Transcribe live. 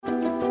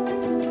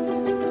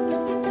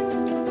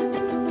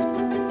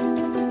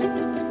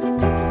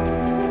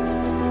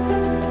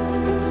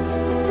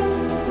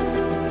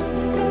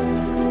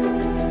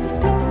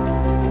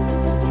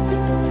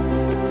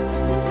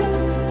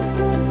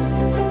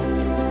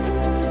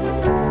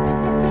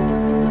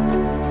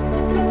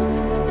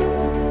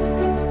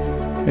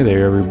Hey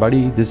there,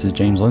 everybody. This is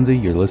James Lindsay.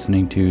 You're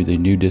listening to the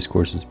New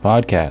Discourses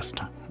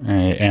podcast. I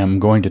am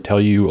going to tell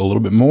you a little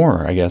bit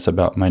more,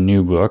 about my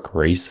new book,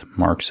 Race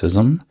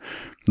Marxism,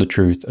 The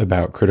Truth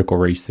About Critical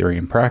Race Theory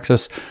and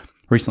Praxis.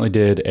 Recently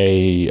did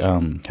a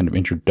kind of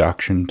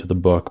introduction to the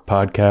book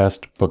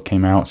podcast. Book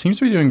came out. Seems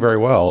to be doing very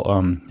well.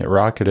 It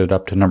rocketed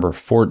up to number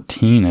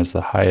 14 as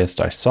the highest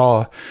I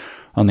saw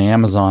on the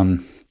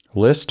Amazon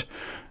list.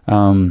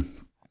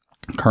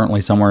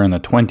 Currently somewhere in the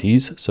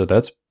 20s, so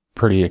that's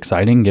pretty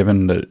exciting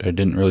given that I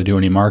didn't really do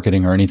any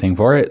marketing or anything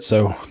for it.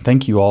 So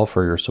thank you all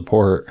for your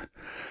support.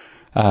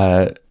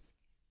 I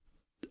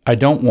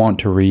don't want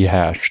to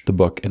rehash the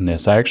book in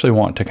this. I actually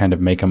want to kind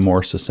of make a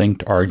more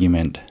succinct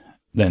argument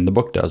than the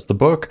book does. The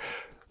book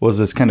was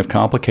this kind of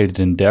complicated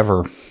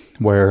endeavor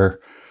where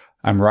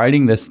I'm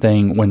writing this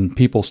thing when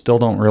people still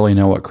don't really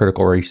know what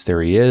critical race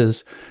theory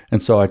is.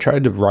 And so I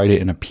tried to write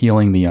it in a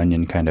peeling the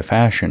onion kind of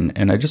fashion.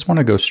 And I just want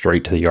to go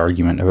straight to the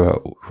argument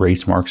about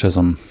race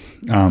Marxism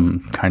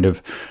kind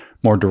of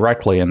more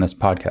directly in this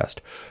podcast.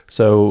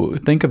 So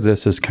think of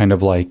this as kind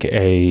of like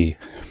a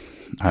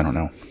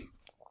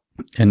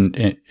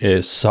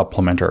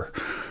supplement or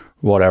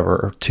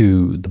whatever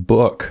to the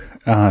book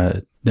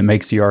that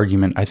makes the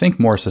argument, I think,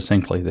 more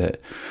succinctly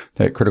that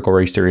critical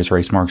race theory is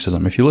race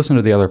Marxism. If you listen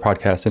to the other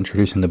podcasts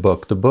introducing the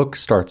book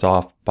starts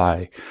off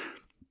by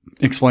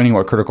explaining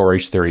what critical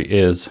race theory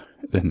is,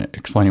 then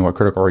explaining what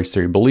critical race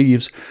theory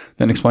believes,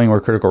 then explaining where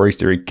critical race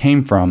theory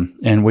came from.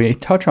 And we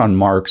touch on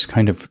Marx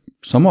kind of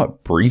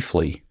somewhat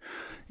briefly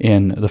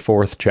in the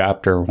fourth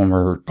chapter when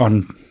we're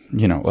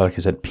like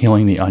I said,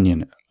 peeling the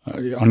onion,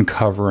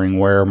 uncovering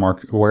where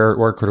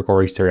critical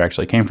race theory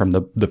actually came from.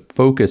 The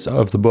focus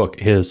of the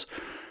book is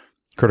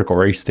critical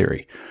race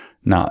theory,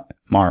 not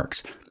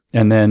Marx.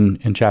 And then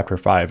in chapter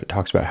 5, it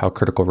talks about how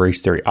critical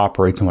race theory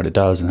operates and what it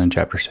does. And in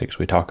chapter 6,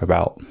 we talk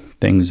about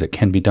things that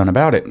can be done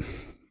about it.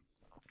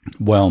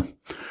 Well,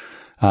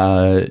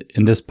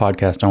 in this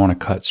podcast, I want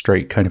to cut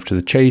straight kind of to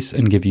the chase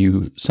and give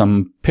you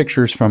some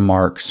pictures from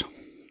Marx,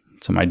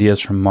 some ideas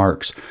from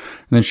Marx,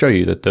 and then show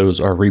you that those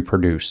are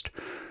reproduced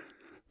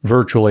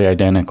virtually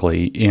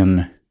identically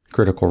in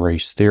critical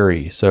race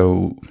theory.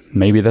 So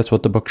maybe that's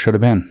what the book should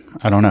have been.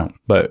 I don't know.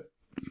 But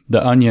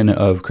the onion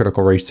of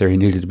critical race theory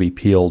needed to be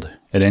peeled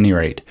at any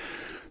rate.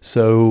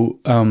 So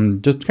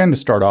just to kind of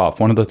start off,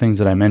 one of the things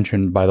that I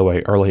mentioned, by the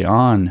way, early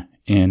on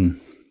in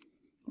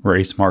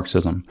race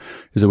Marxism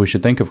is that we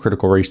should think of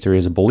critical race theory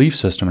as a belief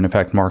system. And in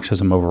fact,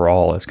 Marxism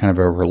overall is kind of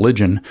a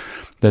religion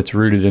that's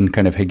rooted in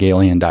kind of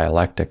Hegelian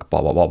dialectic,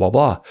 blah, blah, blah, blah,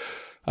 blah.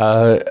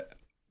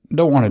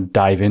 Don't want to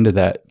dive into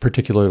that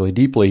particularly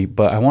deeply,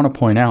 but I want to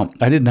point out,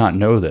 I did not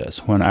know this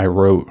when I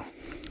wrote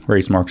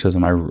Race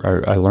Marxism.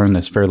 I learned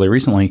this fairly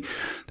recently,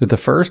 that the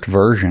first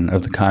version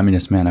of the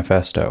Communist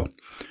Manifesto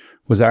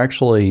was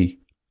actually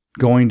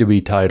going to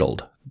be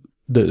titled,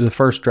 the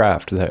first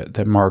draft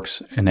that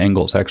Marx and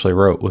Engels actually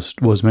wrote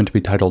was meant to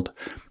be titled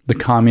The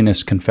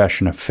Communist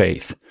Confession of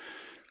Faith.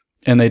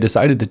 And they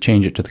decided to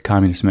change it to the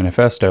Communist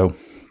Manifesto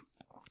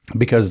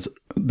because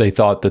they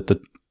thought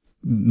that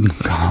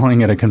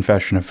calling it a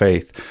confession of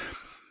faith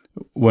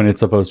when it's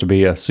supposed to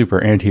be a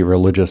super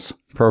anti-religious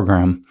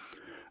program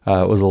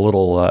was a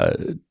little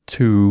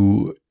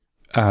too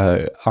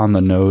on the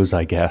nose,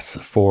 I guess,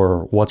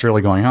 for what's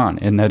really going on.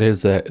 And that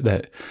is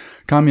that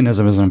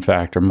communism is in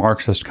fact, or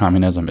Marxist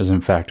communism is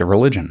in fact a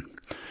religion,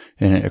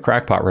 and a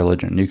crackpot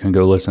religion. You can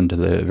go listen to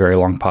the very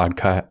long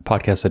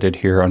podcast I did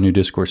here on New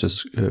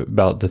Discourses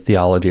about the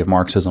theology of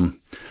Marxism.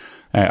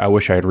 I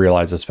wish I had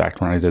realized this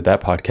fact when I did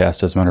that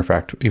podcast, as a matter of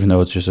fact, even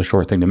though it's just a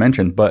short thing to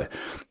mention. But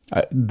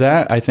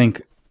that, I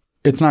think,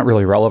 it's not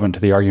really relevant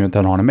to the argument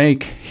that I want to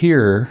make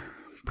here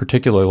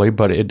particularly,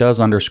 but it does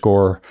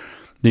underscore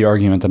the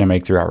argument that I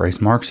make throughout race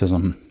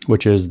Marxism,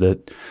 which is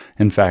that,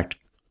 in fact,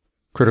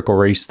 critical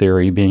race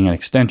theory, being an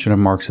extension of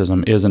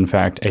Marxism, is in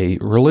fact a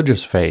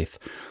religious faith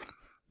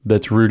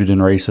that's rooted in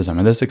racism.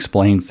 And this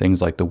explains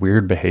things like the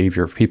weird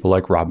behavior of people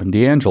like Robin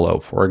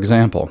DiAngelo, for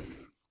example,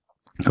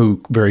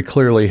 who very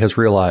clearly has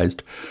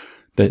realized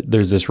that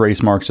there's this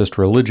race Marxist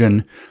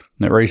religion,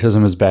 that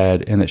racism is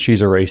bad, and that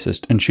she's a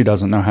racist, and she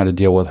doesn't know how to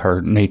deal with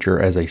her nature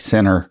as a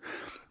sinner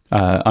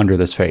under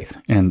this faith.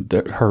 And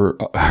her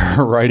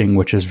writing,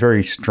 which is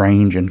very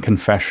strange and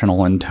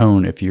confessional in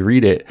tone if you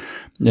read it,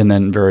 and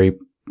then very,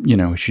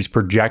 she's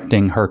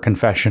projecting her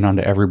confession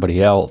onto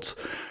everybody else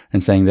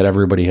and saying that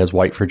everybody has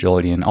white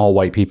fragility and all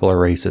white people are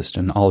racist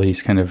and all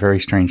these kind of very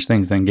strange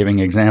things, then giving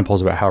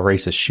examples about how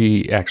racist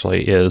she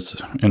actually is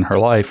in her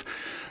life.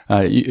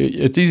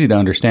 It's easy to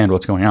understand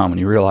what's going on when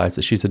you realize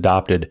that she's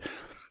adopted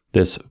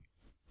this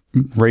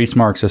race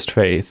Marxist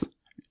faith.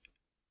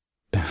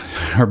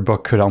 Her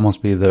book could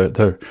almost be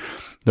the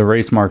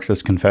race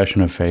Marxist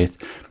confession of faith,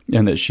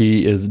 and that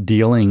she is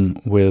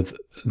dealing with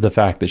the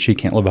fact that she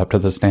can't live up to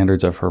the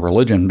standards of her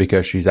religion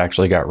because she's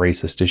actually got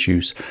racist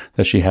issues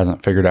that she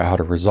hasn't figured out how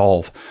to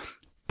resolve.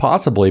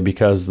 Possibly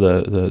because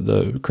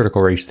the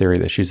critical race theory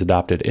that she's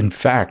adopted, in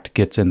fact,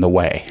 gets in the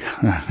way.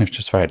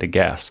 Just if I had to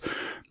guess.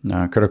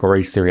 Critical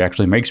race theory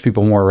actually makes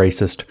people more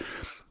racist.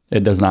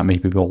 It does not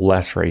make people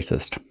less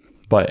racist.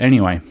 But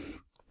anyway,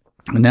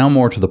 now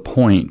more to the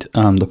point.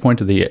 The point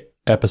of the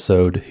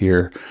episode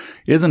here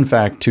is, in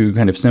fact, to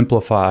kind of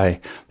simplify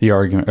the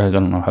argument. I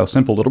don't know how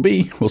simple it'll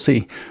be. We'll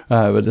see.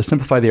 But to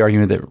simplify the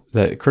argument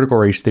that critical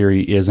race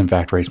theory is, in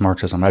fact, race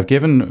Marxism. I've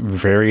given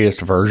various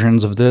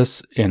versions of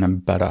this in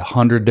about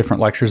 100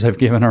 different lectures I've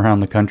given around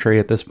the country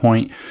at this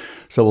point.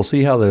 So we'll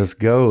see how this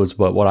goes.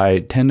 But what I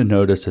tend to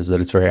notice is that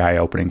it's very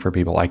eye-opening for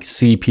people. I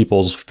see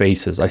people's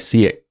faces. I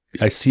see it.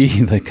 I see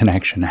the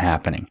connection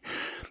happening.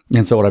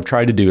 And so what I've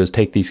tried to do is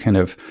take these kind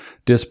of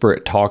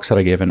disparate talks that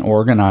I give and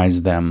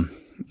organize them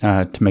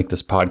to make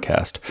this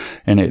podcast.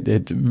 And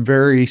it's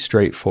very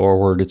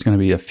straightforward. It's going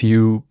to be a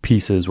few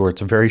pieces where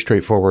it's very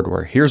straightforward,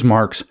 where here's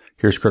Marx,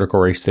 here's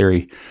critical race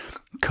theory.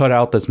 Cut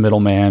out this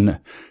middleman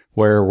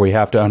where we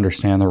have to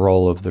understand the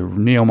role of the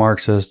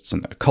neo-Marxists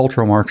and the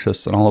cultural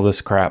Marxists and all of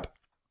this crap.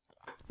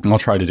 And I'll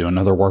try to do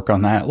another work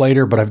on that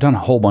later, but I've done a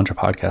whole bunch of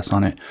podcasts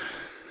on it.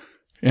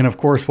 And of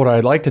course, what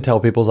I'd like to tell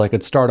people is I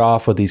could start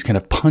off with these kind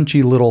of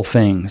punchy little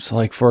things.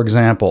 Like, for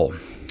example,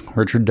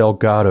 Richard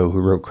Delgado, who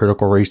wrote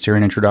Critical Race Theory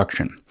and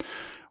Introduction.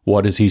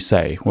 What does he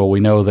say? Well,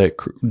 we know that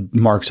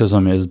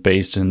Marxism is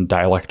based in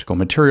dialectical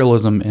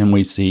materialism. And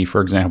we see,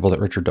 for example, that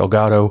Richard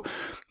Delgado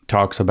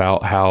talks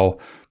about how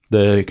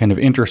the kind of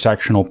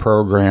intersectional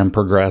program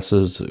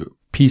progresses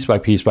piece by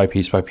piece by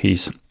piece by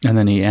piece. And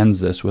then he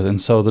ends this with,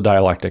 and so the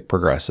dialectic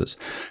progresses.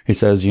 He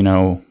says,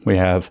 we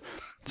have,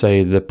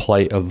 say, the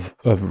plight of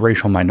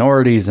racial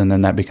minorities, and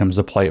then that becomes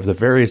the plight of the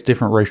various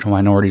different racial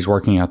minorities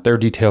working out their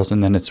details,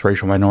 and then it's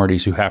racial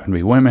minorities who happen to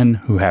be women,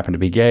 who happen to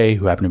be gay,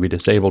 who happen to be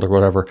disabled or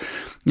whatever.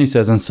 And he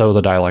says, and so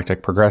the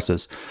dialectic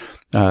progresses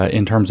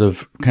in terms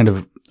of kind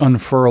of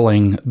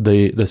unfurling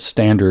the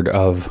standard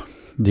of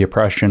the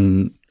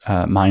oppression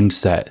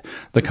mindset,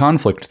 the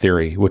conflict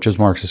theory, which is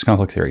Marxist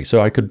conflict theory.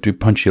 So I could do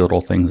punchy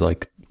little things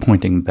like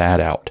pointing that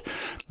out.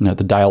 The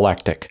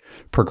dialectic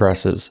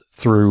progresses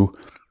through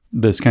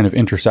this kind of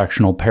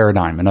intersectional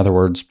paradigm. In other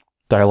words,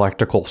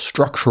 dialectical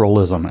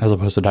structuralism as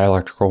opposed to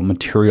dialectical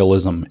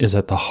materialism is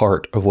at the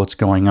heart of what's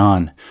going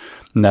on.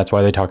 And that's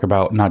why they talk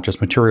about not just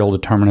material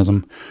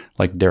determinism,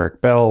 like Derek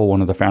Bell,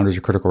 one of the founders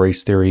of critical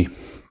race theory,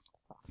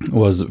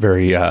 was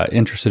very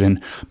interested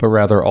in, but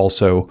rather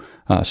also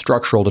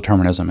structural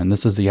determinism. And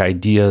this is the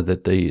idea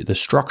that the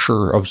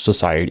structure of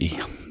society,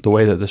 the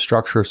way that the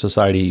structure of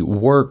society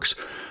works,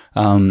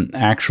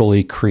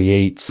 actually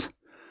creates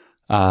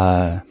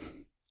the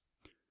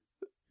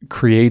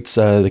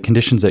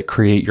conditions that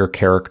create your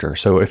character.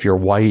 So if you're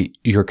white,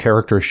 your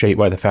character is shaped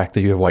by the fact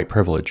that you have white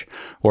privilege.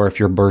 Or if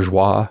you're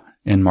bourgeois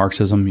in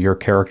Marxism, your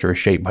character is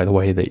shaped by the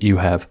way that you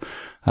have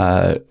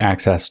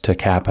access to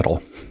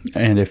capital.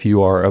 And if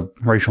you are a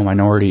racial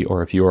minority,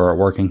 or if you are a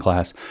working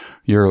class,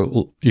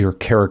 your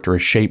character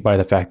is shaped by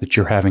the fact that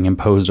you're having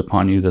imposed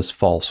upon you this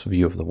false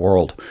view of the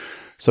world.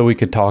 So we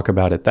could talk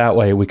about it that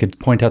way. We could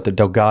point out that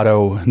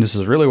Delgado, and this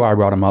is really why I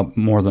brought him up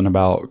more than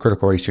about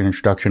critical race theory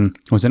introduction,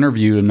 was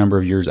interviewed a number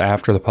of years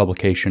after the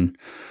publication,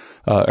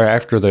 or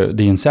after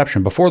the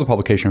inception, before the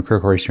publication of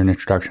critical race theory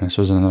introduction. This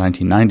was in the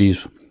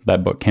 1990s.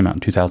 That book came out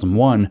in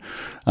 2001.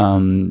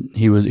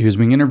 He was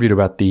being interviewed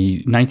about the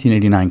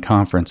 1989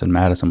 conference in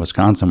Madison,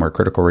 Wisconsin, where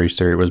critical race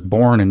theory was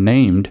born and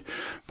named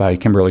by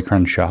Kimberly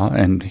Crenshaw,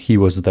 and he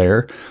was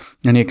there.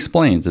 And he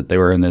explains that they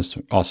were in this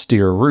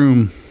austere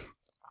room,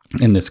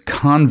 in this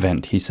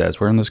convent, he says.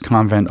 We're in this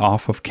convent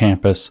off of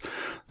campus.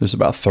 There's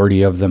about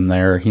 30 of them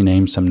there. He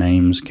names some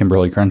names.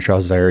 Kimberly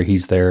Crenshaw's there.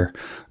 He's there.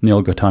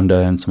 Neil Gotunda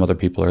and some other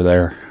people are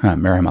there.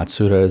 Mary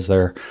Matsuda is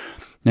there.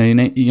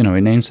 And he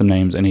names some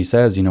names, and he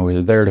says, we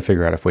were there to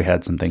figure out if we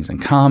had some things in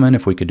common,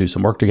 if we could do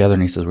some work together.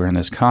 And he says, we're in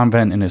this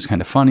convent, and it's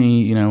kind of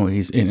funny,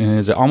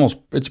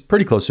 it's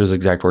pretty close to his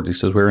exact words. He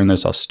says, we're in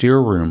this austere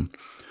room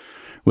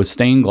with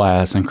stained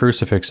glass and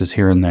crucifixes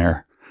here and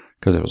there,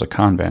 because it was a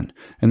convent.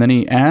 And then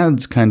he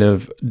adds, kind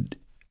of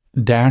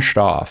dashed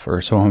off,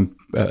 or so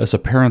as a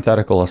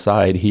parenthetical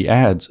aside, he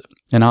adds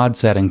an odd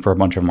setting for a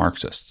bunch of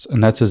Marxists.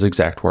 And that's his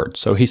exact words.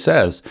 So he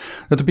says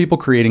that the people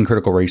creating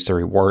critical race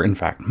theory were, in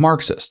fact,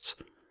 Marxists.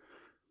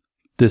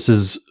 This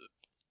is,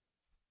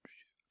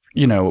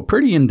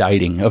 pretty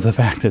indicting of the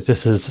fact that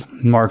this is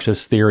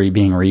Marxist theory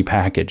being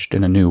repackaged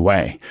in a new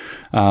way.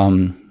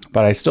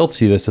 But I still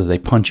see this as a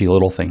punchy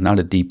little thing, not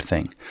a deep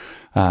thing.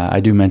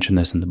 I do mention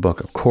this in the book,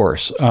 of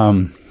course.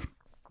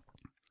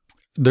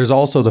 There's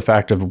also the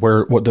fact of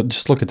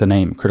just look at the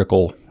name,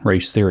 critical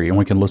race theory, and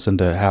we can listen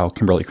to how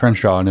Kimberly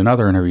Crenshaw in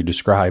another interview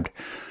described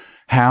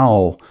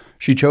how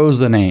she chose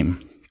the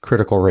name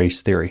critical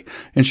race theory.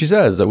 And she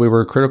says that we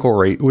were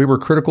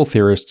critical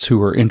theorists who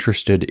were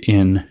interested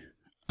in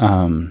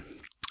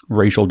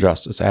racial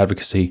justice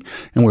advocacy,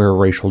 and we were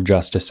racial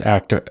justice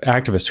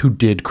activists who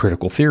did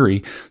critical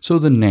theory. So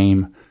the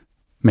name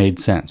made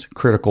sense,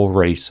 critical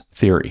race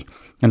theory.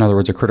 In other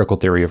words, a critical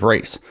theory of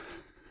race.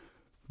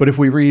 But if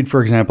we read,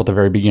 for example, at the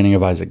very beginning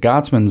of Isaac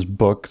Gotsman's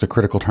book, The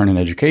Critical Turn in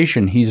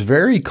Education, he's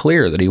very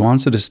clear that he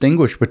wants to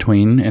distinguish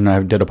between, and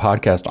I did a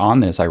podcast on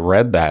this, I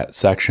read that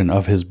section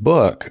of his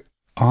book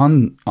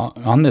on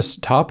this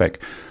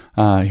topic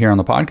here on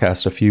the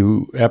podcast a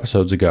few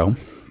episodes ago.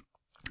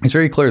 it's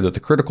very clear that the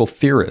critical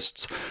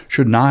theorists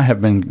should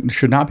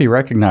not be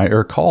recognized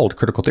or called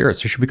critical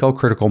theorists. They should be called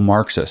critical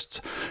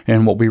Marxists.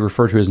 And what we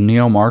refer to as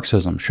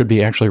neo-Marxism should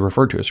be actually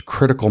referred to as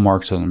critical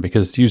Marxism,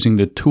 because it's using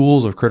the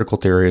tools of critical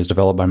theory as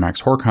developed by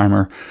Max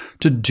Horkheimer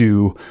to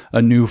do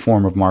a new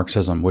form of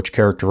Marxism, which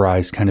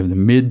characterized kind of the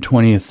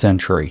mid-20th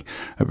century.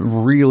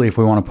 Really, if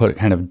we want to put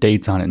kind of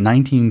dates on it,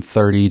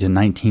 1930 to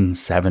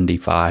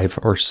 1975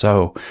 or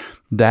so.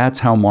 That's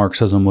how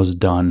Marxism was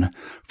done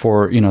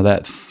for,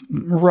 that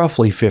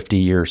roughly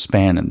 50-year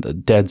span in the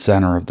dead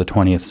center of the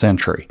 20th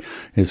century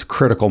is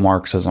critical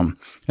Marxism.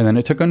 And then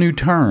it took a new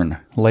turn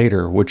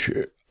later, which,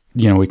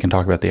 we can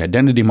talk about the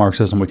identity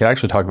Marxism. We could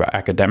actually talk about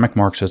academic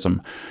Marxism.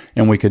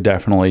 And we could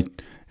definitely,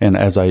 and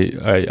as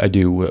I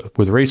do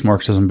with race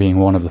Marxism being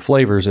one of the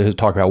flavors,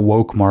 talk about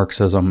woke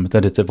Marxism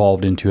that it's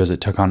evolved into as it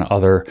took on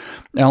other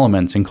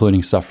elements,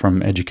 including stuff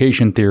from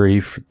education theory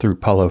through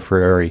Paulo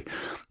Freire,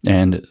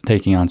 and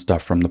taking on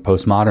stuff from the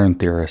postmodern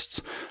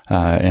theorists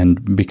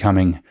and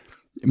becoming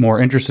more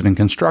interested in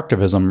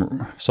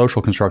constructivism,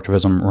 social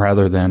constructivism,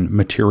 rather than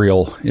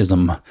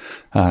materialism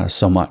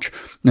so much.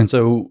 And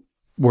so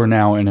we're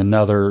now in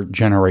another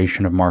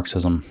generation of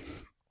Marxism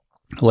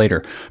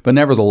later. But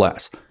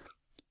nevertheless,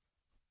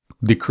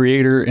 the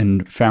creator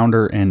and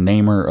founder and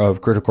namer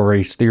of critical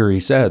race theory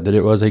said that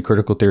it was a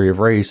critical theory of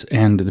race,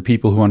 and the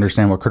people who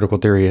understand what critical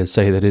theory is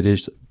say that it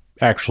is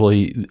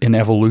actually an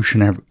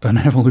evolution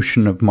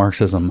of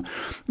Marxism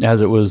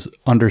as it was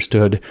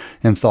understood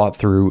and thought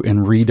through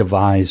and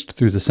redevised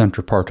through the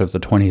center part of the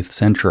 20th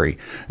century.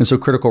 And so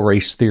critical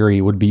race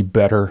theory would be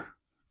better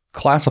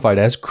classified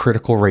as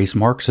critical race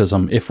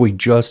Marxism if we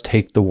just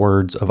take the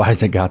words of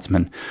Isaac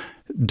Gottesman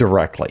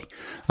directly.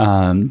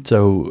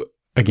 So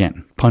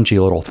again, punchy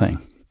little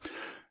thing.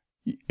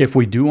 If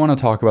we do want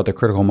to talk about the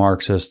critical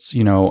Marxists,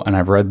 and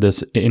I've read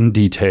this in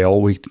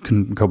detail, we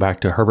can go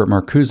back to Herbert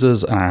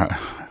Marcuse's,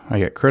 I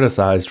get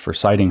criticized for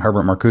citing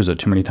Herbert Marcuse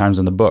too many times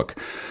in the book,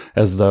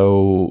 as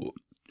though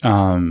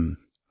Herbert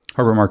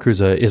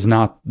Marcuse is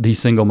not the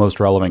single most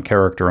relevant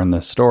character in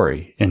this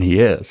story, and he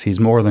is. He's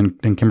more than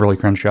Kimberly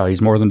Crenshaw.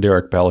 He's more than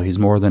Derek Bell. He's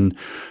more than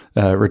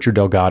Richard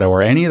Delgado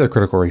or any other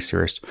critical race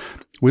theorists.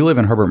 We live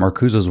in Herbert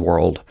Marcuse's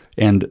world,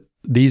 and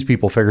these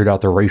people figured out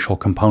the racial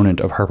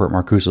component of Herbert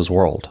Marcuse's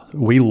world.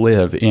 We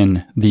live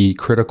in the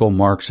critical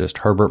Marxist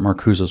Herbert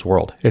Marcuse's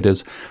world. It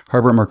is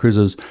Herbert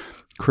Marcuse's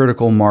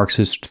critical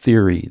Marxist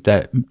theory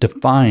that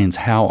defines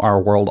how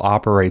our world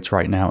operates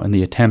right now, and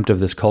the attempt of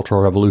this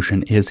cultural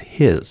revolution is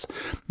his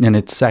in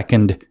its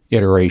second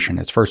iteration.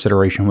 Its first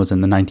iteration was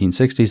in the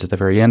 1960s. At the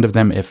very end of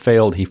them, it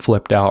failed. He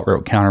flipped out,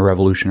 wrote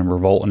Counter-Revolution and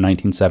Revolt in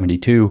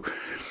 1972,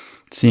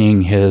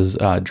 seeing his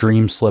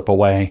dream slip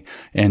away,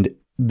 and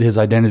his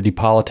identity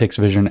politics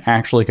vision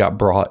actually got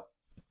brought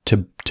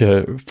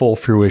to full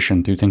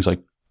fruition through things like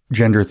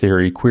gender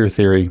theory, queer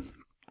theory,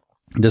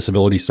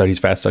 disability studies,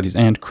 fast studies,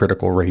 and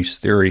critical race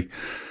theory.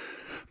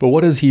 But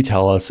what does he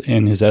tell us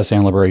in his essay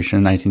on liberation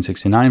in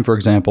 1969, for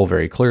example,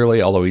 very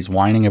clearly? Although he's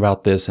whining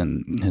about this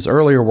in his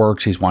earlier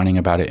works, he's whining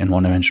about it in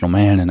One Dimensional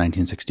Man in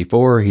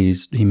 1964.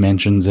 He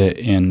mentions it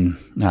in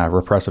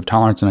Repressive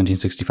Tolerance in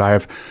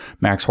 1965.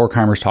 Max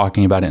Horkheimer's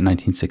talking about it in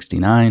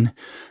 1969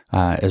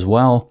 as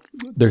well.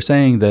 They're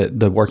saying that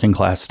the working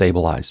class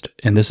stabilized,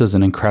 and this is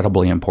an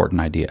incredibly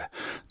important idea.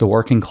 The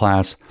working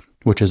class,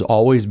 which has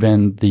always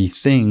been the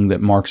thing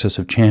that Marxists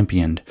have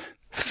championed,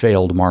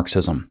 failed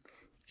Marxism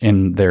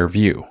in their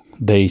view.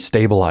 They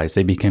stabilized,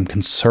 they became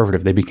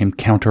conservative, they became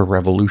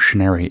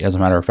counter-revolutionary, as a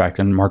matter of fact.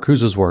 In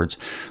Marcuse's words,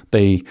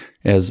 they,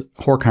 as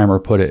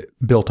Horkheimer put it,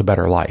 built a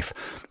better life.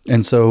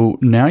 And so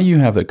now you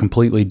have a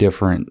completely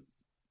different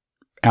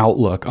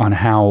outlook on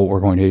how we're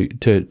going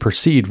to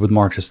proceed with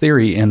Marxist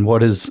theory, and what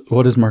does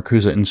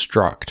Marcuse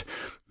instruct?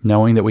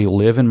 Knowing that we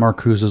live in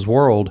Marcuse's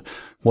world,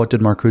 what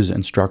did Marcuse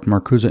instruct?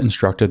 Marcuse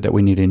instructed that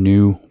we need a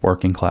new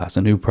working class,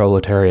 a new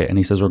proletariat, and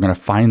he says we're going to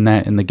find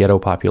that in the ghetto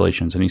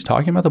populations. And he's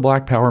talking about the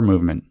Black Power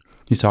movement.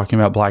 He's talking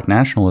about Black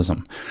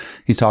nationalism.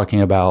 He's talking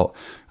about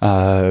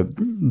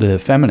the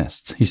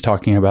feminists. He's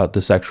talking about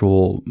the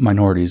sexual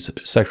minorities,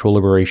 sexual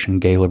liberation,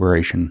 gay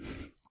liberation.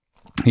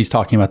 He's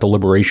talking about the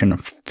liberation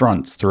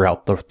fronts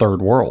throughout the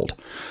third world.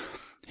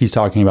 He's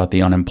talking about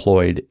the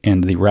unemployed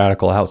and the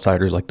radical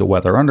outsiders like the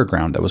Weather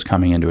Underground that was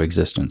coming into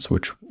existence,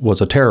 which was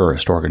a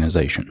terrorist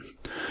organization.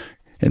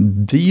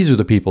 And these are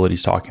the people that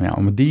he's talking about.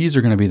 And these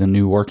are going to be the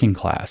new working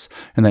class.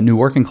 And that new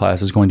working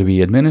class is going to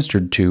be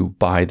administered to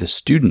by the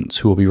students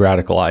who will be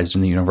radicalized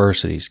in the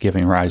universities,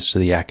 giving rise to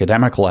the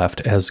academic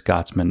left, as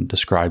Gottesman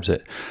describes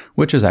it,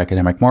 which is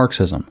academic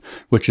Marxism,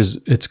 which is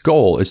its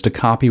goal is to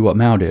copy what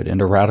Mao did and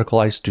to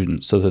radicalize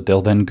students so that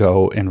they'll then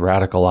go and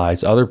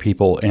radicalize other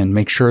people and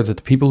make sure that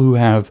the people who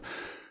have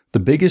the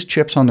biggest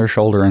chips on their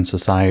shoulder in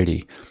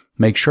society,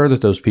 make sure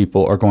that those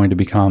people are going to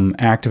become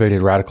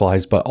activated,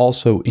 radicalized, but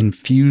also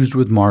infused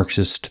with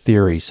Marxist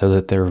theory so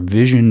that their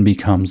vision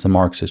becomes the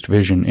Marxist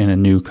vision in a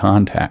new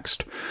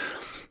context.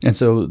 And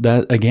so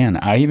that, again,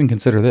 I even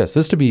consider this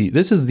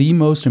is the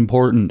most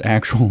important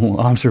actual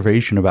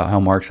observation about how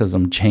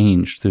Marxism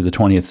changed through the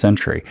 20th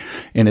century.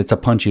 And it's a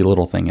punchy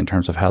little thing in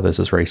terms of how this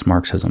is race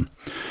Marxism.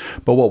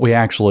 But what we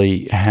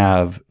actually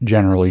have,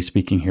 generally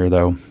speaking here,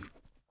 though,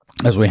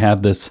 is we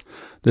have this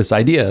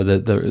idea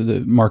that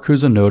the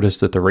Marcuse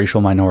noticed that the racial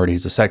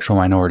minorities, the sexual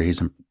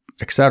minorities,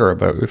 et cetera,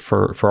 but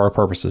for our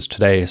purposes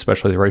today,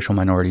 especially the racial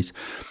minorities,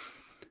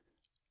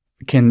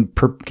 can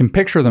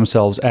picture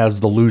themselves as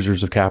the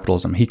losers of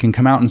capitalism. He can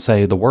come out and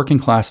say the working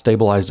class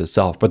stabilized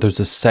itself, but there's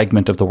a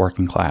segment of the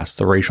working class,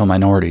 the racial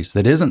minorities,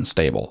 that isn't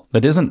stable,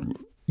 that isn't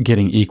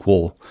getting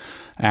equal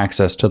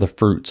access to the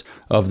fruits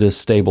of this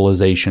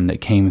stabilization that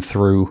came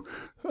through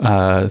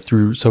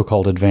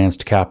so-called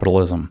advanced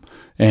capitalism.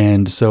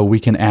 And so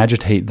we can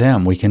agitate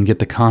them. We can get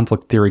the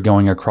conflict theory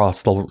going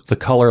across the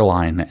color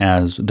line,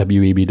 as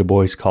W.E.B. Du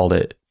Bois called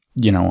it,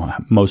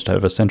 most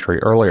of a century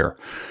earlier.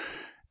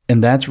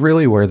 And that's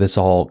really where this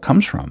all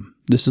comes from.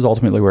 This is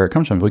ultimately where it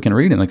comes from. We can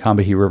read in the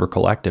Combahee River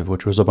Collective,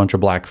 which was a bunch of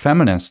black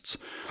feminists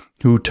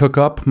who took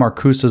up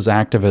Marcuse's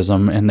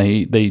activism, and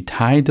they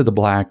tied to the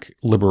Black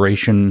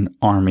Liberation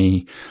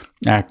Army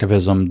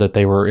activism that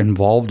they were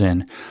involved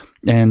in.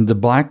 And the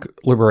Black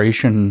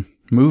Liberation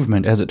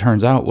movement, as it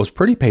turns out, was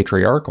pretty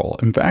patriarchal.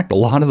 In fact, a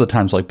lot of the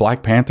times, like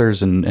Black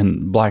Panthers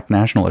and Black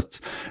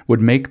nationalists would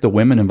make the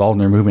women involved in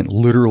their movement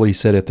literally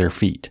sit at their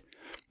feet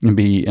and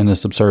be in a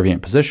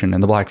subservient position.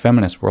 And the black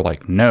feminists were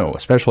like, no,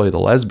 especially the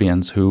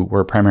lesbians, who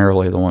were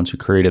primarily the ones who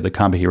created the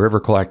Combahee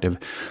River Collective.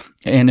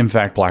 And in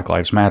fact, Black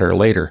Lives Matter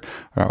later,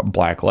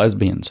 black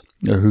lesbians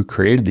who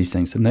created these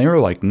things. And they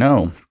were like,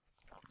 no.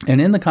 And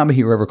in the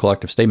Combahee River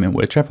Collective statement,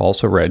 which I've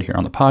also read here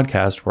on the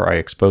podcast, where I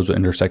expose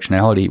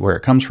intersectionality, where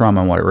it comes from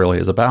and what it really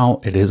is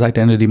about, it is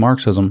identity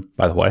Marxism,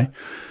 by the way.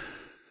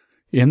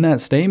 In that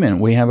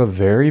statement, we have a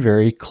very,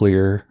 very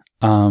clear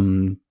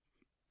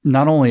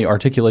not only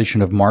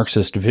articulation of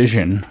Marxist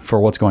vision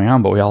for what's going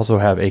on, but we also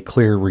have a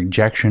clear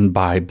rejection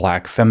by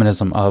black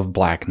feminism of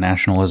black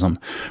nationalism.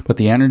 But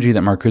the energy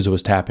that Marcuse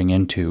was tapping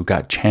into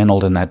got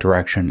channeled in that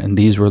direction. And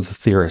these were the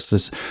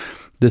theorists.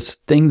 This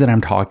thing that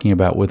I'm talking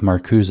about with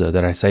Marcuse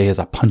that I say is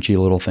a punchy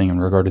little thing in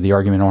regard to the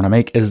argument I want to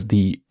make is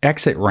the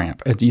exit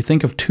ramp. You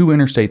think of two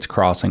interstates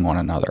crossing one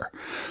another.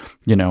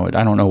 I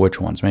don't know which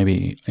ones.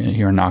 Maybe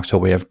here in Knoxville,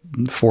 we have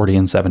 40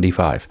 and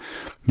 75.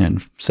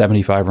 And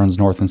 75 runs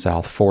north and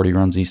south, 40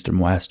 runs east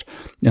and west.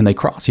 And they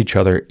cross each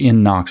other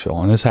in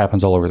Knoxville. And this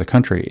happens all over the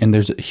country. And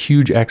there's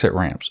huge exit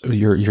ramps.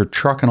 You're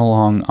trucking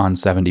along on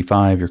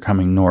 75. You're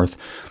coming north.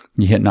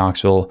 You hit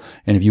Knoxville.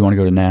 And if you want to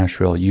go to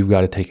Nashville, you've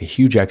got to take a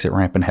huge exit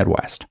ramp and head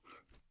west.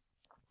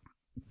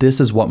 This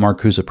is what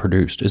Marcuse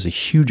produced, is a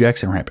huge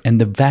exit ramp. And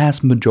the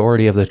vast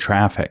majority of the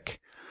traffic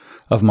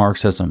of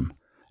Marxism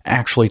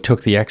actually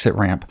took the exit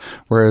ramp,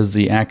 whereas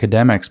the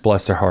academics,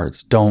 bless their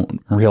hearts, don't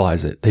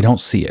realize it. They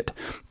don't see it.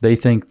 They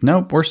think,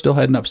 nope, we're still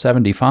heading up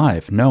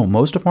 75. No,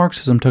 most of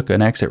Marxism took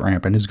an exit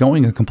ramp and is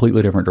going a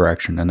completely different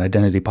direction in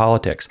identity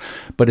politics,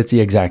 but it's the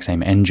exact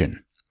same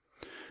engine.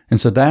 And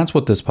so that's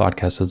what this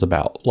podcast is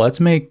about. Let's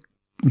make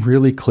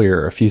really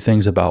clear a few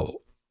things about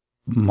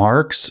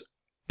Marx,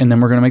 and then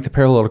we're going to make the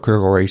parallel to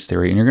critical race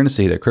theory, and you're going to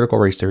see that critical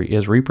race theory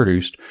is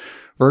reproduced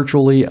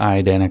virtually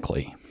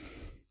identically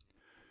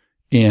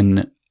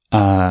in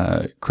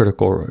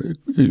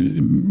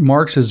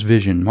Marx's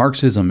vision.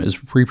 Marxism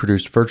is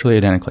reproduced virtually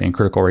identically in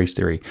critical race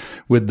theory,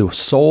 with the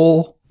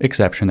sole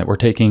exception that we're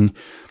taking,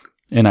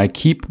 and I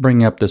keep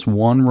bringing up this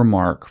one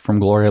remark from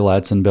Gloria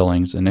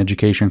Ladson-Billings, an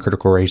education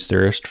critical race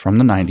theorist from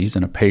the 90s,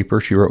 in a paper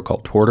she wrote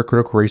called Toward a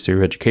Critical Race Theory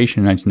of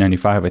Education in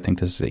 1995. I think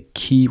this is a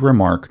key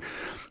remark,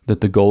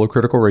 that the goal of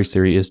critical race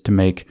theory is to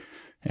make,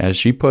 as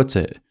she puts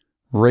it,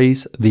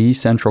 race the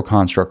central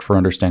construct for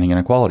understanding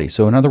inequality.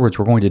 So in other words,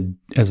 we're going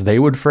to, as they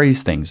would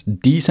phrase things,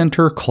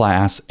 decenter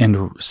class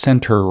and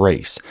center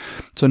race.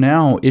 So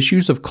now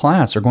issues of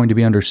class are going to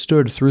be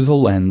understood through the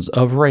lens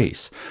of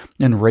race.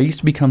 And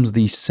race becomes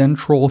the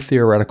central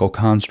theoretical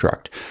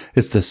construct.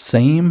 It's the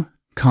same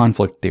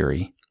conflict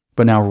theory,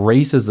 but now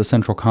race is the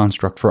central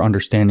construct for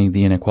understanding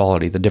the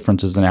inequality, the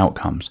differences in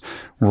outcomes,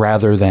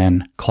 rather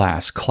than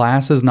class.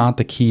 Class is not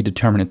the key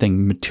determinant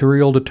thing.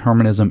 Material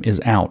determinism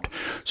is out.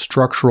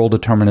 Structural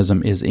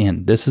determinism is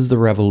in. This is the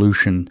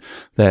revolution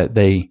that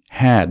they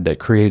had that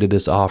created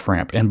this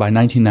off-ramp. And by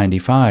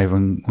 1995,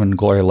 when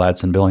Gloria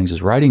Ladson-Billings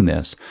is writing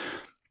this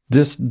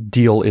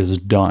deal is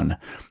done.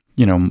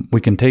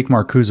 We can take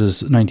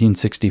Marcuse's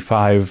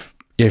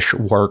 1965-ish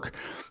work,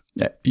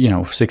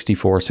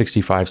 64,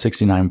 65,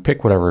 69,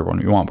 pick whatever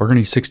one you want. We're going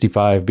to use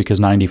 65 because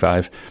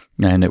 95,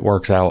 and it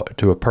works out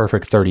to a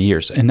perfect 30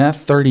 years. In that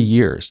 30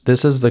 years,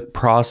 this is the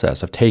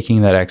process of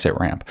taking that exit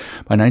ramp.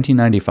 By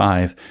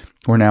 1995,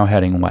 we're now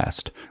heading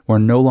west. We're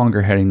no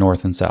longer heading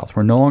north and south.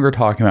 We're no longer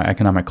talking about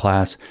economic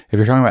class. If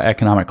you're talking about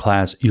economic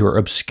class, you're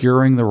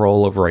obscuring the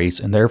role of race,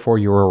 and therefore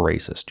you're a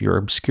racist. You're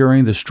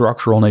obscuring the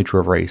structural nature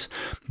of race,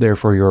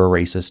 therefore you're a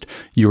racist.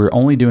 You're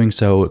only doing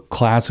so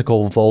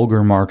classical,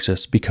 vulgar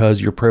Marxist because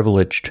you're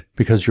privileged,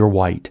 because you're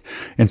white.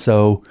 And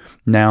so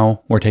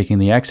now we're taking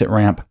the exit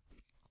ramp,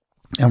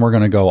 And we're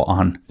going to go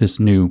on this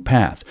new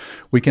path.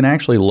 We can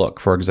actually look,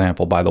 for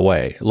example, by the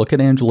way, look at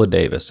Angela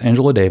Davis.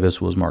 Angela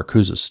Davis was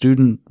Marcuse's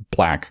student,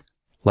 Black,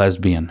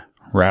 lesbian,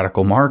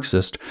 radical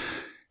Marxist.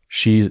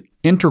 She's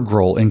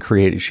integral in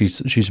creating.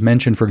 She's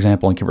mentioned, for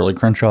example, in Kimberly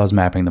Crenshaw's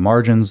Mapping the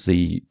Margins,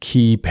 the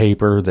key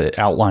paper that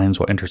outlines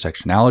what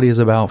intersectionality is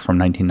about from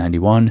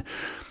 1991.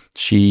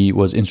 She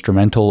was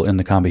instrumental in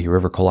the Combahee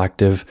River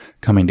Collective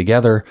coming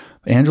together.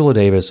 Angela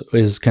Davis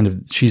is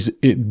she's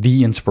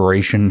the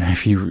inspiration,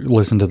 if you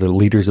listen to the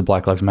leaders of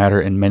Black Lives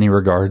Matter, in many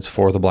regards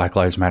for the Black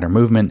Lives Matter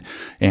movement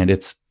and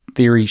its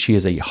theory. She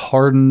is a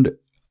hardened,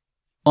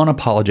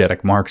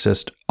 unapologetic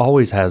Marxist,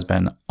 always has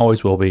been,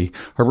 always will be.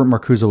 Herbert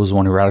Marcuse was the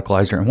one who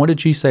radicalized her. And what did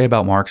she say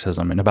about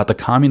Marxism and about the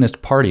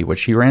Communist Party, which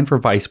she ran for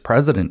vice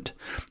president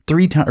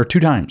two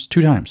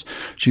times.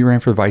 She ran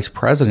for vice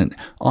president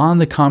on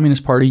the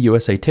Communist Party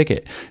USA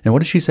ticket. And what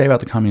did she say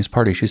about the Communist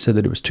Party? She said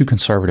that it was too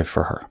conservative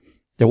for her.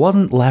 It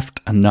wasn't left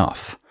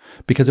enough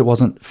because it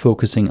wasn't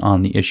focusing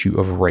on the issue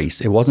of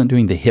race. It wasn't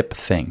doing the hip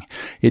thing.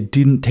 It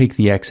didn't take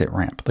the exit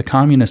ramp. The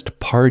Communist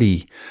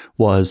Party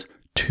was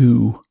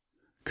too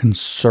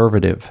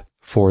conservative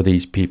for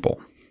these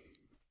people.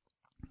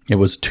 It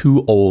was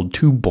too old,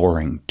 too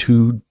boring,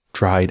 too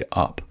dried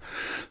up.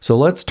 So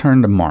let's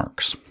turn to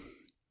Marx.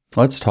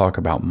 Let's talk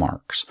about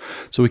Marx.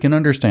 So we can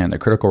understand that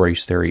critical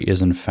race theory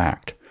is in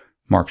fact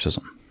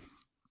Marxism.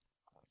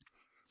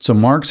 So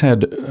Marx I'm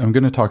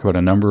going to talk about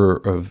a number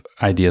of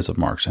ideas of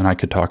Marx, and I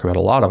could talk about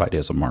a lot of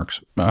ideas of Marx,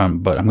 but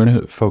I'm going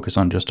to focus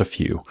on just a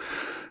few.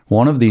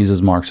 One of these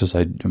is Marx's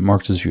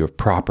view of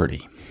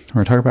property.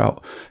 We're going to talk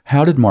about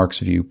how did Marx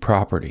view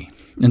property.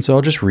 And so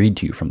I'll just read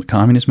to you from the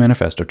Communist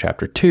Manifesto,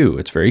 Chapter 2.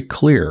 It's very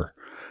clear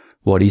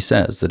what he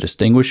says. The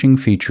distinguishing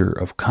feature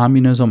of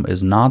communism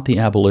is not the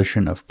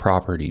abolition of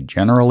property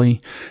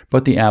generally,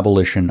 but the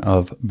abolition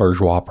of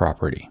bourgeois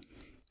property.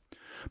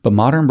 But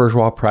modern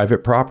bourgeois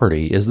private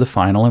property is the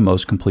final and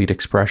most complete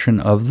expression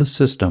of the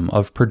system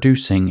of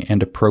producing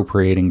and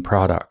appropriating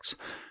products.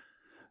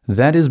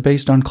 That is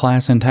based on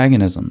class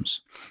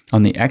antagonisms,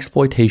 on the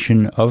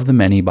exploitation of the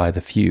many by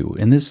the few.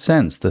 In this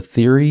sense, the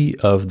theory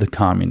of the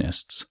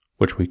communists,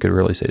 which we could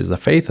really say is the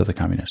faith of the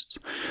communists,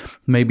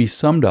 may be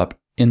summed up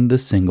in the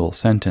single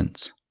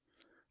sentence: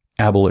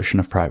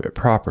 abolition of private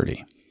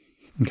property.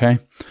 Okay?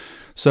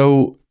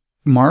 So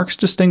Marx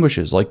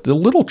distinguishes, like, the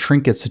little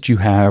trinkets that you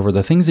have or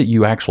the things that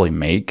you actually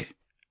make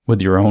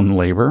with your own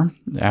labor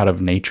out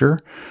of nature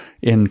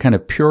in kind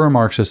of pure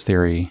Marxist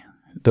theory.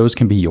 Those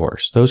can be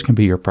yours. Those can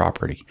be your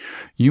property.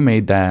 You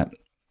made that.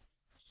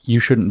 You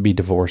shouldn't be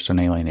divorced and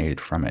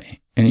alienated from it.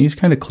 And he's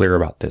kind of clear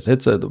about this.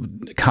 It's a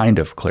kind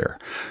of clear.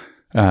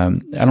 I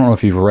don't know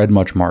if you've read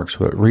much Marx,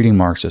 but reading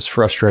Marx is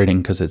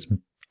frustrating because it's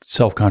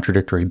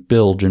self-contradictory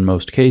bilge in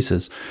most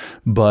cases.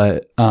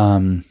 But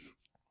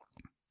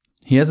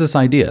he has this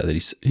idea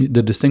that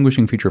the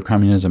distinguishing feature of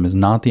communism is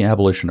not the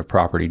abolition of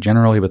property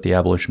generally, but the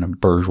abolition of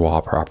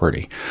bourgeois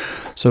property.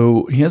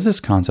 So he has this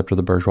concept of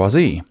the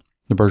bourgeoisie.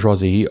 The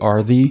bourgeoisie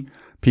are the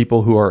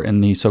people who are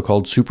in the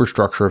so-called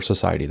superstructure of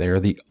society. They are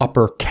the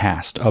upper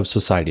caste of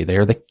society. They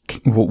are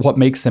what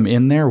makes them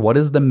in there. What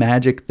is the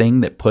magic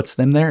thing that puts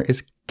them there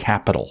is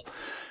capital.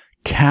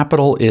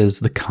 Capital is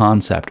the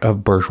concept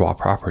of bourgeois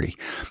property.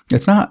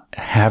 It's not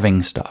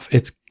having stuff.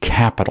 It's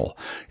capital.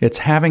 It's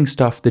having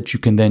stuff that you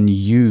can then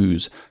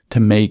use to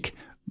make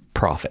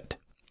profit.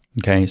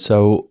 Okay,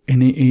 so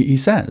and he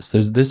says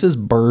this is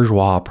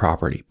bourgeois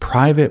property,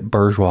 private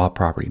bourgeois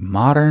property,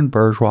 modern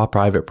bourgeois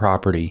private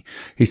property.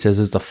 He says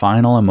is the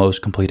final and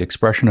most complete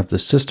expression of the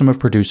system of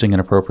producing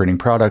and appropriating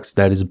products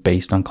that is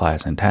based on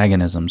class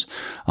antagonisms,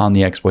 on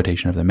the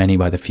exploitation of the many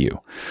by the few.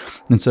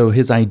 And so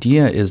his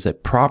idea is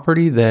that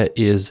property that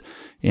is,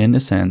 in a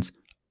sense,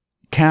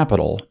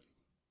 capital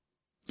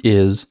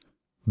is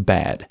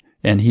bad.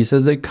 And he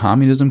says that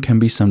communism can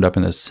be summed up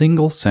in a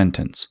single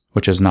sentence,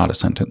 which is not a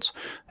sentence: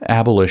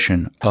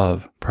 abolition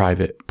of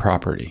private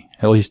property.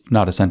 At least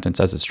not a sentence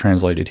as it's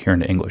translated here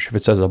into English. If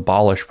it says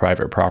abolish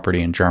private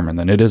property in German,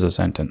 then it is a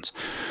sentence.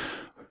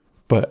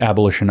 But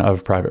abolition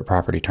of private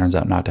property turns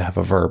out not to have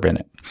a verb in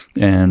it.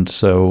 And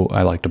so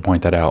I like to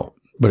point that out.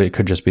 But it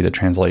could just be the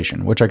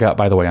translation, which I got,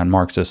 by the way, on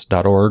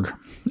Marxist.org,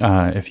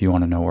 if you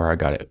want to know where I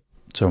got it.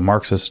 So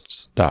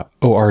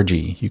Marxists.org,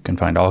 you can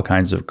find all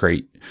kinds of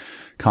great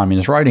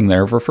communist writing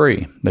there for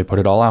free. They put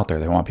it all out there.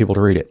 They want people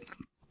to read it.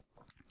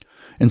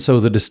 And so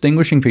the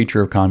distinguishing feature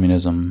of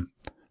communism,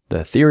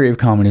 the theory of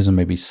communism,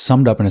 may be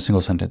summed up in a single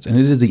sentence, and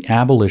it is the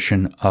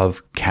abolition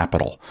of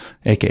capital,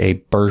 aka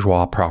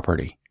bourgeois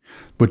property,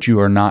 which you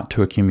are not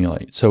to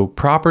accumulate. So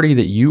property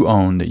that you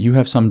own, that you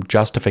have some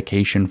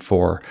justification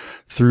for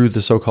through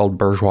the so-called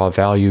bourgeois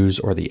values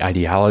or the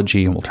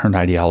ideology, and we'll turn to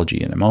ideology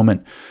in a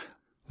moment,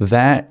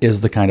 that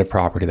is the kind of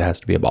property that has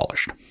to be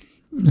abolished.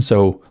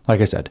 So, like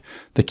I said,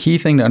 the key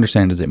thing to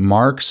understand is that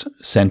Marx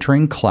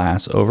centering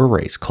class over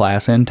race,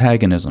 class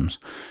antagonisms,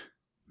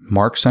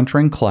 Marx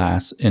centering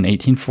class in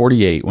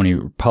 1848 when he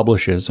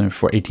publishes, and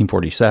for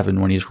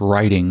 1847 when he's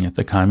writing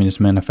the Communist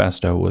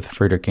Manifesto with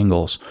Friedrich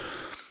Engels,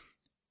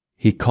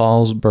 he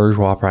calls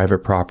bourgeois private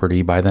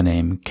property by the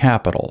name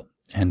capital.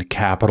 and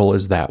capital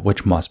is that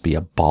which must be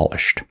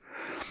abolished.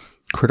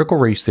 Critical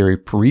race theory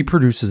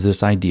reproduces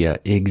this idea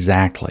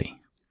exactly.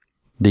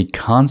 The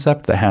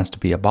concept that has to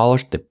be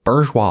abolished, that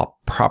bourgeois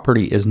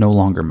property is no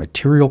longer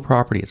material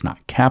property, it's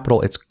not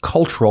capital, it's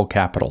cultural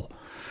capital.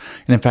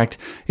 And in fact,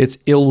 it's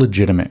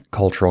illegitimate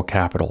cultural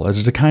capital. It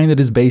is the kind that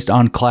is based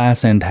on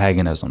class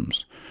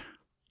antagonisms.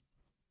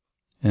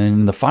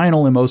 And the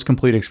final and most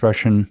complete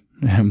expression,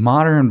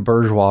 modern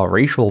bourgeois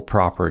racial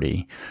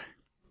property,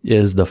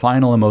 is the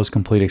final and most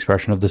complete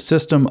expression of the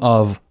system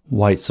of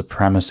white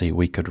supremacy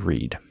we could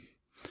read,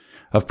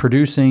 of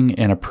producing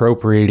and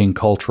appropriating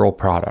cultural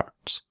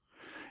products.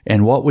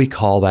 And what we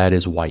call that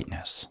is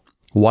whiteness.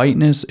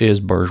 Whiteness is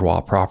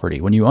bourgeois property.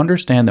 When you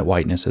understand that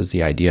whiteness is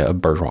the idea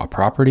of bourgeois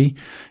property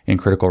in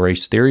critical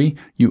race theory,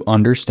 you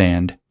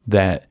understand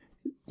that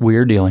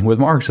we're dealing with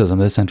Marxism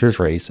that centers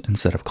race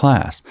instead of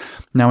class.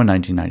 Now in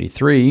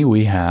 1993,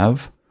 we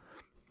have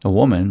a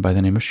woman by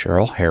the name of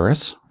Cheryl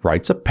Harris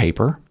writes a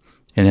paper.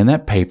 And in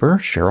that paper,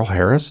 Cheryl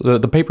Harris, the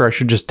paper I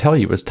should just tell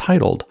you is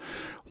titled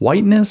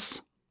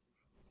Whiteness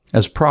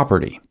as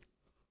Property.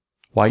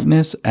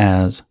 Whiteness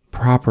as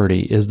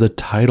Property is the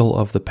title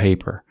of the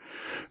paper.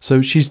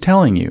 So she's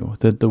telling you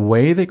that the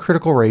way that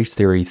critical race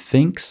theory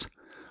thinks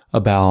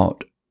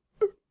about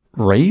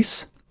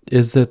race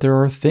is that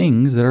there are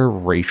things that are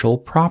racial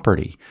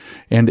property.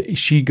 And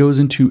she goes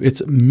into,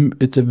 it's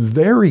a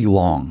very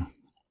long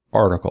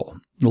article,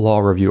 the law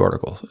review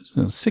article,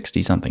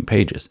 60-something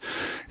pages.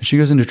 And she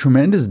goes into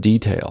tremendous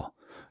detail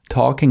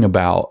talking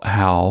about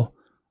how,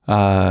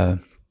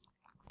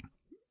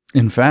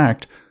 in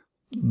fact,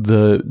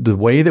 the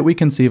way that we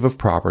conceive of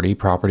property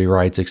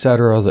rights,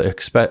 etc.,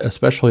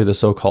 especially the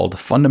so-called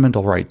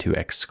fundamental right to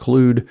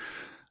exclude,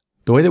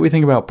 the way that we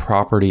think about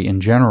property in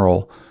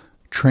general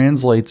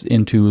translates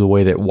into the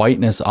way that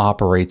whiteness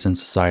operates in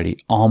society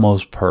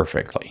almost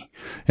perfectly.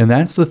 And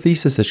that's the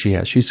thesis that she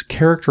has. She's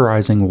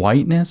characterizing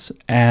whiteness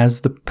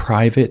as the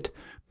private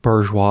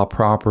bourgeois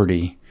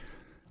property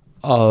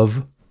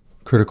of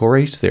critical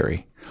race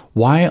theory.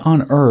 Why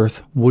on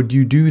earth would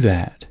you do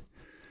that?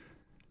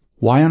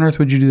 Why on earth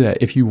would you do that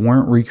if you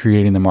weren't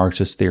recreating the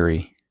Marxist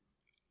theory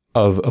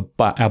of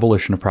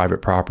abolition of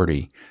private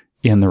property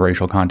in the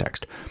racial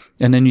context?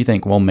 And then you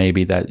think, well,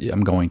 maybe that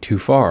I'm going too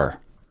far.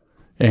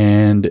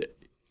 And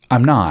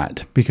I'm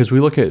not, because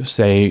we look at,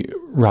 say,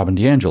 Robin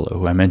DiAngelo,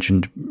 who I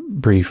mentioned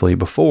briefly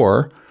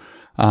before.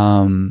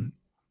 What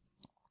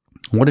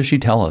does she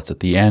tell us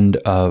at the end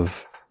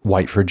of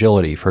White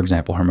Fragility, for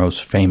example, her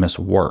most famous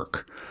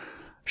work?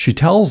 She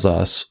tells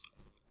us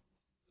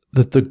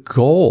that the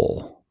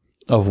goal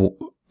of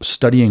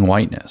studying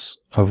whiteness,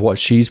 of what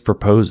she's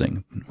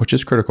proposing, which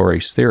is critical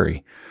race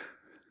theory,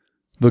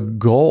 the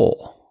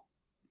goal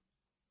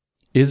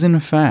is in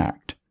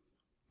fact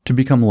to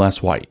become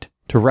less white,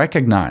 to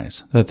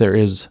recognize that there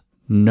is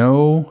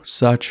no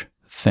such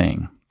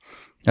thing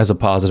as a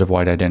positive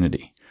white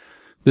identity.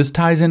 This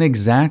ties in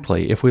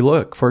exactly, if we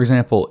look, for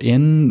example,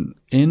 in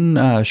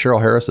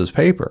Cheryl Harris's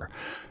paper,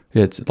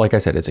 it's, like I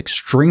said, it's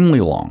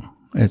extremely long.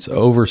 It's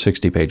over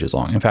 60 pages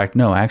long. In fact,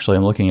 no, actually,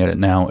 I'm looking at it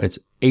now. It's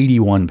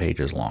 81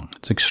 pages long.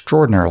 It's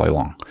extraordinarily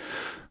long.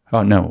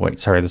 Oh, no, wait,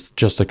 sorry, that's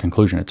just the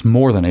conclusion. It's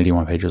more than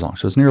 81 pages long,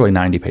 so it's nearly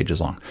 90 pages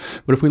long.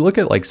 But if we look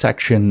at like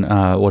section,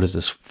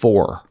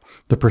 4,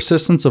 the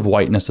persistence of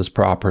whiteness as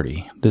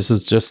property, this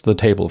is just the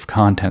table of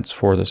contents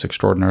for this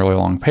extraordinarily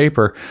long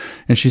paper.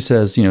 And she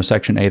says,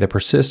 section A, the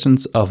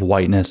persistence of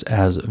whiteness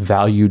as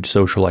valued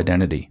social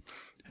identity.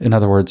 In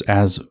other words,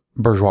 as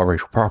bourgeois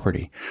racial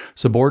property,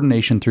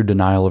 subordination through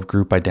denial of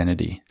group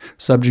identity,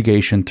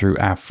 subjugation through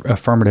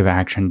affirmative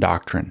action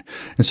doctrine.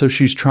 And so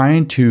she's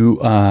trying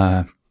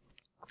to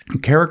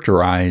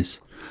characterize,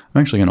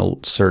 I'm actually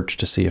going to search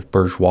to see if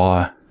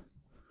bourgeois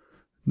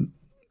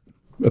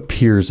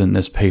appears in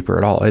this paper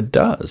at all. It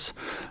does.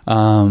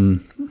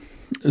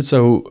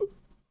 So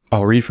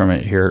I'll read from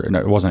it here. No,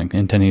 it wasn't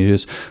intending to do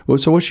this.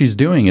 So what she's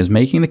doing is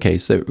making the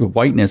case that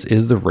whiteness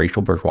is the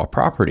racial bourgeois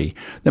property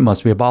that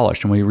must be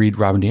abolished. And we read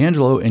Robin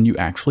DiAngelo, and you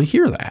actually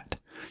hear that.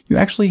 You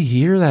actually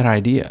hear that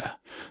idea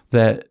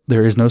that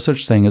there is no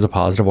such thing as a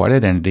positive white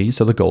identity,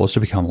 so the goal is to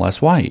become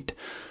less white.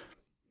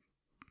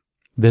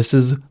 This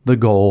is the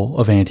goal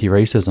of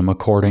anti-racism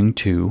according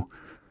to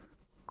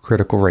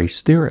critical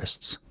race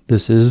theorists.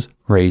 This is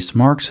race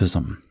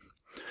Marxism.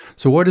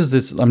 So what is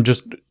this?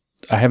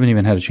 I haven't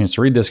even had a chance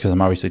to read this because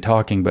I'm obviously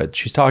talking, but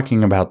she's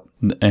talking about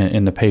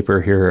in the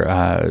paper here,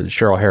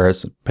 Cheryl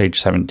Harris, page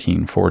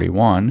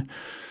 1741.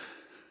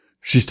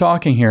 She's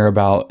talking here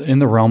about in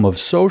the realm of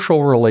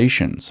social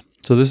relations.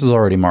 So this is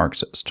already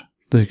Marxist.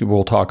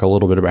 We'll talk a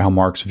little bit about how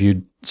Marx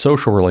viewed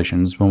social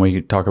relations when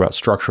we talk about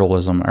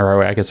structuralism,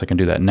 or I guess I can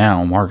do that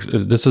now.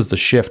 This is the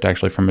shift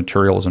actually from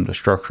materialism to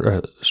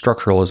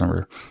structuralism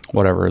or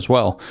whatever as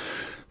well.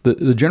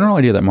 The general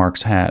idea that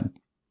Marx had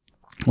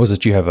was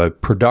that you have a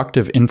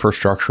productive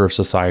infrastructure of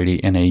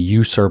society and a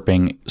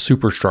usurping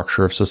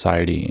superstructure of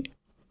society,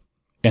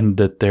 and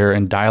that they're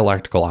in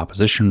dialectical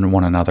opposition to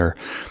one another,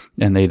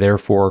 and they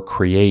therefore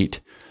create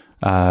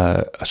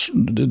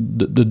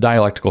the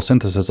dialectical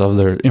synthesis of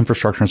their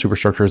infrastructure and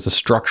superstructure is the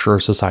structure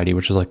of society,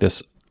 which is like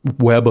this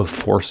web of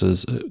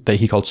forces that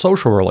he called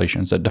social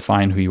relations that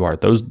define who you are.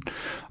 Those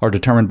are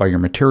determined by your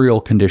material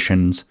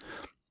conditions.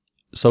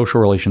 Social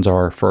relations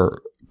are,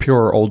 for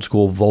pure old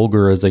school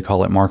vulgar, as they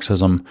call it,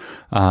 Marxism,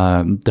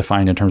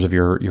 defined in terms of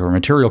your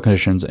material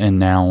conditions, and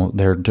now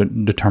they're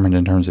determined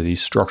in terms of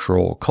these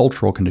structural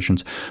cultural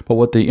conditions. But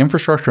what the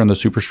infrastructure and the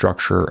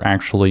superstructure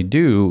actually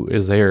do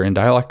is they are in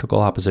dialectical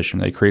opposition.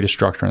 They create a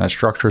structure, and that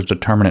structure is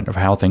determinant of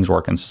how things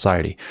work in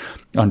society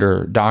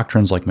under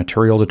doctrines like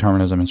material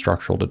determinism and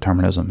structural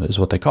determinism is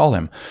what they call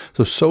them.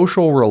 So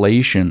social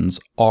relations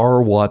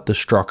are what the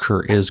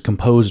structure is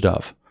composed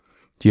of.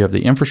 You have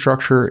the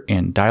infrastructure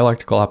in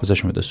dialectical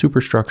opposition with the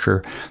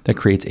superstructure that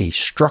creates a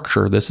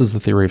structure. This is the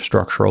theory of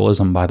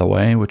structuralism, by the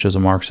way, which is a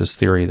Marxist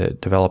theory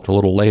that developed a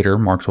little later.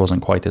 Marx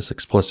wasn't quite this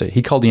explicit.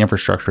 He called the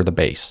infrastructure the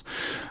base.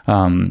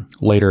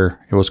 Later,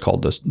 it was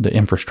called the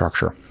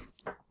infrastructure.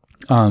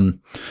 And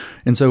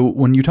so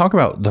when you talk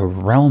about the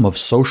realm of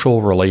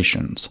social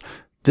relations,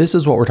 this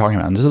is what we're talking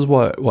about. And this is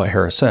what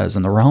Harris says.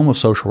 In the realm of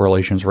social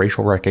relations,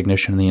 racial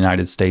recognition in the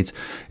United States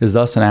is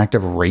thus an act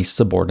of race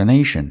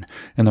subordination.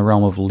 In the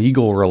realm of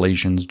legal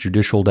relations,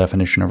 judicial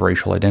definition of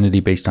racial identity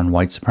based on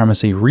white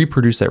supremacy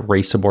reproduce that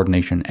race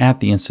subordination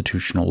at the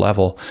institutional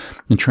level.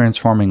 In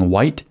transforming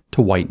white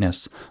to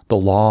whiteness, the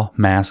law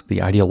masked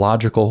the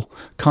ideological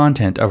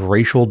content of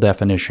racial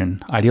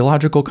definition.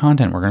 Ideological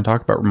content, we're going to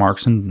talk about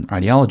Marx and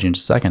ideology in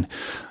just a second.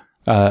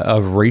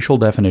 Of racial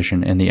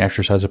definition and the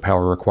exercise of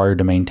power required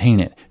to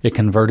maintain it. It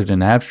converted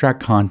an abstract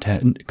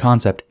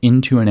concept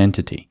into an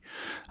entity.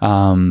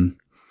 And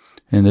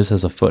this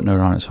has a footnote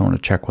on it, so I want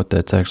to check what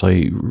that's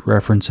actually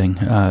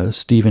referencing.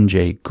 Stephen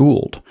Jay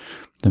Gould,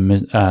 the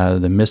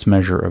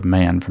Mismeasure of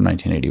Man from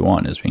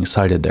 1981 is being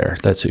cited there.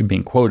 That's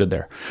being quoted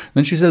there.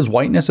 Then she says,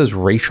 whiteness is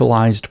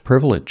racialized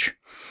privilege.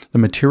 The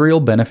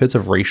material benefits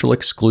of racial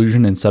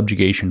exclusion and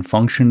subjugation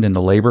functioned in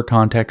the labor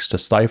context to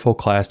stifle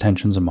class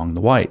tensions among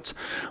the whites.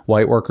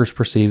 White workers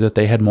perceived that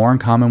they had more in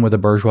common with the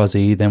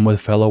bourgeoisie than with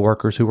fellow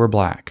workers who were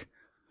black.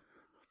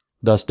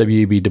 Thus,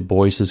 W.E.B. Du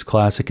Bois's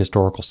classic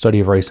historical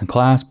study of race and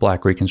class,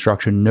 Black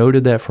Reconstruction,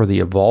 noted that for the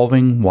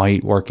evolving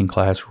white working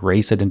class,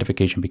 race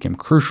identification became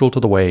crucial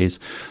to the ways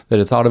that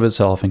it thought of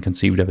itself and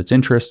conceived of its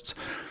interests.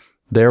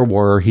 There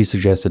were, he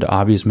suggested,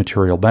 obvious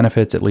material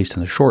benefits, at least in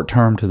the short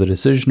term, to the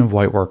decision of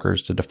white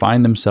workers to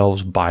define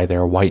themselves by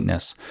their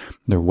whiteness.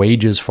 Their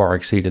wages far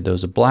exceeded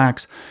those of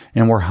blacks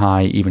and were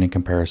high even in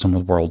comparison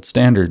with world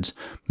standards.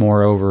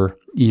 Moreover,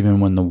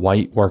 even when the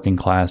white working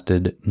class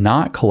did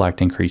not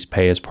collect increased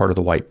pay as part of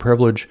the white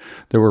privilege,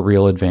 there were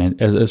real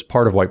as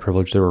part of white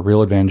privilege, there were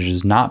real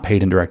advantages not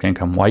paid in direct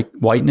income.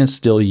 Whiteness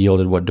still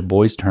yielded what Du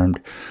Bois termed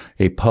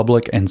a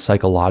public and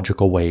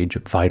psychological wage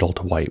vital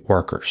to white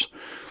workers.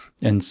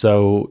 And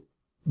so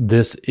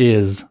this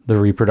is the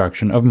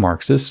reproduction of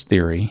Marxist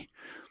theory.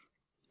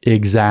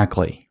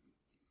 Exactly.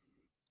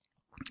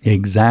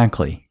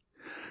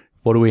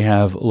 What do we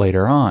have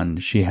later on?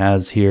 She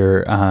has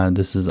here,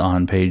 this is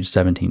on page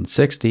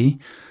 1760.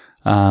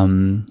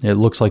 It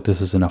looks like this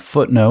is in a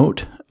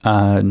footnote,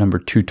 number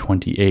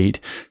 228.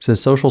 It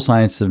says, social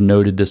scientists have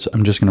noted this.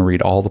 I'm just going to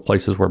read all the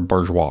places where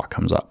bourgeois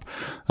comes up,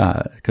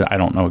 because I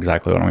don't know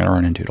exactly what I'm going to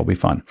run into. It'll be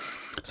fun.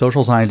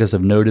 Social scientists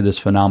have noted this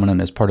phenomenon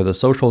as part of the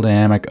social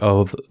dynamic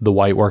of the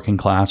white working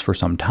class for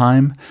some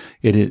time.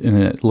 And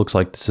it looks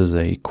like this is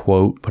a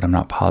quote, but I'm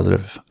not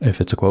positive if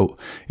it's a quote.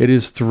 It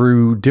is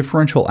through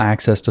differential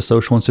access to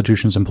social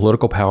institutions and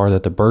political power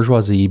that the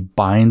bourgeoisie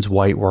binds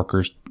white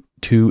workers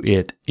to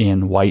it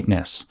in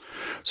whiteness.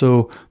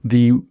 So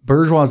the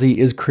bourgeoisie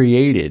is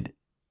created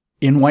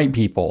in white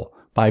people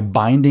by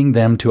binding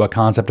them to a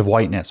concept of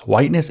whiteness.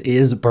 Whiteness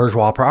is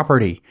bourgeois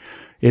property.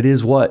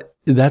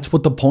 That's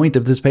what the point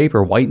of this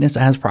paper, whiteness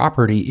as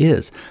property,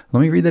 is.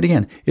 Let me read that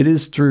again. It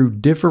is through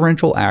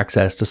differential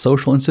access to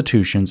social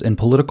institutions and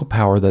political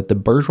power that the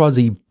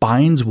bourgeoisie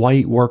binds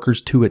white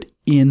workers to it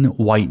in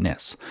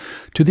whiteness.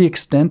 To the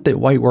extent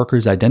that white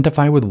workers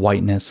identify with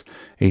whiteness,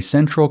 a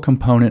central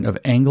component of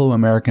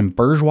Anglo-American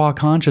bourgeois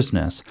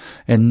consciousness,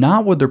 and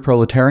not with their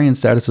proletarian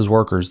status as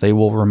workers, they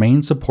will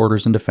remain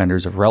supporters and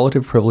defenders of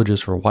relative privileges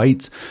for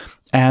whites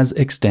as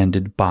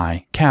extended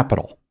by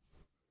capital.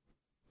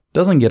 It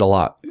doesn't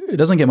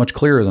get much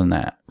clearer than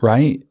that,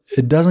 right?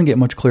 It doesn't get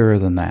much clearer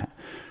than that.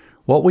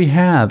 What we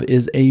have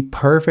is a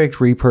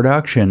perfect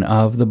reproduction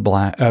of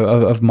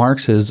of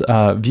Marx's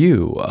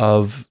view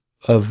of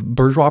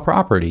bourgeois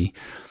property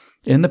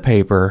in the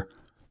paper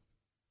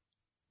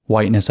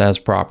Whiteness as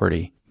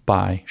Property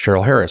by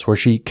Cheryl Harris, where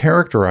she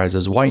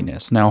characterizes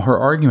whiteness. Now, her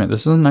argument,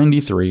 this is in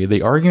 93,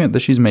 the argument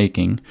that she's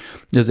making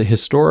is that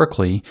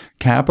historically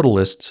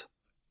capitalists,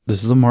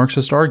 this is a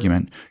Marxist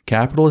argument,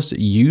 capitalists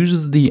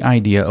use the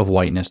idea of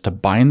whiteness to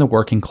bind the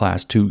working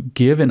class, to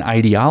give an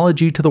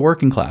ideology to the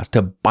working class,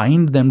 to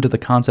bind them to the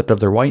concept of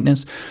their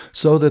whiteness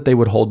so that they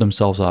would hold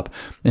themselves up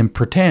and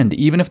pretend,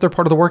 even if they're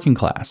part of the working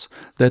class,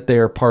 that they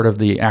are part of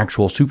the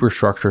actual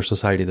superstructure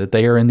society, that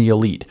they are in the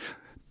elite.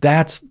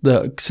 That's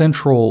the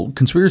central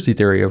conspiracy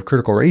theory of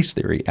critical race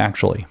theory,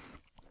 actually.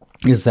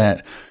 is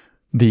that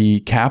the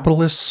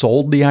capitalists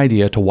sold the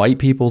idea to white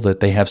people that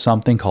they have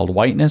something called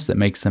whiteness that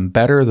makes them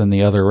better than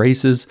the other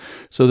races,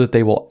 so that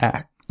they will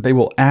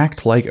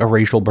act like a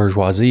racial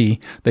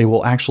bourgeoisie. They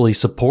will actually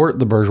support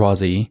the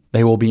bourgeoisie.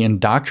 They will be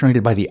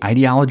indoctrinated by the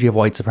ideology of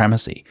white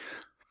supremacy.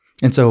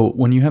 And so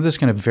when you have this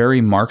kind of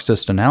very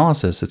Marxist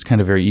analysis, it's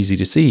kind of very easy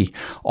to see.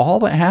 All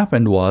that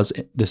happened was,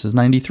 this is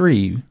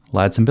 93,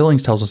 Ladson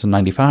Billings tells us in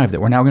 95, that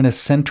we're now going to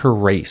center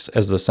race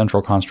as the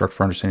central construct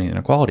for understanding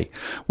inequality.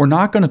 We're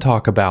not going to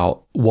talk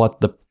about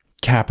what the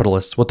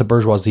capitalists, what the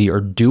bourgeoisie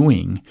are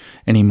doing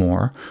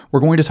anymore. We're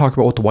going to talk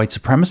about what the white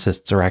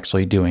supremacists are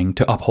actually doing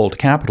to uphold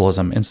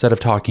capitalism, instead of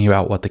talking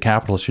about what the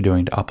capitalists are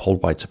doing to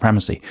uphold white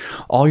supremacy.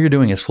 All you're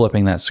doing is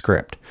flipping that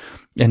script.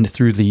 And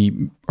through the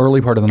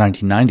early part of the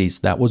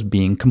 1990s, that was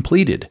being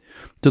completed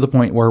to the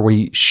point where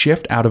we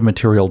shift out of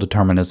material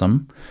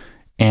determinism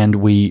and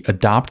we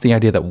adopt the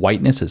idea that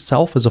whiteness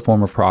itself is a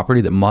form of property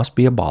that must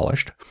be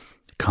abolished.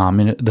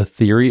 The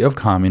theory of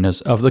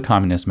the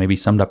communists may be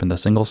summed up in the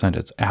single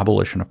sentence: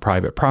 abolition of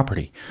private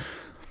property.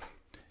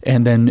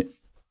 And then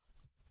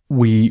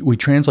we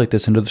translate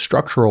this into the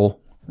structural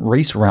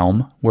race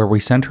realm, where we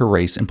center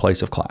race in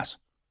place of class.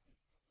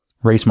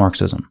 Race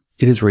Marxism.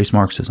 It is race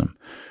Marxism.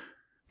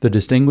 The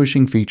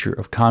distinguishing feature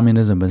of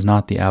communism is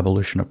not the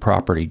abolition of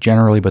property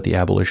generally, but the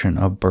abolition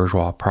of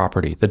bourgeois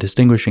property. The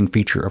distinguishing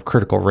feature of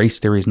critical race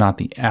theory is not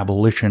the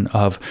abolition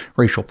of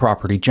racial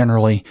property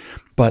generally,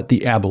 but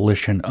the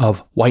abolition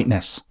of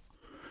whiteness.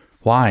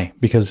 Why?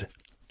 Because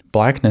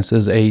blackness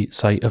is a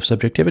site of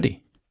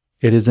subjectivity.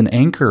 It is an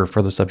anchor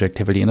for the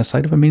subjectivity and a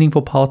site of a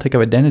meaningful politic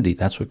of identity.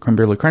 That's what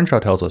Kimberly Crenshaw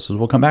tells us, as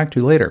we'll come back to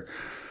later.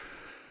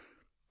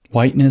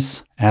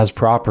 Whiteness as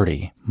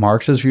property.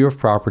 Marx's view of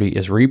property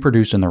is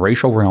reproduced in the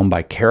racial realm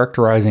by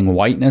characterizing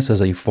whiteness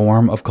as a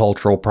form of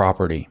cultural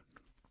property.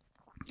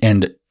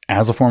 And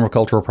as a form of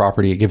cultural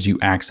property, it gives you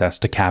access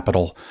to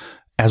capital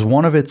as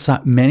one of its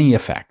many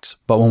effects.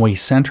 But when we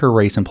center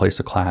race in place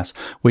of class,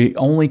 we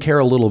only care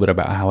a little bit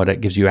about how it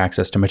gives you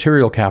access to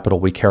material capital.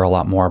 We care a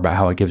lot more about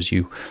how it gives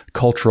you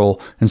cultural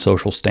and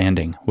social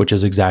standing, which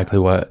is exactly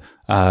what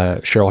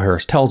Cheryl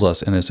Harris tells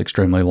us in this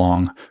extremely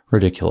long,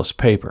 ridiculous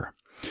paper.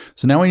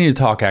 So now we need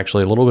to talk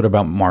actually a little bit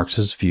about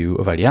Marx's view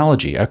of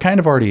ideology. I've kind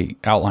of already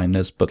outlined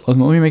this, but let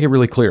me make it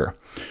really clear.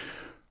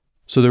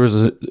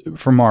 So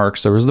for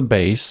Marx, there was the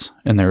base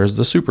and there is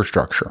the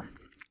superstructure.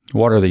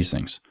 What are these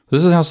things?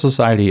 This is how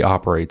society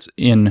operates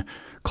in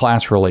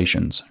class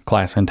relations,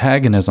 class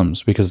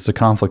antagonisms, because it's a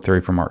conflict theory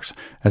for Marx,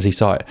 as he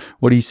saw it.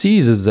 What he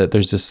sees is that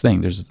there's this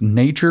thing. There's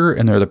nature,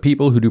 and there are the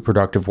people who do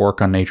productive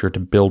work on nature to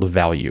build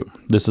value.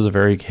 This is a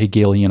very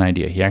Hegelian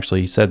idea. He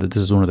actually said that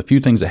this is one of the few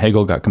things that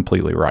Hegel got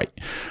completely right.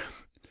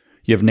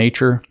 You have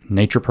nature.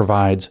 Nature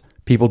provides.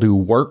 People do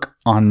work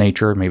on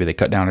nature. Maybe they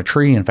cut down a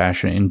tree and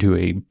fashion it into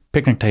a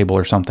picnic table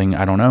or something.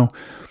 I don't know.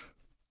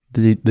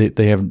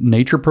 They have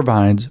nature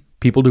provides.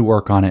 People do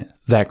work on it.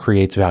 That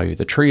creates value.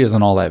 The tree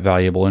isn't all that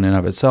valuable in and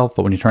of itself,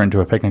 but when you turn it into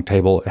a picnic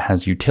table, it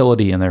has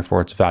utility and therefore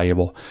it's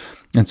valuable.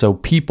 And so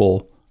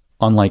people,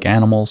 unlike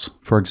animals,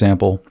 for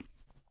example,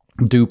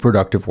 do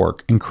productive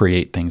work and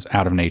create things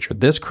out of nature.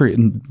 This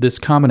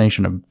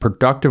combination of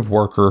productive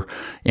worker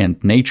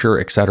and nature,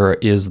 etc.,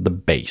 is the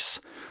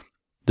base.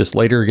 This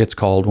later gets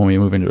called, when we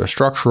move into a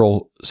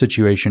structural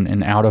situation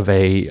and out of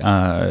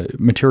a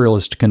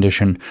materialist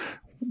condition,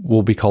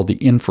 will be called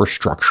the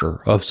infrastructure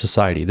of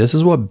society. This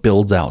is what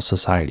builds out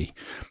society.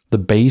 The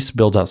base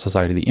builds out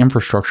society. The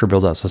infrastructure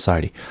builds out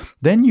society.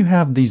 Then you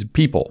have these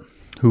people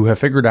who have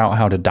figured out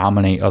how to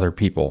dominate other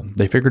people.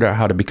 They figured out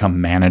how to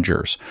become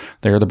managers.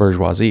 They're the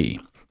bourgeoisie.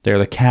 They're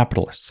the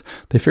capitalists.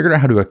 They figured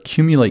out how to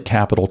accumulate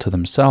capital to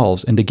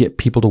themselves and to get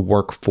people to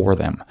work for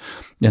them.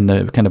 In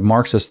the kind of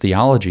Marxist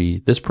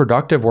theology, this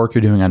productive work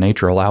you're doing on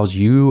nature allows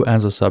you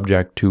as a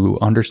subject to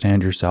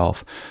understand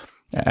yourself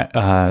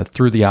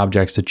through the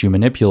objects that you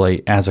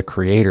manipulate as a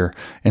creator.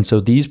 And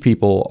so these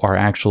people are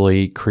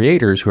actually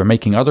creators who are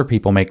making other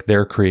people make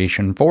their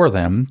creation for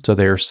them. So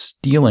they're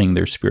stealing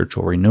their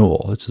spiritual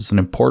renewal. This is an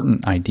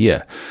important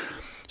idea.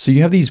 So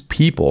you have these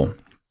people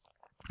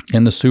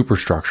in the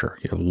superstructure.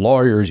 You have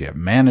lawyers, you have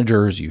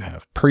managers, you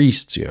have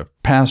priests, you have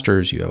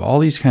pastors, you have all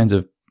these kinds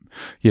of,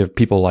 you have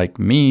people like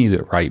me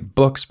that write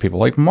books,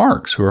 people like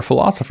Marx who are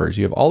philosophers.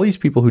 You have all these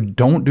people who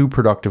don't do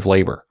productive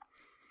labor.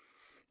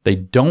 They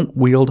don't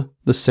wield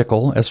the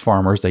sickle as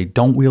farmers. They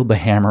don't wield the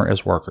hammer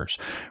as workers.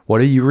 What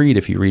do you read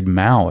if you read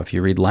Mao, if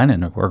you read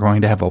Lenin? We're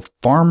going to have a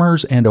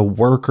farmers and a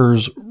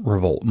workers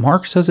revolt.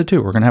 Marx says it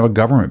too. We're going to have a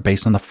government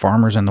based on the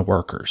farmers and the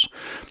workers.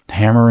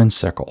 Hammer and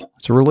sickle.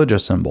 It's a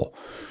religious symbol.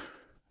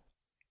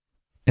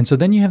 And so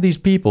then you have these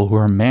people who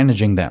are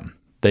managing them.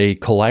 They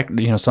collect,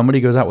 somebody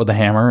goes out with a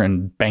hammer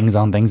and bangs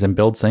on things and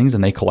builds things,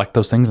 and they collect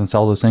those things and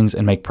sell those things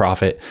and make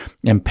profit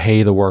and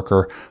pay the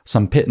worker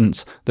some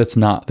pittance that's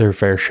not their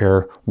fair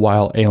share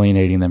while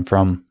alienating them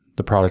from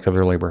the product of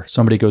their labor.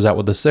 Somebody goes out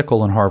with a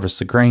sickle and harvests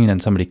the grain,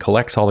 and somebody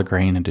collects all the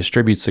grain and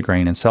distributes the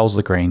grain and sells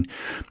the grain.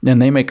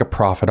 And they make a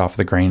profit off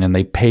the grain, and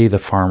they pay the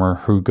farmer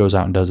who goes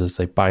out and does this.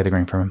 They buy the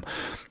grain from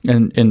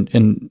him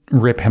and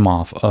rip him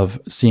off of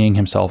seeing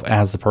himself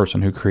as the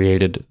person who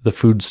created the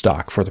food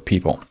stock for the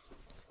people.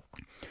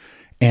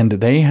 And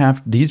they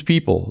have these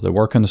people that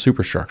work in the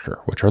superstructure,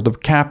 which are the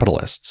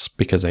capitalists,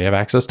 because they have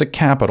access to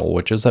capital,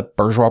 which is that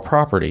bourgeois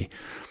property.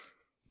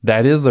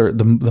 That is the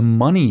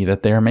money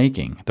that they're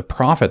making. The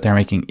profit they're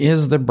making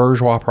is the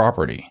bourgeois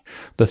property.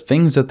 The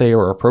things that they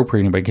are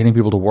appropriating by getting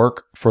people to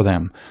work for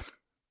them.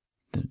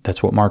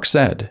 That's what Marx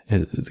said.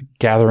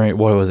 Gathering,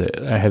 what was it?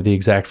 I have the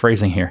exact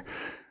phrasing here.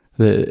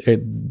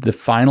 The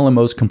final and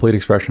most complete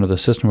expression of the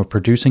system of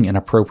producing and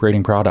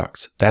appropriating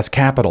products. That's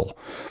capital.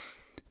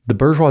 The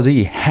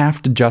bourgeoisie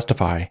have to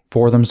justify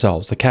for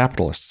themselves, the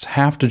capitalists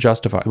have to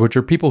justify, which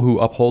are people who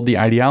uphold the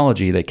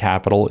ideology that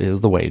capital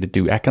is the way to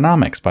do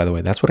economics, by the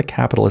way. That's what a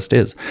capitalist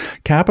is.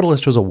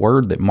 Capitalist was a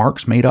word that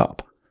Marx made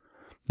up.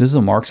 This is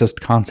a Marxist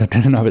concept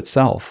in and of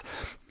itself.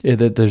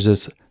 That there's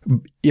this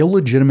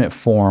illegitimate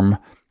form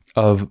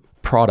of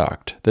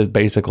product that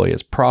basically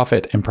is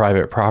profit and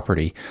private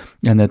property,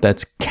 and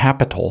that's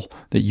capital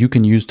that you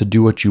can use to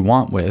do what you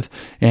want with.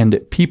 And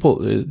people,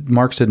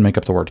 Marx didn't make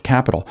up the word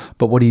capital,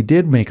 but what he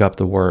did make up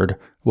the word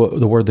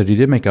that he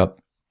did make up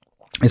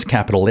is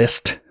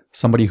capitalist.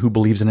 Somebody who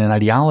believes in an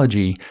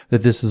ideology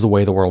that this is the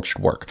way the world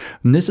should work.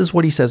 And this is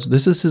what he says.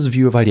 This is his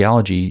view of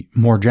ideology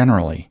more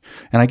generally.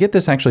 And I get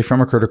this actually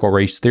from a critical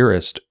race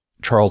theorist,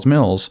 Charles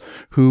Mills,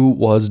 who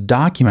was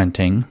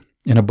documenting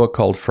in a book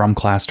called From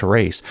Class to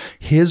Race,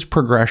 his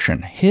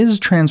progression,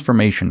 his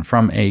transformation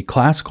from a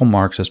classical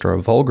Marxist or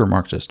a vulgar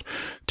Marxist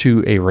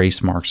to a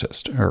race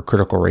Marxist or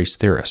critical race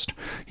theorist.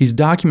 He's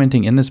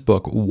documenting in this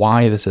book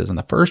why this is. And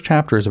the first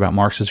chapter is about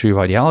Marxist view of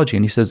ideology.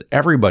 And he says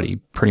everybody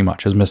pretty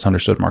much has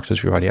misunderstood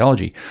Marxist view of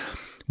ideology.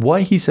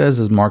 What he says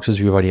is Marx's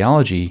view of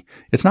ideology,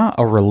 it's not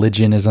a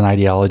religion as an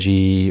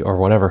ideology or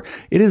whatever.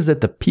 It is that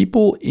the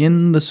people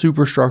in the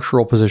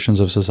superstructural positions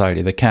of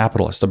society, the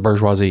capitalists, the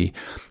bourgeoisie,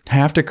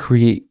 have to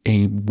create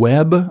a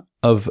web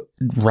of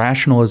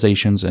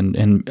rationalizations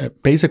and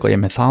basically a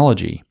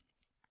mythology,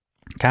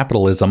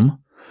 capitalism,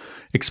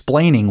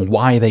 explaining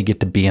why they get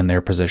to be in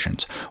their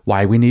positions,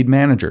 why we need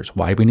managers,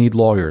 why we need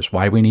lawyers,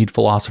 why we need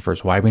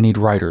philosophers, why we need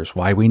writers,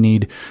 why we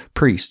need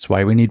priests,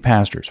 why we need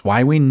pastors,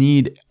 why we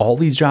need all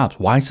these jobs,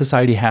 why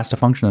society has to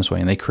function this way.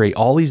 And they create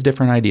all these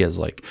different ideas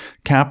like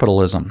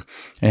capitalism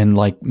and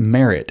like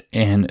merit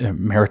and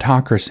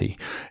meritocracy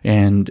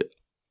and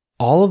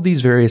all of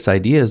these various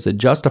ideas that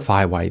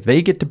justify why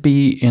they get to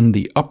be in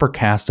the upper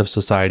caste of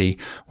society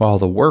while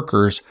the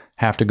workers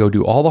have to go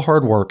do all the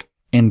hard work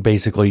and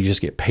basically just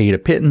get paid a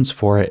pittance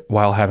for it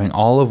while having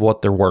all of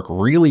what their work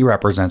really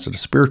represents at a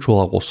spiritual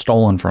level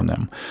stolen from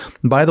them.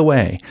 And by the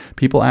way,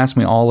 people ask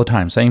me all the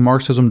time, saying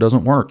Marxism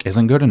doesn't work,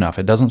 isn't good enough,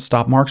 it doesn't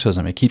stop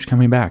Marxism, it keeps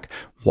coming back.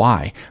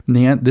 Why?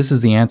 This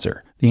is the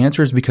answer. The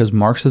answer is because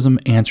Marxism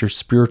answers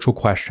spiritual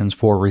questions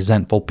for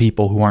resentful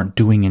people who aren't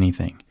doing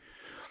anything.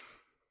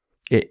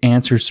 It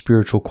answers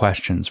spiritual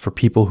questions for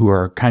people who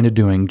are kind of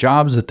doing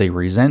jobs that they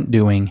resent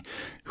doing,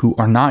 who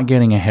are not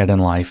getting ahead in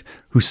life,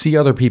 who see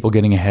other people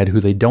getting ahead, who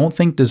they don't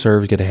think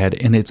deserve to get ahead,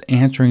 and it's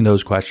answering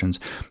those questions.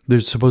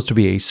 There's supposed to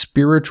be a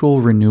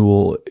spiritual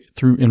renewal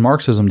through. In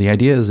Marxism, the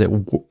idea is that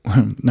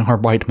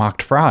Arbeit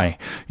macht frei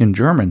in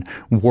German,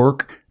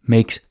 work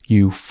makes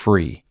you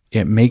free.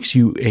 It makes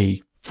you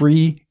a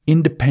free,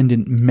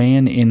 independent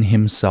man in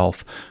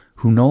himself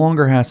who no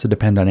longer has to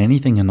depend on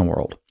anything in the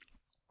world.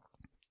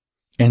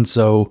 And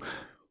so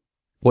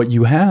what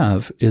you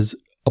have is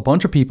a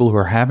bunch of people who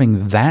are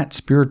having that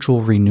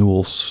spiritual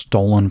renewal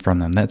stolen from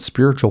them, that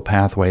spiritual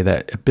pathway,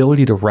 that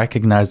ability to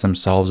recognize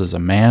themselves as a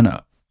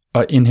man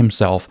in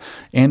himself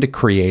and a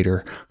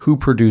creator who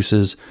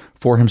produces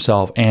for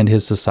himself and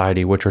his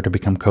society, which are to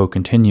become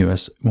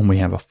co-continuous when we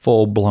have a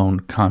full-blown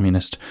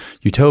communist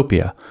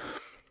utopia.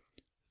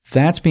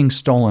 That's being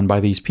stolen by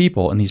these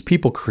people, and these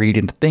people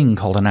created a thing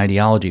called an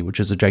ideology, which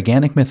is a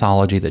gigantic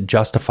mythology that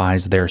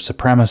justifies their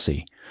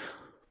supremacy.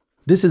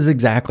 This is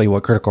exactly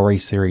what critical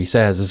race theory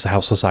says is how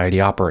society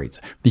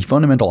operates. The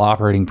fundamental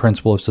operating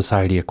principle of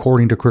society,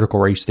 according to critical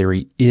race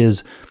theory,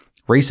 is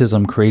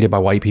racism created by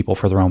white people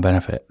for their own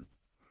benefit.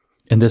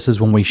 And this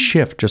is when we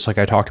shift, just like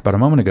I talked about a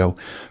moment ago,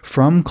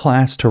 from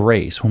class to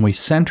race. When we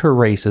center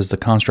race as the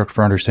construct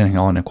for understanding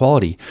all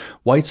inequality,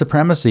 white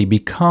supremacy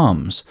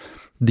becomes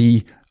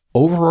the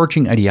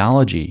overarching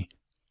ideology,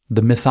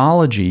 the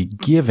mythology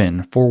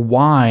given for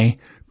why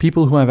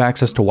people who have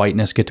access to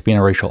whiteness get to be in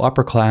a racial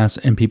upper class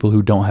and people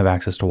who don't have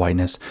access to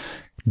whiteness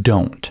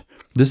don't.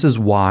 This is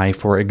why,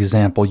 for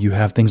example, you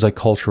have things like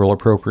cultural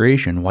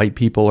appropriation. White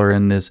people are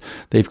in this,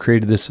 they've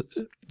created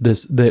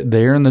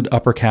they're in the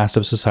upper caste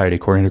of society,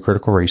 according to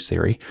critical race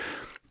theory.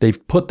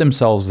 They've put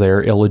themselves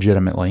there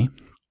illegitimately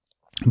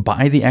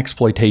by the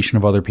exploitation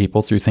of other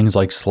people through things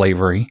like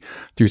slavery,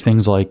 through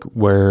things like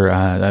where,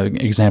 an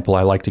example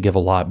I like to give a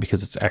lot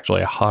because it's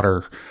actually a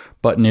hotter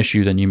button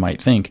issue than you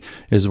might think,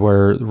 is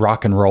where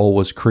rock and roll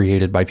was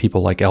created by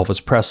people like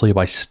Elvis Presley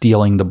by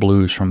stealing the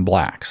blues from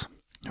blacks,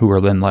 who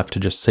were then left to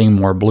just sing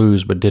more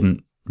blues but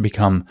didn't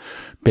become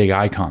big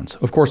icons.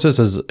 Of course, this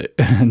is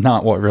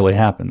not what really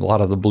happened. A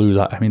lot of the blues,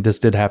 I mean, this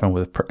did happen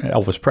with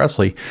Elvis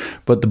Presley,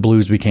 but the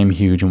blues became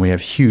huge, and we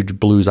have huge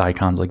blues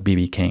icons like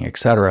B.B. King,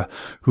 etc.,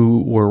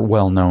 who were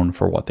well known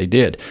for what they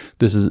did.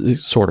 This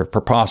is sort of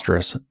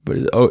preposterous, but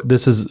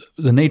this is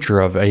the nature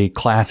of a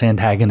class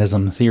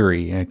antagonism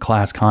theory, a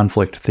class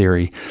conflict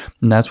theory,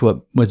 and that's what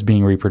was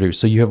being reproduced.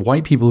 So you have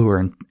white people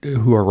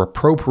who are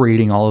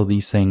appropriating all of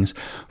these things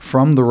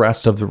from the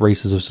rest of the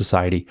races of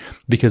society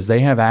because they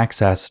have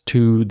access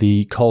to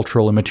the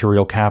cultural and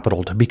material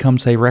capital to become,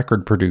 say,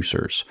 record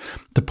producers,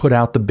 to put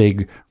out the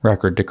big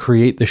record, to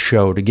create the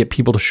show, to get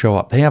people to show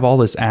up. They have all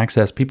this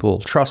access. People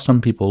trust them.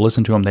 People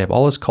listen to them. They have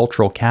all this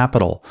cultural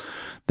capital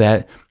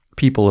that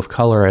people of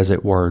color, as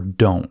it were,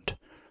 don't.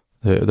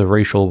 The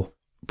racial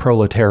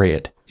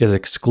proletariat is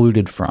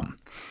excluded from.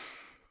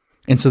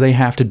 And so they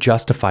have to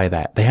justify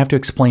that. They have to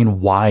explain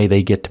why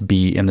they get to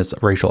be in this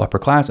racial upper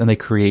class, and they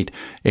create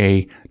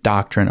a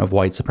doctrine of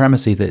white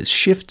supremacy that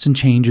shifts and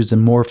changes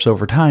and morphs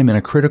over time. And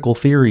a critical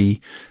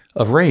theory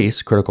of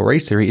race, critical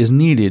race theory, is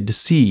needed to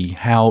see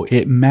how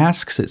it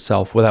masks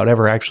itself without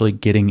ever actually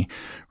getting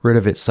rid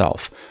of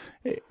itself.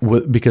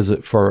 Because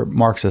for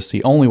Marxists,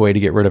 the only way to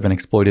get rid of an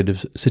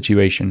exploitative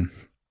situation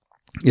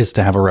is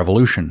to have a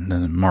revolution.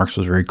 And Marx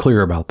was very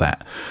clear about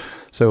that.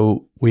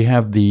 So we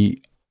have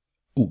the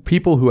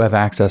people who have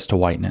access to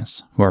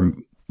whiteness, who are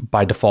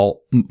by default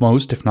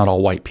most, if not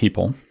all, white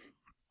people.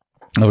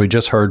 We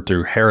just heard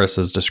through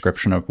Harris's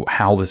description of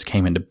how this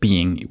came into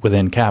being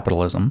within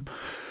capitalism.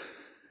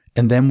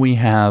 And then we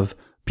have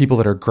people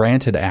that are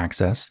granted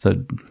access.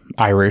 The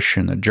Irish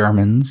and the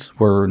Germans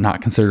were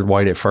not considered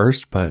white at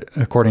first, but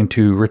according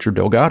to Richard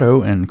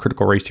Delgado in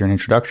Critical Race Theory and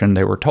Introduction,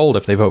 they were told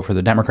if they vote for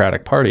the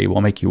Democratic Party,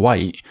 we'll make you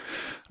white.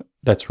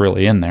 That's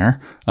really in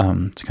there.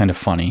 It's kind of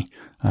funny.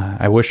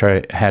 I wish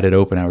I had it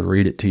open. I would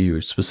read it to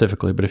you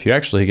specifically. But if you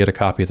actually get a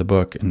copy of the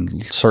book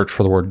and search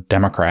for the word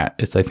Democrat,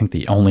 it's, I think,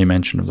 the only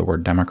mention of the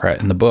word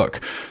Democrat in the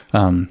book.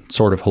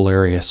 Sort of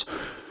hilarious.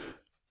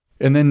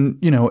 And then,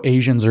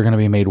 Asians are going to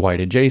be made white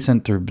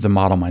adjacent through the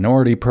model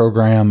minority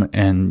program.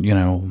 And,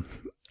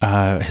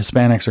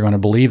 Hispanics are going to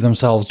believe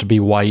themselves to be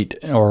white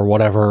or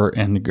whatever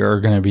and are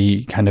going to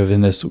be kind of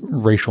in this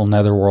racial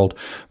netherworld.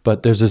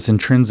 But there's this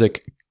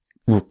intrinsic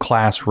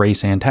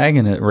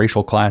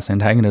racial class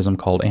antagonism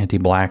called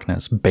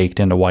anti-blackness baked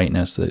into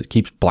whiteness that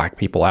keeps black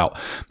people out.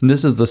 And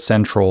this is the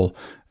central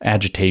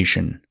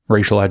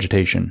racial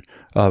agitation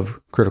of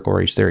critical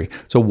race theory.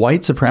 So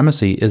white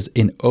supremacy is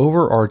an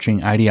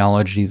overarching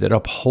ideology that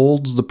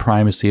upholds the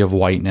primacy of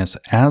whiteness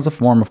as a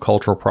form of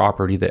cultural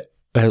property,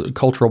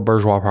 cultural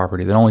bourgeois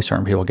property that only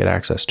certain people get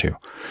access to.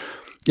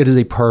 It is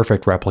a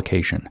perfect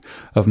replication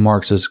of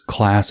Marx's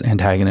class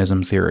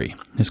antagonism theory,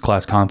 his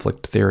class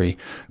conflict theory,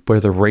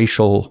 where the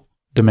racial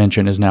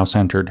dimension is now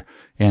centered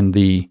and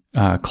the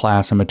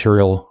class and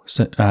material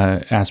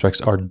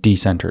aspects are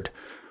decentered.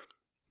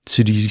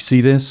 So do you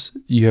see this?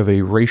 You have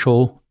a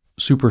racial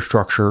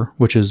superstructure,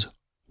 which is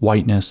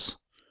whiteness,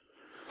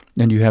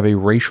 and you have a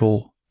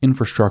racial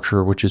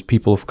infrastructure, which is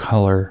people of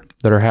color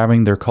that are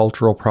having their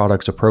cultural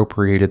products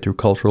appropriated through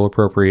cultural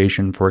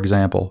appropriation, for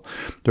example.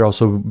 They're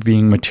also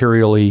being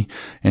materially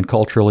and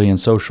culturally and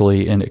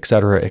socially and et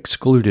cetera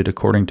excluded,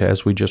 according to,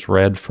 as we just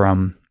read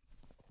from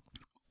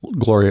from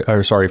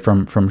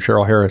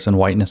Cheryl Harris and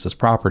Whiteness as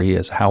Property,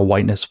 as how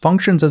whiteness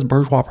functions as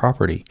bourgeois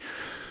property.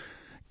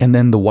 And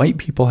then the white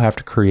people have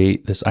to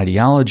create this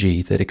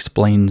ideology that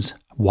explains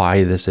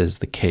why this is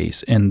the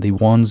case. And the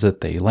ones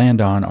that they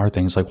land on are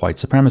things like white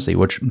supremacy,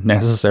 which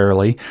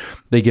necessarily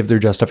they give their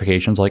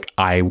justifications like,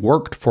 I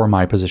worked for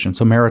my position.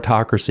 So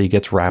meritocracy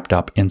gets wrapped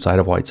up inside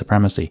of white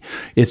supremacy.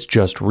 It's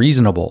just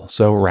reasonable.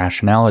 So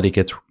rationality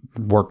gets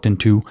worked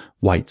into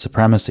white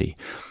supremacy.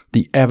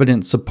 The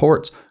evidence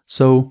supports,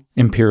 so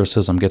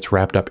empiricism gets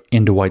wrapped up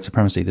into white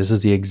supremacy. This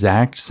is the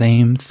exact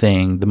same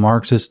thing the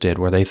Marxists did,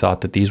 where they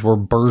thought that these were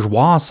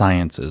bourgeois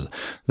sciences,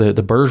 the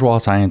bourgeois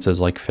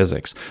sciences like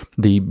physics,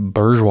 the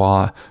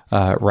bourgeois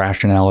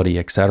rationality,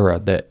 etc.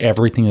 That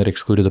everything that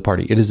excluded the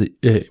party, it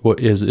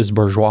is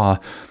bourgeois.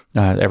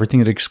 Everything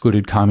that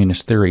excluded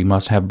communist theory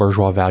must have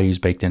bourgeois values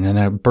baked in,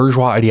 and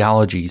bourgeois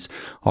ideologies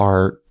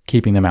are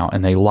keeping them out,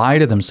 and they lie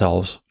to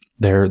themselves.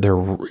 They're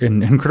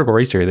in critical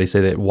race theory, they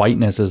say that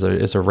whiteness is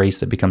a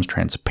race that becomes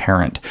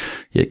transparent.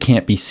 It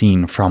can't be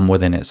seen from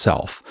within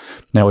itself.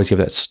 And I always give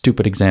that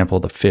stupid example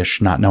of the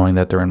fish not knowing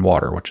that they're in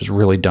water, which is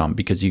really dumb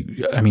because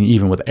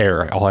even with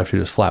air, all I have to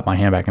do is flap my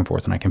hand back and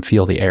forth and I can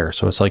feel the air.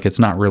 So it's like, it's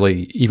not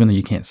really, even though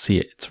you can't see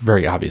it, it's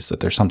very obvious that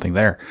there's something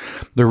there.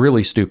 They're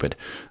really stupid.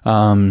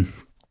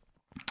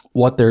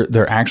 What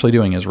they're actually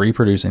doing is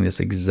reproducing this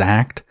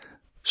exact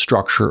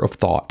structure of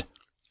thought,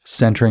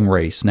 centering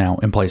race now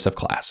in place of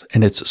class.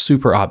 And it's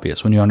super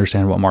obvious when you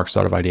understand what Marx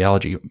thought of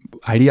ideology.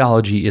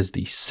 Ideology is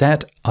the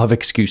set of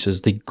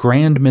excuses, the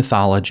grand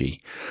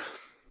mythology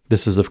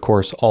This is, of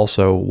course,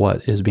 also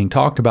what is being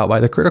talked about by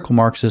the critical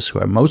Marxists, who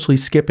I'm mostly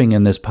skipping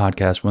in this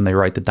podcast when they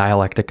write The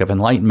Dialectic of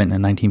Enlightenment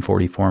in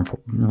 1944 and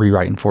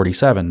rewrite in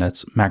 47.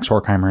 That's Max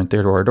Horkheimer and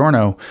Theodore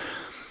Adorno.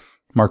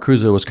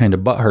 Marcuse was kind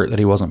of butthurt that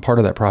he wasn't part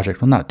of that project.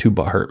 Well, not too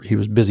butthurt. He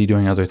was busy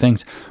doing other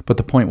things. But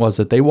the point was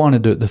that they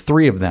wanted to, the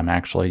three of them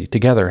actually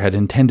together had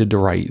intended to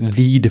write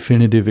the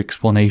definitive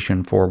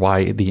explanation for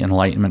why the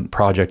Enlightenment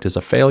project is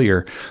a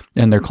failure.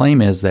 And their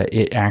claim is that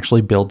it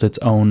actually builds its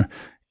own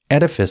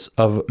edifice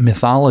of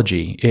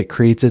mythology. It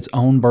creates its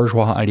own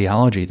bourgeois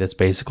ideology that's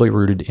basically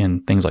rooted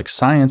in things like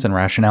science and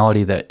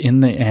rationality that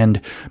in the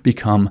end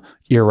become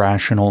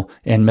irrational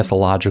and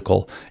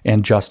mythological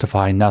and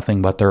justify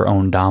nothing but their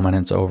own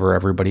dominance over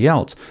everybody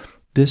else.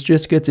 This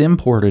just gets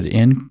imported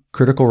in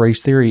critical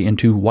race theory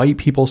into white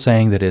people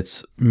saying that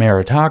it's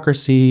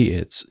meritocracy,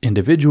 it's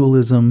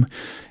individualism,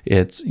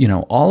 it's,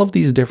 all of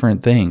these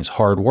different things,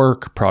 hard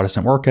work,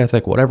 Protestant work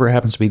ethic, whatever it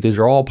happens to be. These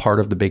are all part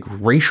of the big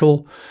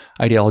racial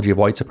ideology of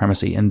white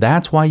supremacy. And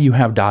that's why you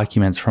have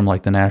documents from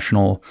like the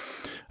National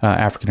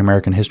African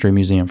American History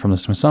Museum from the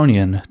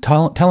Smithsonian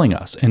telling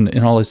us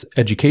in all this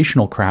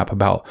educational crap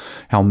about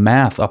how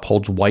math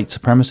upholds white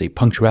supremacy,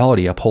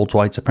 punctuality upholds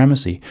white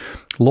supremacy,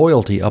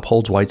 loyalty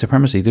upholds white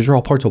supremacy. These are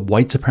all parts of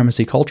white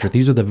supremacy culture.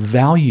 These are the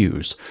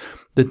values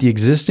that the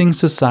existing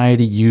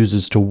society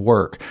uses to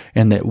work,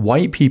 and that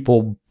white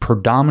people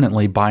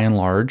predominantly, by and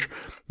large,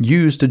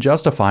 use to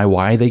justify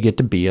why they get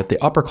to be at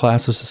the upper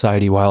class of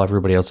society while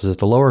everybody else is at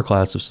the lower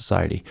class of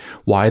society,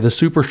 why the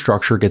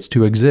superstructure gets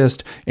to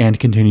exist and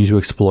continue to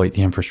exploit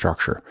the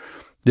infrastructure.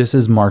 This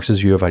is Marx's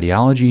view of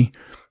ideology,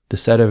 the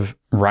set of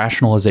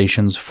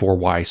rationalizations for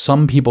why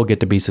some people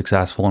get to be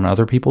successful and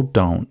other people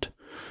don't.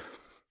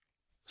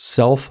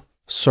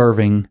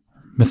 Self-serving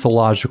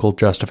mythological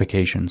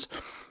justifications.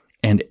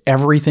 And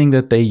everything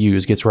that they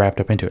use gets wrapped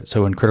up into it.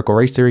 So in critical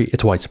race theory,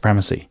 it's white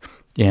supremacy.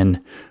 In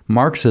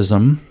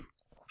Marxism,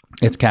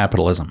 it's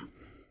capitalism.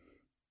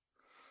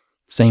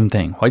 Same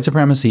thing. White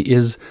supremacy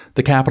is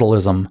the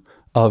capitalism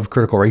of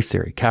critical race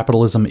theory.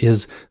 Capitalism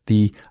is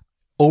the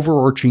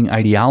overarching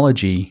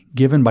ideology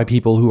given by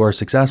people who are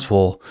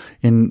successful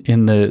in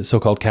the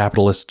so-called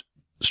capitalist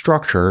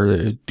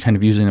structure, kind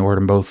of using the word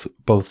in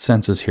both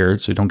senses here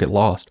so you don't get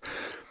lost,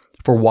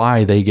 for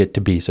why they get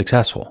to be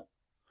successful.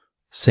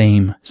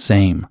 Same.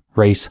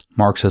 Race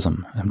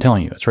Marxism. I'm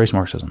telling you, it's race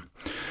Marxism.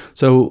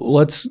 So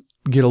let's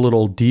get a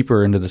little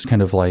deeper into this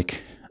kind of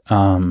like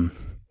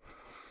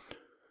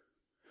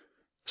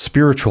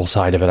spiritual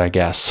side of it, I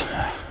guess.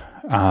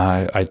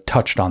 I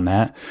touched on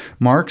that.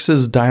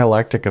 Marx's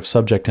dialectic of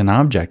subject and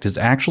object is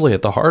actually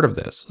at the heart of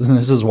this. And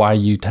this is why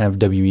you have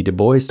W.E. Du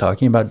Bois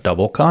talking about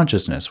double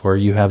consciousness, where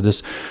you have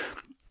this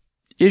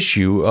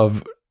issue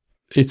of,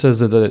 it says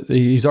that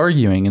he's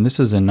arguing, and this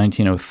is in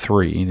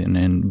 1903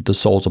 in The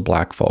Souls of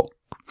Black Folk.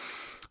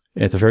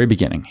 At the very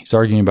beginning, he's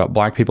arguing about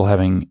black people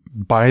having,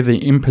 by the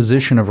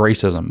imposition of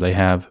racism, they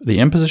have the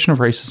imposition of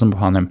racism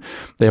upon them,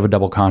 they have a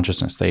double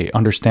consciousness. They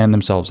understand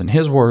themselves, in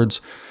his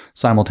words,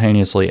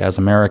 simultaneously as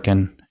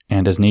American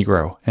and as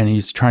Negro. And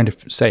he's trying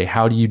to say,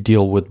 how do you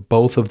deal with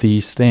both of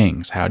these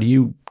things? How do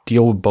you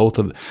deal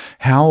with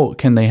how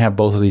can they have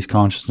both of these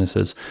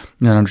consciousnesses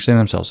and understand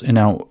themselves? And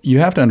now you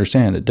have to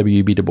understand that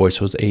W.E.B. Du Bois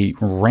was a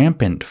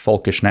rampant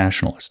folkish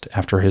nationalist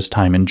after his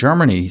time in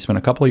Germany. He spent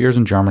a couple of years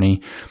in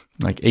Germany,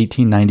 like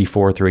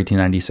 1894 through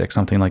 1896,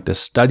 something like this,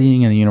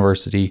 studying in the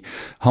university,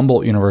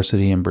 Humboldt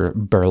University in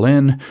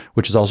Berlin,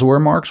 which is also where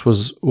Marx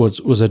was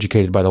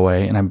educated, by the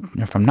way. And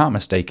if I'm not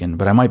mistaken,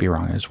 but I might be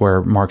wrong, is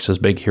where Marx's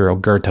big hero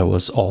Goethe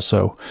was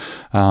also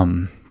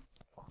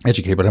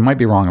educated, but I might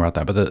be wrong about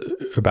that,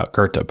 about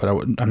Goethe. But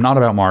I'm not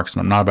about Marx,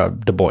 and I'm not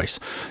about Du Bois.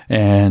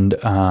 And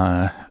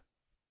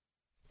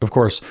of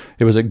course,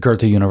 it was at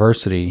Goethe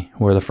University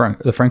where the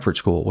Frankfurt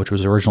School, which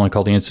was originally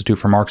called the Institute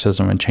for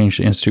Marxism and changed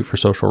to Institute for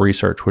Social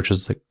Research, which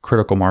is the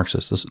critical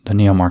Marxists, the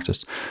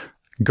neo-Marxists.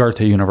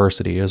 Goethe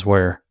University is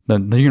where,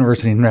 the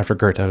university named after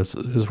Goethe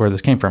is where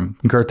this came from.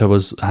 Goethe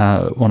was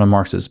one of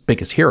Marx's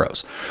biggest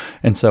heroes.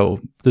 And so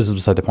this is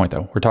beside the point,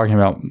 though. We're talking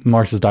about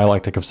Marx's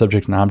dialectic of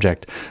subject and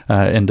object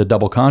and the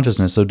double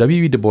consciousness. So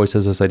W.E. Du Bois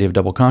has this idea of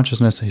double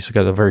consciousness. He's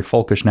got a very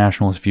folkish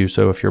nationalist view.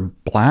 So if you're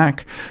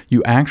black,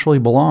 you actually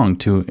belong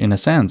to, in a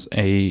sense,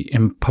 a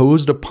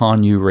imposed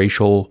upon you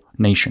racial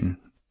nation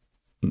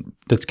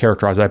that's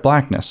characterized by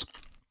blackness.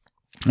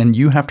 And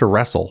you have to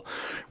wrestle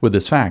with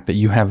this fact that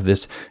you have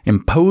this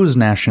imposed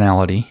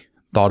nationality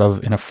thought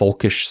of in a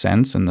folkish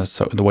sense, and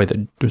the way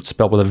that it's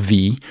spelled with a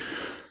V,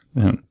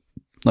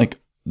 like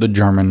the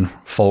German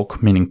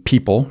folk, meaning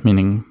people,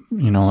 meaning,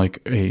 like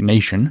a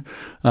nation.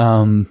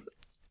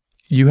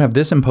 You have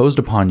this imposed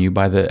upon you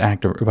by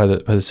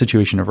the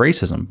situation of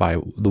racism, by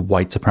the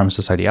white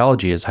supremacist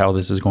ideology, is how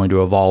this is going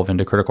to evolve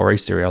into critical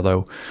race theory.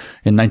 Although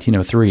in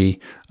 1903,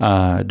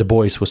 Du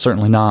Bois was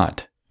certainly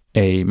not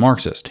a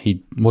Marxist.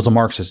 He was a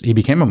Marxist. He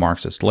became a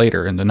Marxist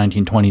later in the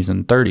 1920s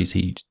and 30s.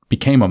 He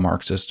became a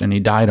Marxist and he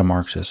died a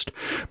Marxist.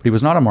 But he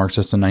was not a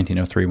Marxist in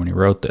 1903 when he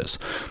wrote this.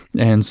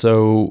 And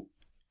so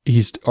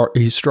he's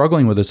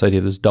struggling with this idea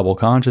of this double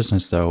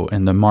consciousness, though,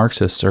 and the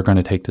Marxists are going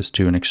to take this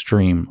to an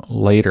extreme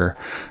later,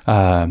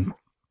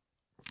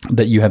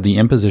 that you have the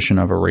imposition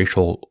of a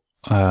racial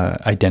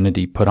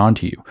identity put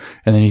onto you.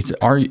 And then he's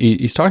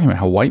talking about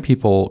how white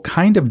people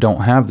kind of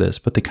don't have this,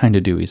 but they kind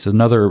of do. He's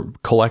another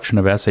collection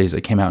of essays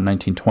that came out in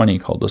 1920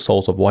 called The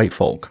Souls of White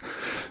Folk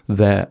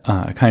that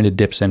kind of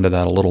dips into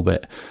that a little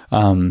bit.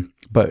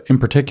 But in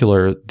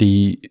particular,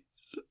 the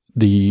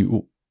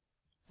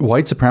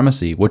white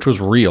supremacy, which was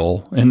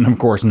real, and of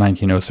course, in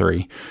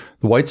 1903,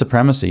 the white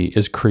supremacy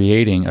is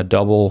creating a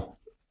double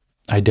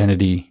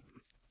identity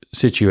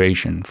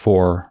situation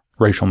for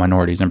racial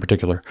minorities in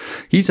particular.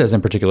 He says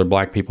in particular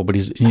black people, but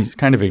he's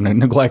kind of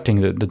neglecting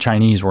that the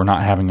Chinese were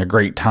not having a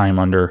great time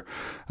under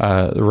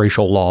the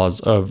racial laws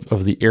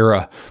of the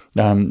era.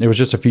 It was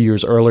just a few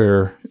years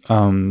earlier,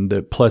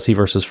 the Plessy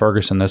versus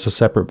Ferguson, that's a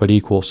separate but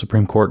equal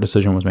Supreme Court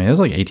decision was made. It was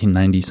like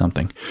 1890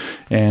 something.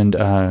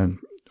 And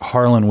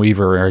Harlan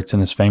Weaver writes in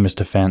his famous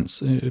dissent,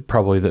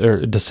 probably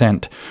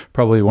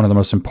one of the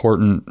most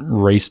important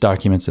race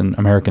documents in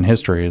American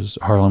history is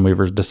Harlan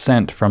Weaver's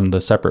dissent from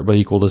the separate but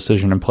equal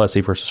decision in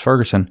Plessy versus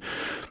Ferguson.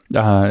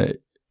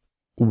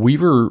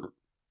 Weaver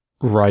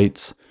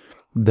writes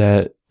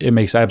that it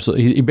makes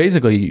he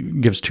basically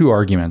gives two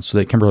arguments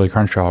that Kimberly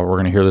Crenshaw, we're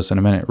going to hear this in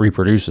a minute,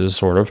 reproduces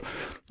sort of.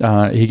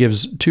 He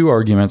gives two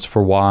arguments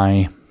for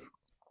why.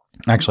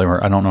 Actually,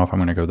 I don't know if I'm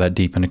going to go that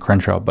deep into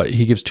Crenshaw, but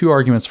he gives two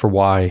arguments for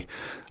why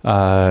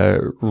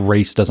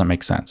race doesn't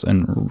make sense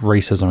and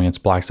racism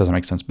against blacks doesn't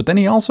make sense. But then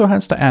he also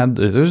has to add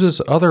there's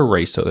this other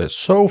race that's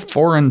so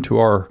foreign to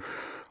our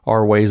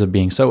ways of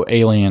being, so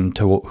alien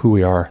to who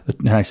we are.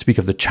 And I speak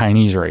of the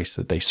Chinese race,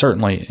 that they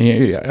certainly,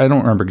 I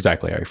don't remember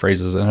exactly how he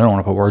phrases it, and I don't want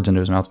to put words into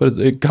his mouth, but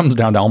it comes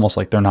down to almost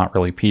like they're not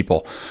really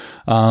people.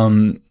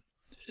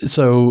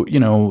 So,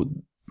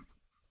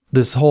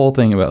 this whole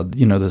thing about,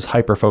 this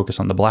hyper focus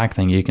on the black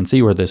thing, you can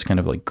see where this kind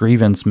of like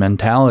grievance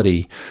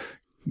mentality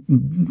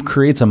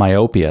creates a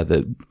myopia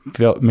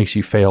that makes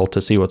you fail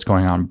to see what's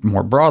going on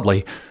more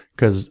broadly,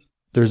 because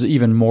there's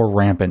even more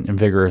rampant and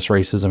vigorous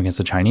racism against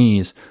the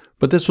Chinese.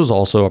 But this was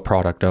also a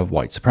product of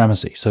white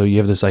supremacy. So you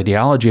have this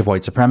ideology of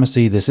white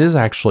supremacy. This is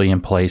actually in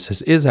place.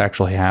 This is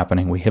actually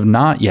happening. We have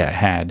not yet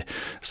had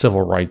a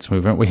civil rights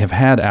movement. We have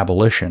had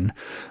abolition,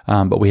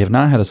 but we have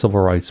not had a civil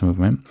rights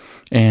movement.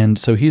 And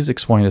so he's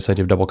exploring this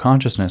idea of double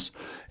consciousness.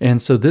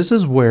 And so this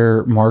is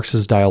where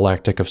Marx's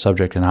dialectic of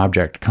subject and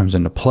object comes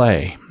into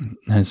play. And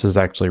this is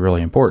actually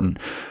really important.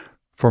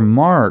 For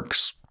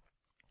Marx,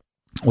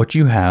 what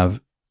you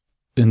have,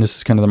 and this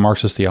is kind of the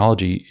Marxist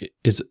theology,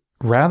 is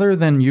rather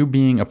than you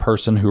being a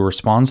person who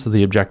responds to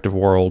the objective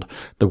world,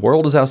 the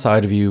world is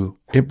outside of you.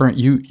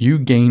 You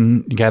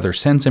gather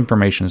sense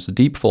information. It's a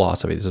deep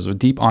philosophy. This is a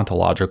deep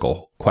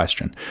ontological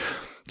question.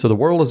 So the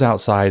world is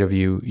outside of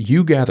you.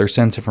 You gather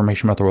sense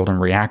information about the world and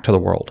react to the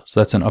world.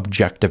 So that's an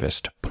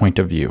objectivist point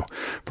of view.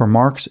 For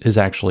Marx is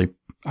actually,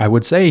 I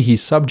would say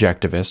he's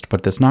subjectivist,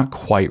 but that's not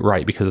quite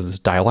right because of this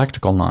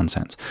dialectical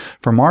nonsense.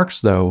 For Marx,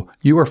 though,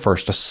 you are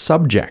first a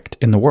subject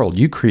in the world.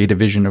 You create a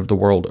vision of the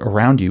world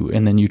around you,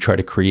 and then you try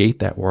to create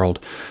that world.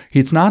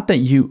 It's not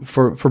that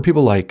for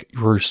people like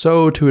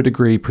Rousseau to a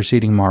degree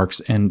preceding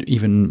Marx, and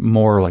even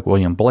more like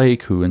William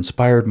Blake, who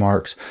inspired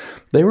Marx,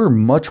 they were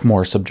much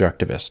more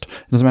subjectivist.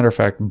 As a matter of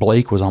fact,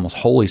 Blake was almost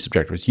wholly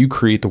subjectivist. You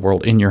create the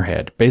world in your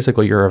head.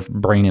 Basically, you're a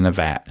brain in a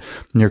vat.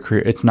 And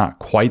it's not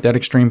quite that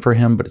extreme for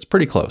him, but it's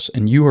pretty close.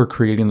 And you are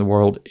creating the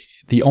world.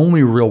 The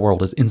only real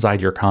world is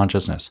inside your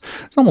consciousness.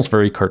 It's almost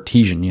very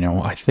Cartesian,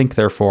 I think,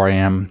 therefore I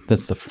am.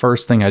 That's the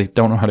first thing I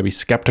don't know how to be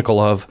skeptical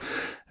of,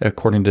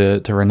 according to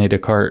René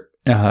Descartes.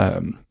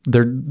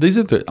 These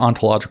are the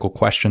ontological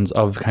questions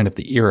of kind of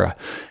the era.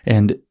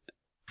 And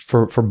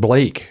for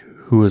Blake,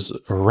 who was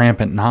a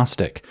rampant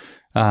Gnostic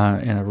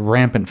and a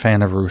rampant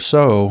fan of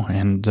Rousseau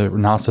and the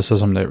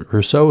Gnosticism that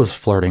Rousseau was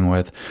flirting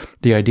with,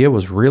 the idea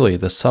was really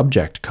the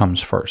subject comes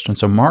first. And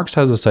so Marx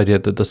has this idea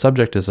that the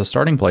subject is a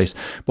starting place,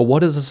 but what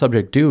does the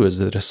subject do is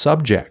that a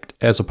subject,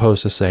 as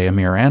opposed to, say, a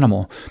mere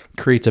animal,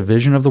 creates a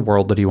vision of the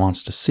world that he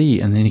wants to see,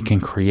 and then he can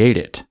create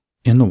it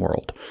in the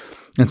world.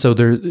 And so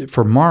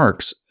for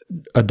Marx,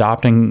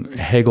 adopting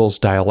Hegel's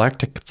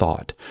dialectic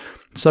thought,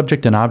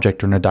 subject and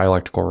object are in a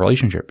dialectical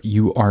relationship.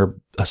 You are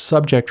a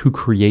subject who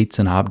creates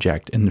an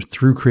object, and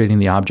through creating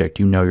the object,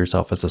 you know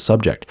yourself as a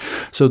subject.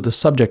 So the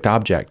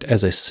subject-object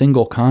as a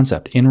single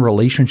concept in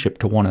relationship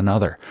to one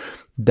another,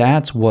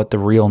 that's what the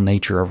real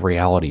nature of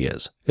reality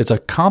is. It's a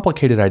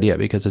complicated idea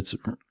because it's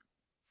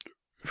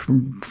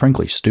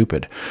frankly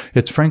stupid.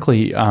 It's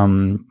frankly,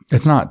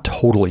 it's not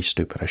totally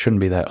stupid. I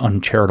shouldn't be that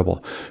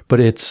uncharitable, but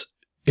it's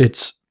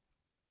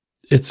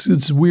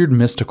weird,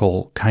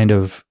 mystical kind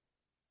of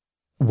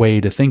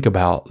way to think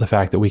about the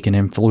fact that we can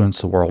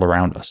influence the world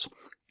around us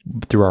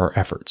through our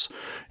efforts,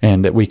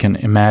 and that we can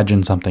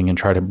imagine something and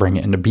try to bring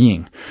it into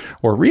being,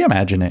 or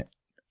reimagine it,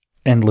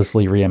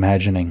 endlessly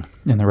reimagining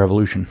in the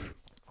revolution.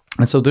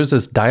 And so there's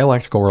this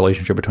dialectical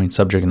relationship between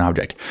subject and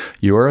object.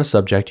 You are a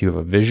subject, you have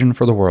a vision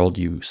for the world,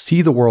 you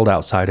see the world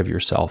outside of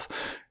yourself,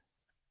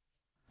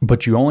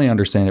 but you only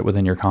understand it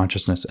within your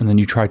consciousness. And then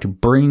you try to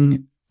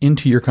bring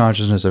into your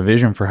consciousness a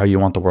vision for how you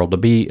want the world to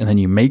be. And then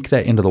you make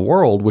that into the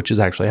world, which is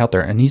actually out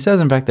there. And he says,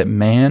 in fact, that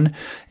man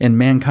and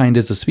mankind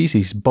as a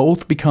species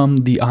both become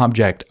the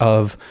object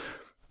of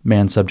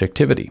man's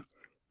subjectivity.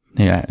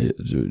 Yeah,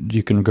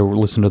 you can go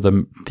listen to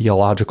the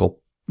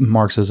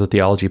Marx as a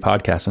Theology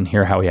podcast and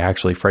hear how he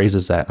actually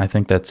phrases that. And I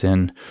think that's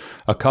in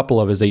a couple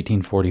of his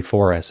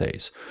 1844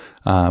 essays,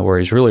 where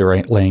he's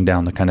really laying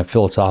down the kind of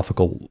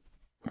philosophical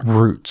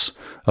roots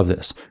of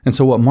this. And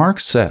so what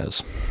Marx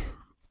says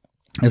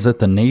is that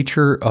the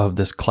nature of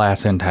this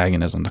class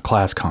antagonism, the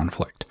class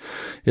conflict,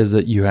 is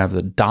that you have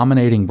the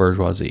dominating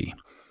bourgeoisie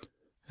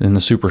and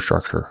the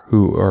superstructure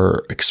who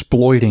are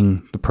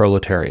exploiting the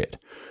proletariat.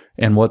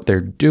 And what they're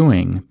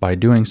doing by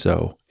doing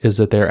so is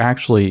that they're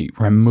actually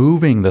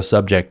removing the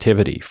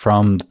subjectivity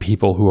from the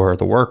people who are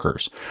the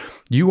workers.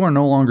 You are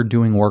no longer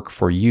doing work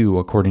for you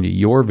according to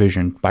your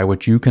vision by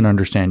which you can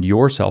understand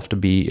yourself to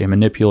be a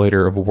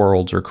manipulator of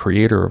worlds or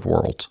creator of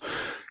worlds.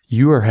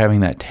 You are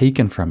having that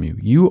taken from you.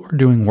 You are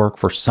doing work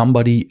for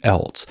somebody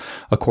else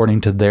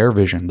according to their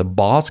vision. The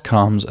boss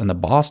comes and the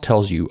boss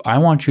tells you, I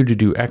want you to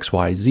do X,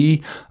 Y,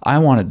 Z. I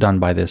want it done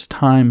by this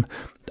time.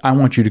 I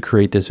want you to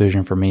create this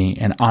vision for me,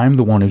 and I'm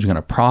the one who's going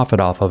to profit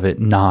off of it,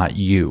 not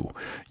you.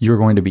 You're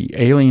going to be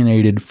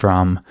alienated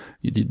from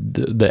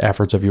the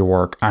efforts of your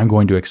work. I'm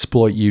going to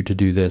exploit you to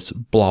do this,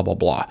 blah, blah,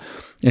 blah.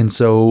 And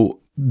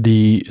so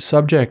the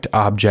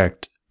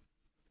subject-object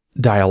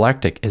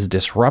dialectic is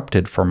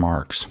disrupted for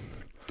Marx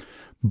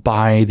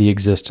by the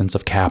existence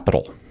of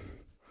capital.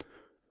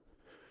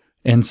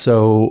 And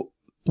so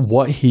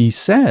what he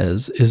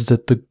says is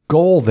that the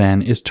goal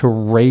then is to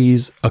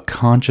raise a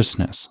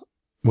consciousness,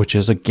 which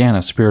is, again,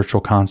 a spiritual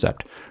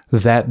concept,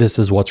 that this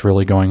is what's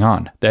really going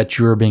on, that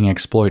you're being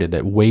exploited,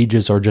 that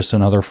wages are just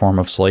another form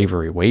of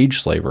slavery,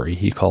 wage slavery,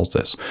 he calls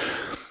this.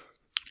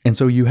 And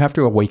so you have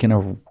to awaken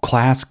a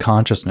class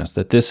consciousness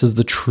that this is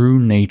the true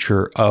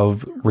nature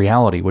of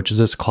reality, which is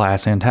this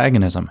class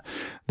antagonism,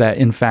 that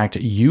in fact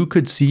you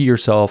could see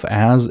yourself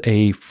as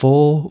a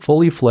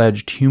fully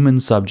fledged human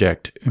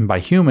subject. And by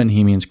human,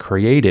 he means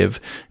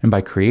creative. And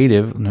by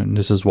creative, and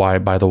this is why,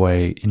 by the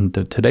way, in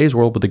today's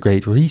world with the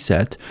Great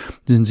Reset,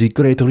 in the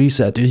Great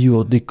Reset,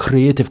 the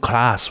creative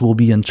class will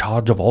be in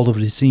charge of all of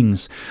these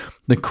things.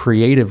 The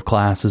creative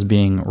class is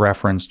being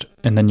referenced,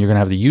 and then you're going to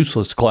have the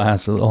useless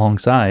class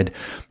alongside.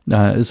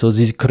 So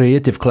these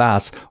creative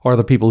class are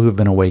the people who have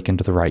been awakened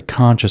to the right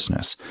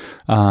consciousness.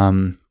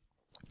 And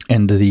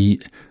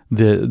the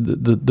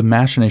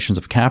machinations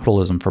of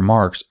capitalism for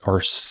Marx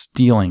are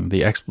stealing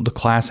the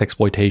class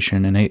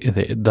exploitation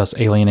and thus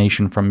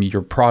alienation from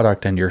your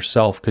product and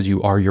yourself, because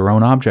you are your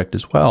own object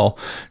as well.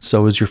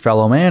 So is your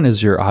fellow man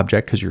is your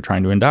object, because you're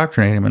trying to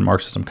indoctrinate him in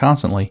Marxism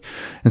constantly.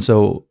 And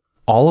so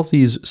all of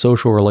these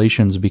social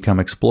relations become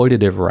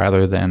exploitative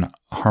rather than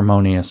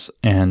harmonious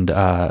and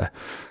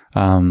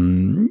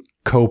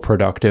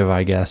co-productive,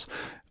 I guess,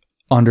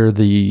 under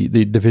the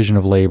division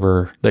of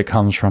labor that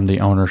comes from the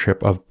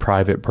ownership of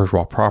private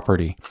bourgeois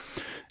property.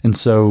 And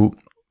so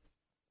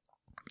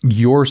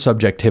your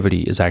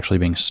subjectivity is actually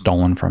being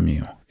stolen from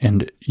you,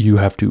 and you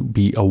have to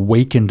be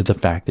awakened to the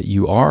fact that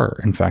you are,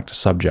 in fact, a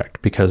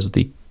subject, because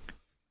the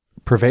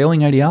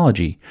prevailing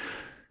ideology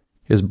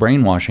is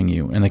brainwashing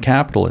you, and the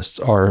capitalists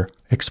are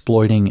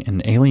exploiting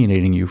and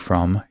alienating you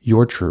from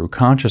your true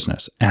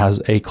consciousness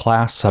as a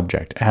class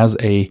subject, as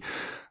a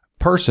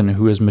person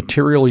who is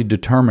materially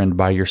determined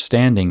by your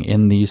standing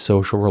in these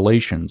social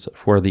relations,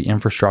 where the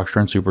infrastructure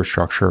and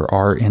superstructure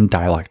are in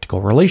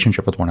dialectical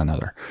relationship with one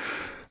another.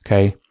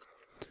 Okay?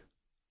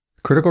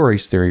 Critical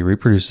race theory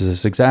reproduces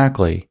this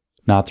exactly,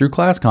 not through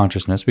class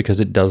consciousness,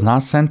 because it does not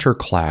center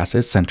class,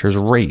 it centers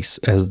race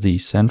as the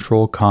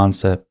central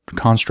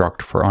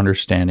construct for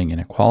understanding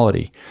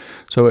inequality.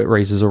 So it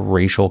raises a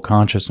racial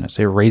consciousness.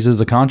 It raises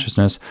the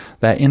consciousness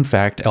that, in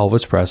fact,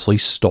 Elvis Presley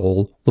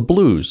stole the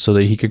blues so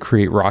that he could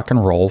create rock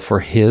and roll for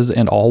his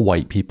and all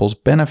white people's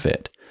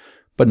benefit,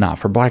 but not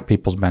for black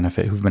people's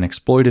benefit, who've been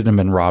exploited and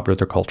been robbed of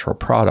their cultural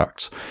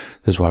products.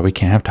 This is why we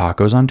can't have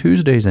tacos on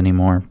Tuesdays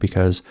anymore,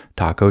 because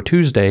Taco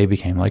Tuesday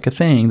became like a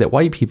thing that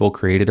white people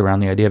created around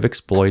the idea of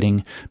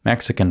exploiting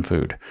Mexican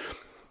food.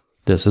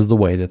 This is the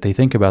way that they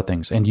think about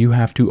things. And you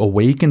have to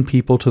awaken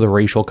people to the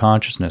racial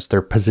consciousness,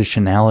 their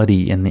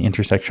positionality in the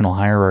intersectional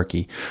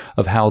hierarchy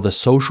of how the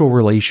social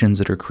relations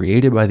that are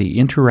created by the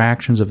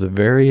interactions of the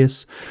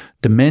various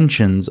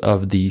dimensions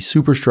of the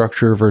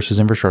superstructure versus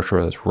infrastructure,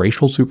 whether that's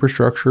racial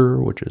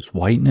superstructure, which is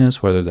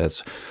whiteness, whether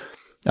that's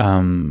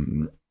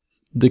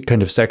the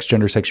kind of sex,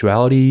 gender,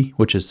 sexuality,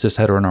 which is cis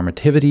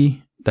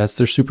heteronormativity. That's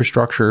their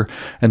superstructure.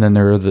 And then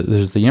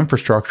there's the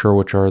infrastructure,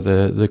 which are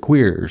the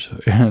queers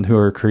who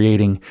are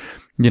creating,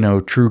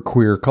 true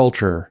queer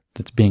culture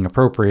that's being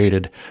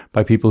appropriated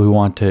by people who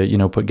want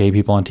to, put gay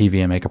people on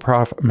TV and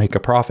make a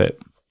profit.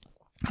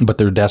 But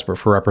they're desperate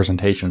for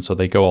representation, so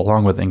they go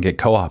along with it and get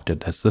co-opted.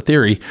 That's the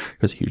theory.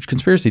 It's a huge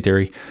conspiracy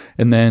theory.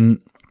 And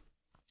then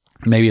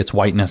maybe it's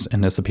whiteness,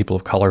 and it's the people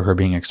of color who are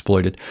being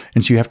exploited.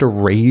 And so you have to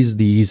raise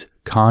these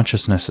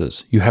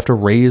consciousnesses. You have to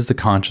raise the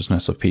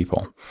consciousness of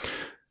people.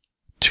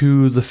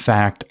 to the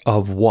fact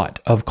of what?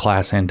 Of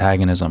class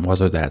antagonism,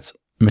 whether that's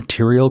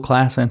material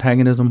class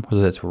antagonism,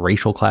 whether that's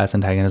racial class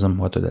antagonism,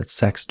 whether that's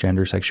sex,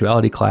 gender,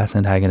 sexuality class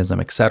antagonism,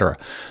 etc.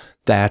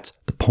 That's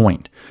the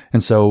point.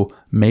 And so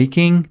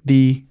making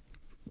the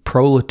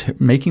proletarian,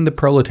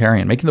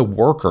 making the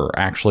worker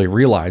actually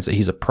realize that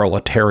he's a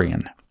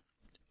proletarian,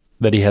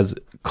 that he has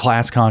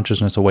class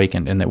consciousness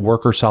awakened, and that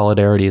worker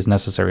solidarity is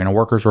necessary, and a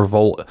workers'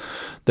 revolt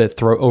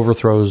that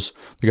overthrows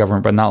the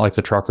government, but not like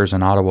the truckers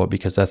in Ottawa,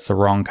 because that's the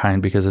wrong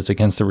kind, because it's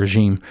against the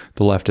regime,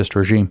 the leftist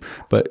regime.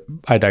 But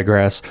I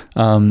digress.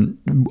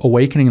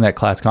 Awakening that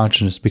class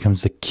consciousness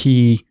becomes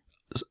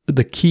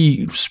the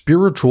key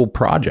spiritual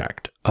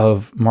project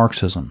of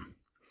Marxism.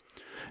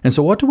 And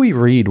so what do we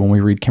read when we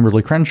read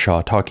Kimberly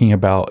Crenshaw talking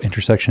about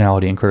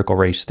intersectionality and critical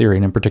race theory,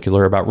 and in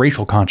particular about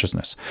racial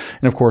consciousness?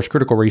 And of course,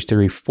 critical race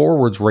theory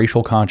forwards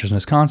racial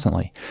consciousness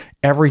constantly.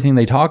 Everything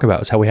they talk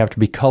about is how we have to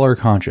be color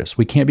conscious.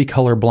 We can't be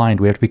color blind.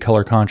 We have to be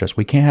color conscious.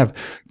 We can't have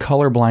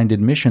color blind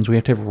admissions. We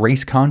have to have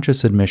race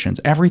conscious admissions.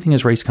 Everything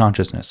is race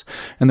consciousness.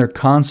 And they're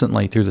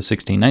constantly, through the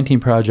 1619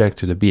 Project,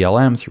 through the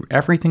BLM, through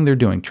everything they're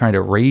doing, trying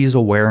to raise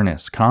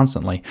awareness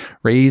constantly,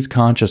 raise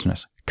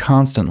consciousness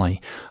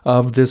constantly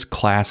of this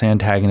class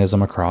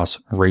antagonism across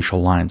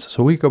racial lines.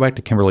 So we go back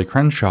to Kimberly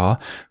Crenshaw,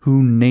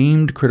 who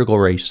named critical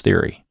race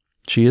theory.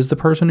 She is the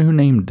person who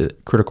named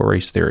it, critical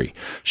race theory.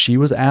 She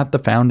was at the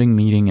founding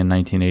meeting in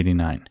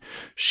 1989.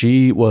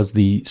 She was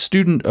the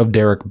student of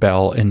Derek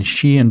Bell, and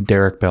she and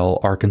Derek Bell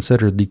are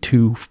considered the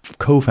two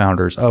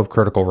co-founders of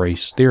critical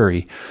race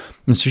theory.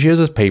 And so she has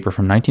this paper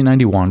from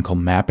 1991 called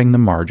Mapping the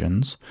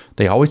Margins.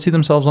 They always see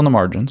themselves on the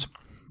margins.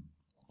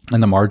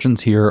 And the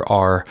margins here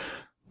are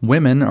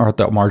women are at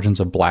the margins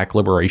of black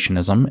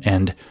liberationism,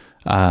 and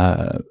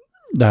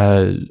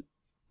that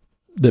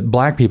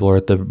black people are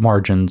at the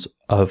margins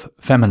of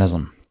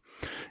feminism.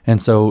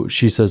 And so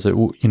she says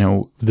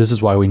that, this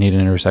is why we need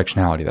an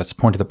intersectionality. That's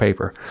the point of the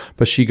paper.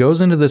 But she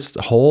goes into this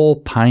whole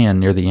paean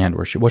near the end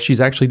where what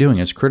she's actually doing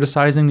is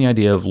criticizing the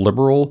idea of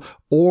liberal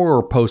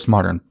or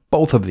postmodern,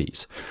 both of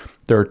these.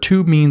 There are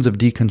two means of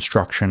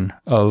deconstruction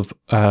of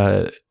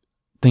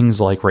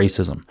things like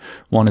racism.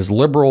 One is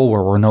liberal,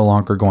 where we're no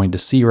longer going to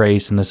see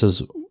race, and this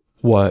is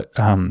what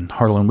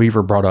Harlan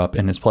Weaver brought up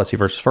in his Plessy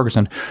versus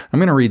Ferguson. I'm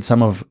going to read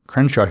some of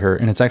Crenshaw here,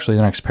 and it's actually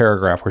the next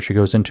paragraph where she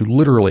goes into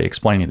literally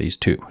explaining these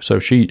two. So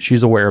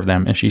she's aware of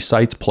them, and she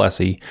cites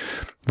Plessy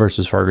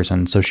versus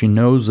Ferguson, so she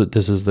knows that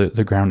this is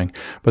the grounding.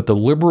 But the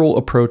liberal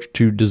approach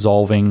to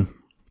dissolving,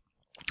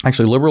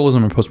 actually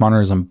liberalism and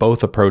postmodernism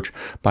both approach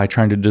by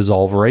trying to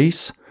dissolve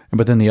race.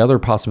 But then the other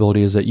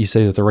possibility is that you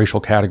say that the racial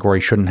category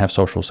shouldn't have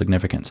social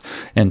significance.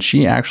 And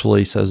she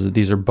actually says that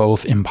these are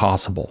both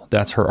impossible.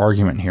 That's her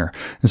argument here.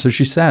 And so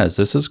she says,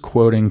 this is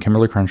quoting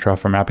Kimberly Crenshaw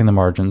from Mapping the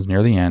Margins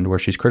near the end, where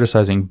she's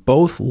criticizing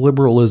both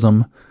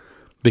liberalism,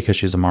 because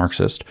she's a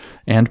Marxist,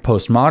 and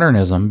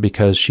postmodernism,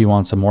 because she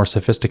wants a more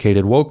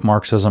sophisticated woke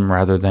Marxism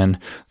rather than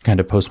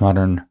kind of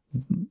postmodern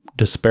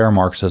despair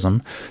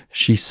Marxism.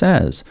 She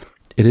says,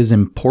 it is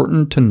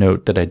important to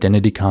note that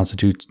identity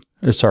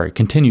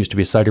continues to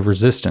be a site of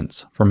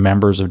resistance for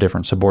members of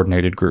different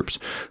subordinated groups.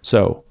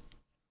 So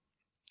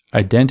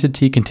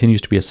identity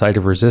continues to be a site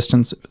of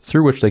resistance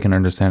through which they can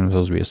understand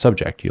themselves to be a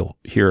subject. You'll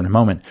hear in a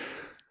moment.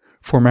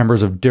 For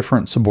members of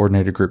different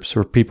subordinated groups,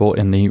 for people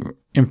in the,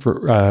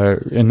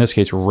 in this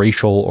case,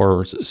 racial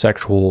or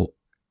sexual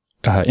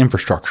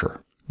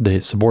infrastructure, the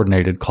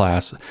subordinated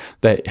class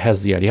that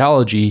has the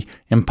ideology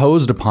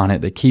imposed upon it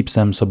that keeps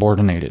them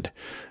subordinated.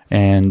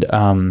 And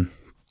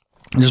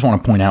I just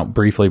want to point out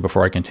briefly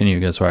before I continue,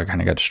 because I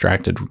kind of got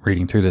distracted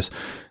reading through this,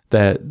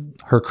 that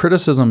her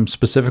criticism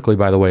specifically,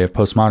 by the way, of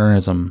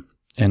postmodernism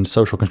and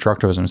social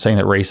constructivism, saying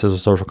that race is a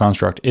social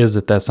construct, is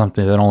that that's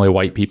something that only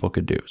white people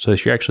could do. So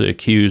she actually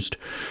accused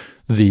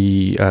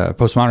the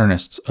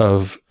postmodernists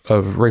of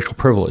racial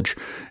privilege.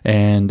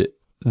 And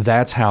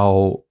that's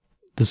how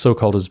the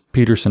so-called, as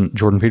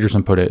Jordan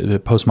Peterson put it, the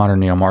postmodern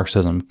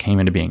neo-Marxism came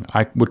into being.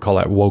 I would call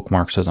that woke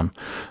Marxism,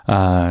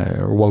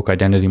 or woke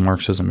identity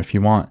Marxism, if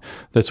you want.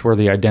 That's where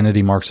the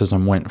identity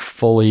Marxism went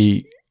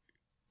fully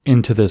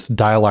into this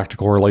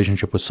dialectical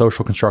relationship with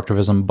social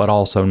constructivism, but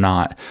also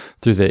not,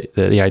 through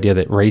the idea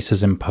that race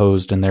is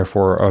imposed, and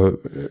therefore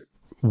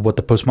what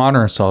the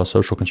postmodernists saw as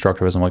social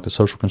constructivism, like the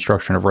social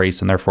construction of race,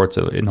 and therefore it's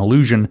an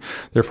illusion.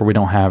 Therefore,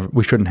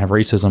 we shouldn't have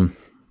racism.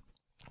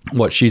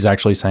 What she's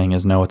actually saying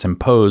is, no, it's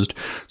imposed,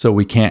 so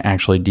we can't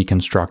actually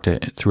deconstruct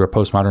it through a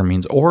postmodern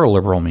means or a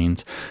liberal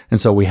means,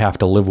 and so we have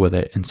to live with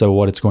it. And so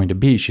what it's going to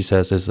be, she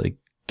says, is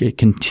it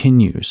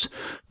continues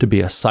to be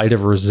a site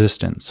of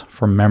resistance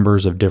for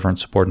members of different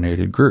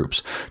subordinated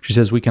groups. She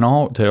says we can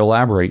all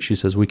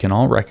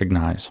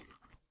recognize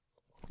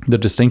the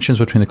distinctions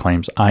between the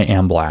claims, I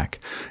am black,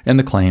 and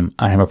the claim,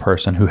 I am a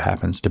person who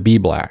happens to be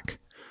black.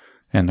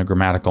 And the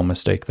grammatical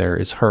mistake there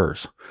is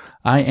hers.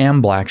 I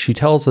am black, she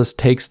tells us,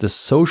 takes the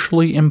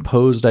socially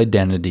imposed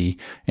identity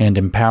and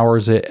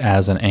empowers it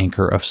as an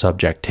anchor of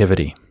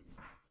subjectivity.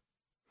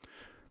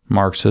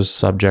 Marx's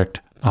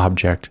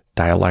subject-object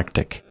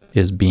dialectic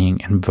is being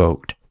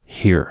invoked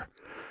here.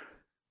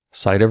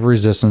 site of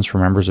resistance for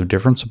members of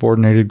different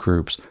subordinated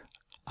groups,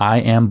 I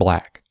am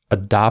black,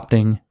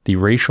 adopting the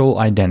racial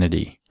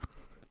identity,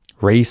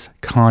 race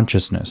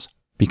consciousness,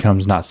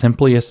 becomes not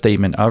simply a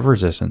statement of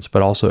resistance,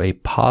 but also a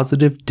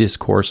positive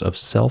discourse of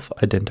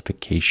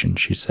self-identification,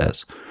 she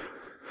says,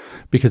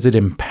 because it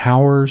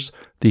empowers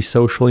the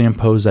socially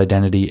imposed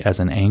identity as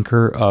an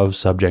anchor of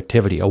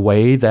subjectivity, a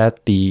way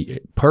that the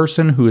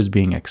person who is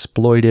being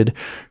exploited,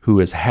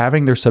 who is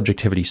having their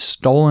subjectivity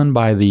stolen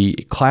by the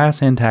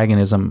class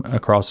antagonism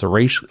across the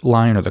race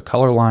line or the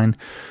color line,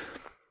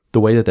 the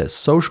way that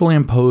socially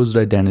imposed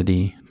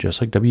identity, just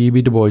like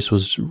W.E.B. Du Bois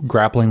was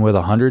grappling with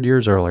 100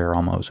 years earlier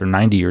almost, or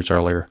 90 years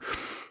earlier,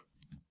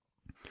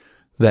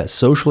 that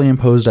socially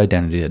imposed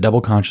identity, that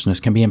double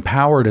consciousness, can be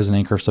empowered as an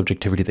anchor of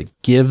subjectivity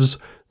that gives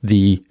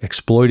the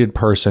exploited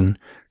person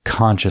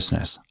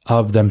consciousness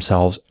of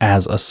themselves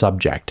as a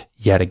subject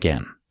yet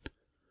again.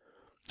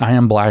 I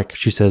am black,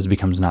 she says,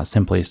 becomes not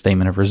simply a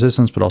statement of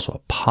resistance, but also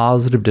a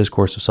positive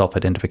discourse of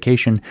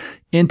self-identification,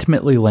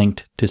 intimately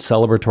linked to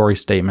celebratory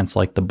statements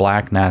like the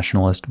black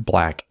nationalist,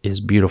 black is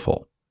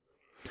beautiful.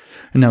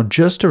 And now,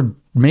 just to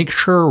make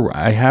sure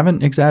I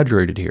haven't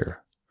exaggerated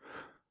here,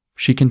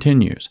 she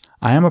continues,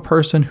 I am a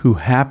person who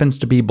happens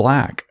to be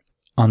black,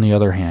 on the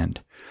other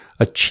hand,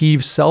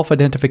 achieves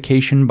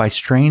self-identification by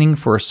straining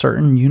for a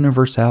certain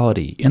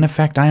universality. In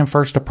effect, I am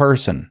first a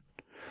person.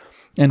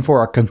 And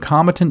for a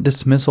concomitant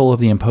dismissal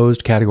of the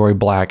imposed category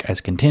black as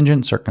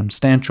contingent,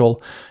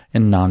 circumstantial,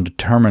 and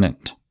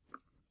non-determinate.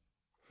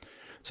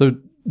 So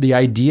the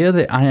idea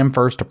that I am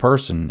first a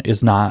person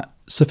is not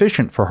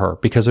sufficient for her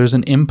because there's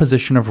an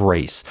imposition of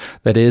race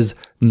that is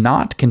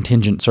not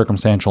contingent,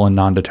 circumstantial, and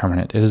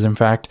non-determinate. It is in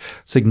fact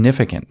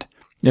significant.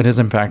 It is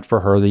in fact for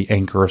her the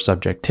anchor of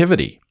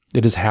subjectivity.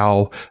 It is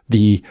how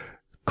the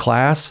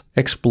class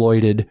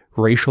exploited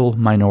racial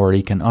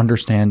minority can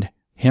understand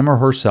him or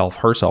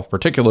herself,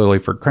 particularly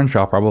for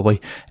Crenshaw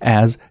probably,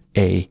 as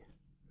a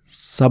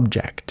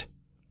subject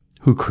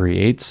who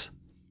creates,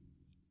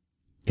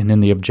 and in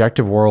the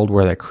objective world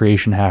where that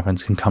creation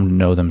happens, can come to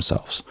know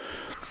themselves.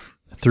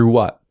 Through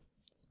what?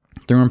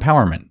 Through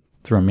empowerment,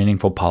 through a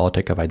meaningful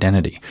politic of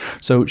identity.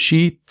 So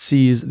she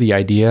sees the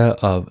idea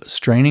of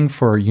straining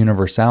for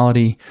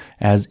universality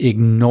as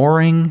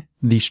ignoring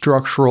the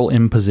structural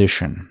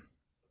imposition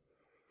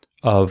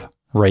of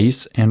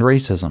race and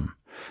racism.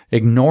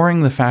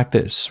 Ignoring the fact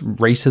that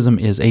racism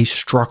is a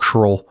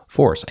structural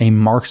force, a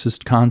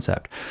Marxist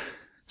concept.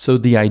 So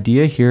the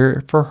idea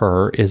here for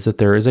her is that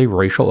there is a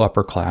racial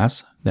upper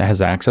class that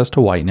has access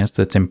to whiteness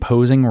that's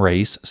imposing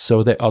race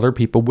so that other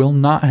people will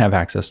not have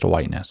access to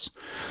whiteness.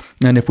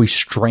 And if we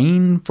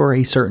strain for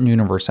a certain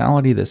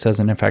universality that says,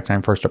 in effect,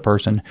 I'm first a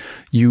person,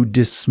 you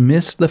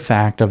dismiss the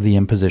fact of the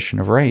imposition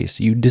of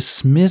race. You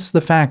dismiss the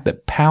fact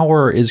that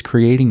power is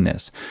creating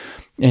this.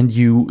 And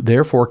you,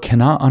 therefore,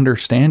 cannot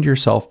understand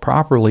yourself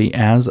properly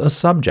as a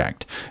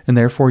subject. And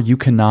therefore, you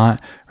cannot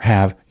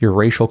have your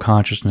racial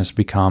consciousness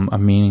become a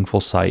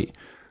meaningful site,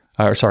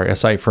 a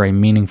site for a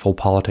meaningful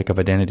politic of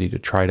identity, to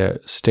try to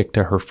stick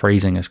to her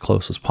phrasing as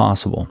close as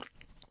possible.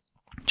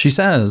 She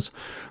says,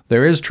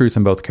 there is truth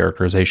in both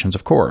characterizations,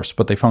 of course,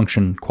 but they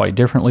function quite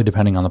differently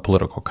depending on the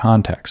political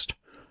context.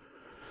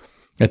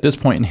 At this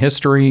point in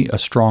history, a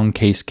strong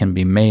case can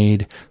be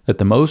made that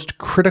the most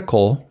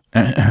critical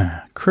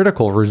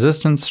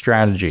resistance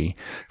strategy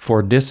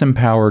for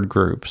disempowered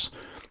groups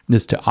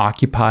is to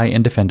occupy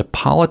and defend a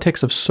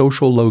politics of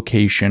social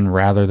location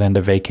rather than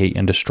to vacate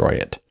and destroy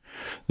it.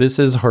 This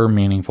is her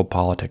meaningful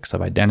politics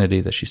of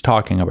identity that she's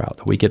talking about,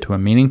 that we get to a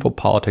meaningful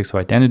politics of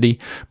identity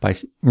by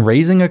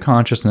raising a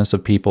consciousness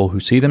of people who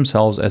see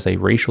themselves as a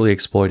racially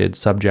exploited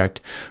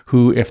subject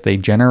who, if they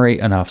generate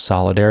enough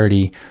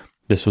solidarity,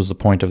 this was the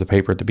point of the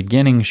paper at the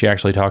beginning, she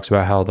actually talks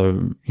about how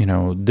the,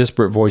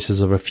 disparate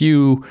voices of a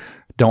few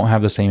don't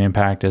have the same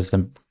impact as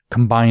the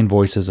combined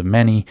voices of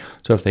many.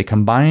 So if they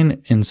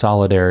combine in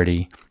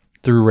solidarity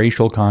through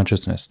racial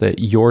consciousness, that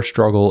your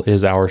struggle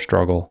is our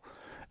struggle,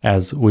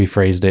 as we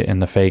phrased it in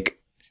the fake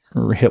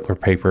Hitler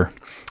paper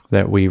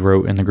that we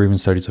wrote in the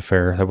Grievance Studies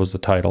Affair, that was the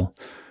title.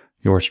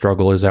 Your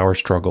struggle is our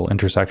struggle,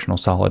 intersectional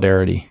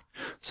solidarity,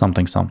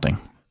 something.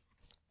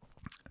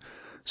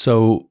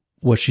 So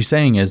what she's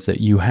saying is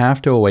that you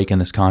have to awaken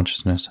this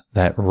consciousness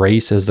that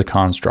race is the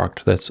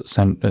construct, that's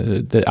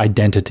the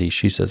identity,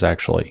 she says,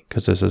 actually,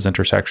 because this is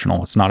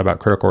intersectional. It's not about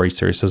critical race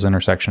theory, it says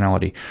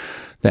intersectionality.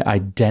 That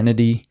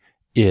identity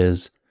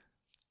is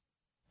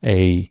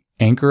a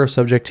anchor of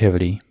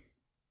subjectivity,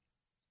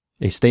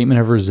 a statement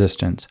of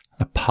resistance,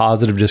 a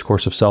positive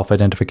discourse of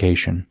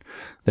self-identification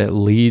that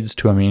leads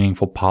to a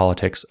meaningful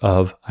politics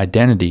of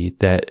identity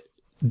that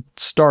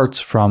starts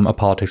from a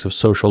politics of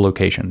social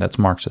location. That's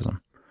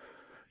Marxism.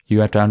 You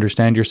have to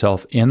understand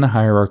yourself in the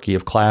hierarchy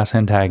of class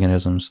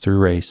antagonisms through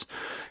race.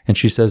 And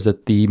she says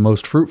that the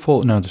most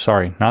critical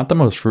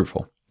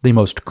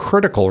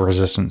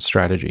resistance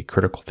strategy,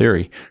 critical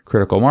theory,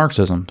 critical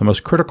Marxism, the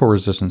most critical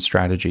resistance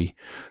strategy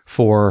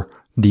for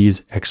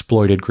these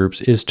exploited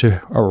groups is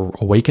to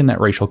awaken that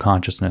racial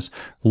consciousness,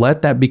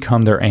 let that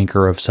become their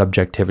anchor of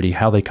subjectivity,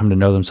 how they come to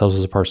know themselves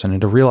as a person,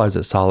 and to realize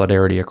that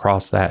solidarity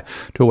across that,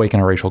 to awaken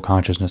a racial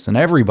consciousness in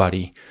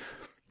everybody,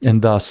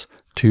 and thus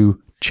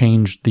to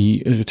change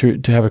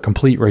to have a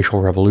complete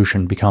racial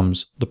revolution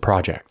becomes the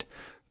project.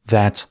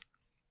 That's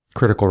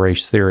critical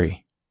race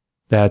theory.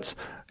 That's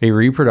a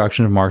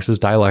reproduction of Marx's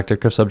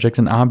dialectic of subject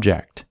and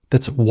object.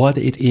 That's what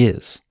it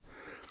is.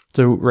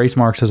 So race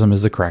Marxism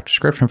is the correct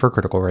description for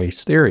critical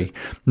race theory.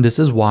 This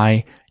is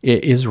why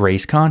it is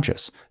race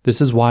conscious. This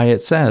is why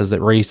it says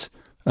that race,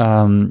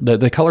 that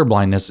the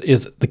colorblindness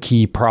is the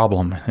key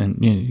problem.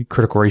 And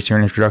critical race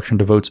theory introduction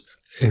devotes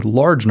a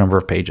large number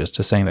of pages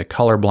to saying that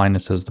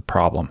colorblindness is the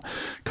problem.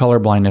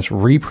 Colorblindness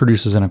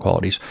reproduces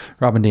inequalities.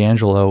 Robin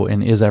DiAngelo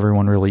in Is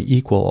Everyone Really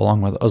Equal,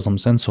 along with Özlem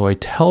Şensoy,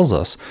 tells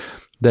us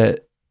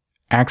that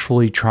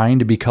actually trying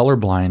to be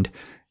colorblind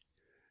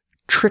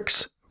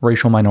tricks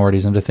racial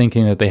minorities into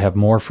thinking that they have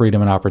more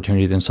freedom and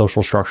opportunity than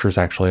social structures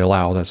actually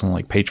allow. That's on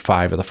like page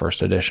 5 of the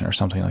first edition or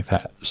something like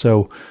that.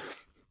 So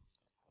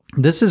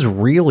this is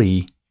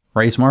really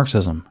race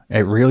Marxism. It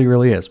really,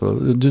 really is. But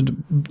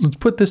let's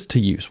put this to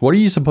use. What are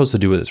you supposed to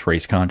do with this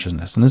race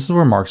consciousness? And this is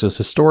where Marxist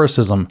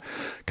historicism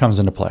comes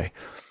into play.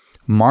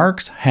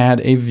 Marx had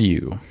a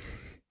view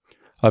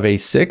of a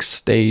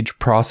 6-stage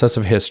process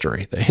of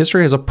history. The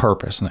history has a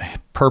purpose, and the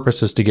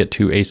purpose is to get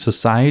to a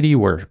society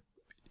where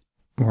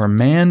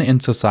man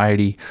and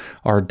society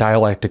are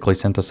dialectically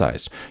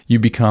synthesized. You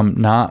become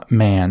not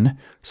man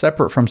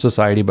separate from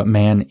society, but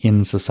man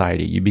in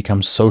society. You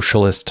become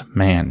socialist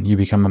man. You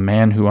become a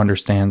man who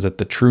understands that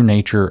the true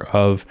nature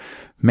of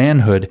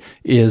manhood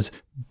is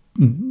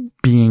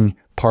being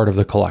part of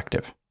the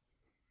collective,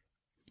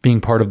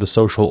 being part of the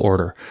social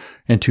order,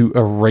 and to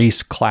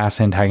erase class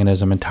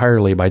antagonism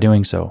entirely by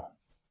doing so.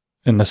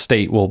 And the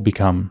state will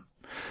become,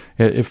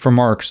 for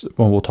Marx,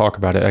 well, we'll talk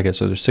about it, I guess,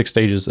 so there's 6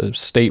 stages. The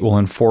state will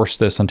enforce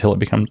this until it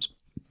becomes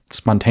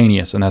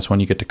spontaneous, and that's when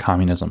you get to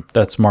communism.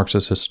 That's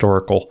Marx's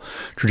historical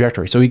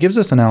trajectory. So he gives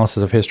us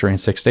analysis of history in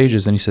 6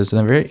 stages, and he says,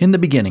 in the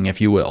beginning, if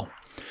you will,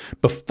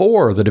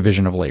 before the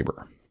division of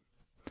labor,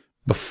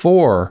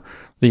 before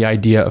the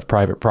idea of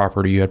private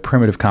property, you had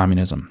primitive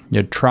communism. You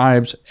had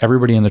tribes.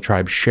 Everybody in the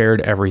tribe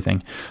shared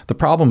everything. The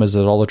problem is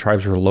that all the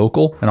tribes were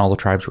local, and all the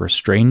tribes were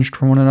estranged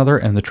from one another,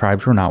 and the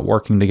tribes were not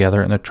working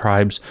together, and the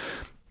tribes,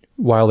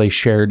 while they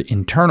shared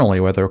internally,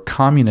 whether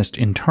communist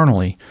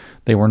internally,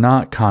 they were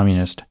not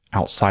communist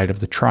outside of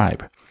the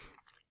tribe.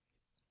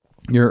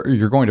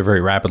 You're going to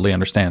very rapidly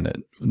understand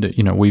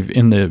that we've,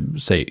 in the,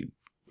 say,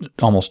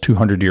 almost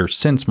 200 years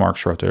since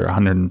Marx wrote it,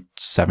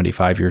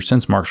 175 years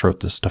since Marx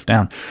wrote this stuff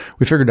down,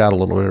 we figured out a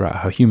little bit about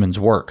how humans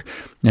work.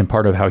 And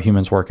part of how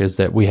humans work is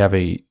that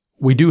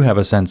we do have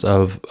a sense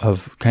of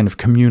kind of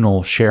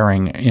communal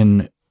sharing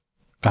in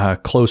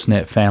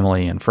close-knit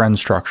family and friend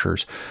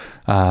structures,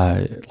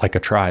 like a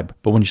tribe.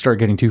 But when you start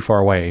getting too far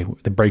away,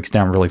 it breaks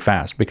down really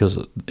fast because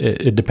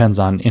it depends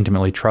on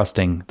intimately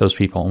trusting those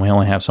people. And we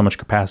only have so much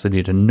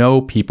capacity to know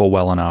people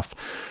well enough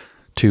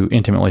to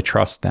intimately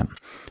trust them.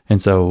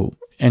 And so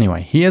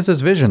anyway, he has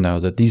this vision, though,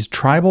 that this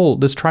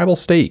tribal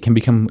state can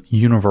become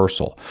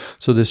universal.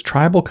 So this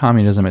tribal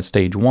communism at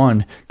stage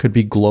 1 could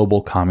be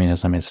global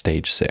communism at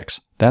stage 6.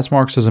 That's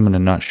Marxism in a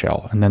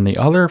nutshell. And then the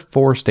other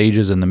 4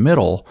 stages in the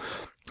middle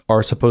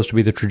are supposed to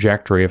be the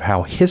trajectory of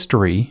how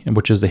history,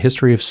 which is the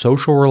history of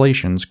social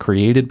relations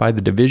created by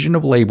the division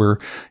of labor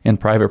and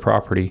private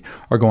property,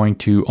 are going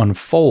to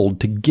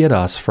unfold to get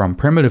us from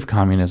primitive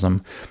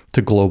communism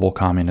to global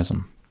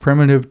communism.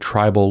 Primitive,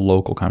 tribal,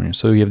 local communism.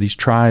 So you have these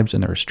tribes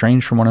and they're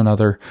estranged from one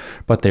another,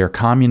 but they are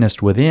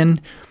communist within,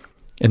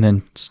 and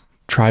then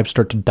tribes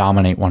start to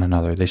dominate one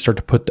another. They start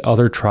to put the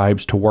other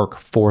tribes to work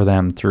for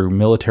them through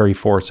military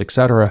force,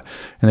 etc.,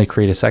 and they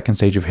create a second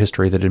stage of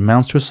history that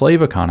amounts to a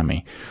slave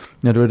economy.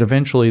 Now,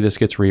 eventually this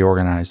gets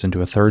reorganized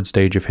into a third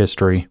stage of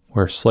history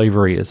where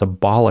slavery is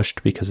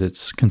abolished because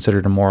it's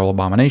considered a moral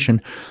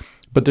abomination.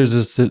 But there's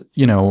this,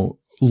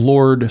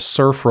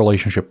 lord-serf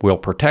relationship. We'll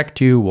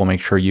protect you. We'll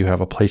make sure you have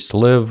a place to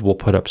live. We'll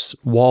put up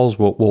walls.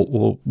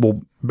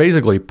 We'll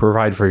basically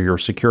provide for your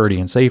security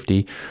and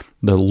safety,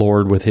 the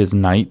lord with his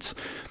knights,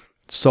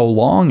 so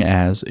long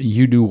as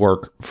you do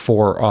work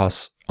for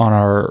us on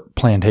our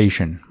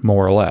plantation,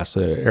 more or less.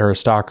 The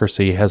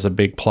aristocracy has a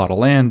big plot of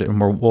land, and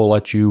we'll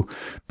let you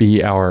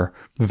be our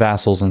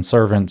vassals and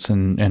servants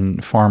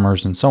and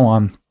farmers and so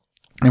on.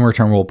 In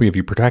return, we'll give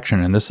you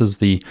protection. And this is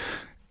the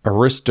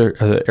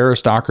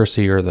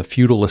aristocracy or the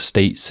feudal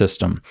estate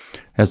system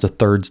as a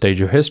third stage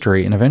of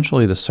history. And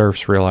eventually the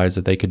serfs realize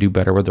that they could do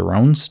better with their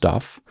own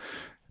stuff,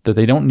 that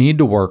they don't need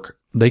to work.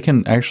 They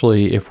can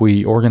actually, if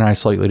we organize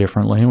slightly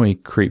differently and we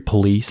create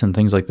police and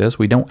things like this,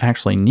 we don't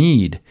actually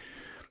need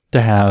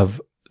to have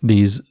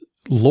these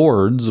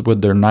lords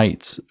with their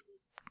knights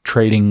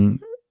trading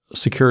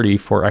security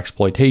for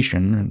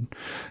exploitation.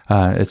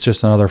 It's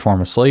just another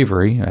form of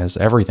slavery, as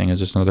everything is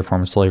just another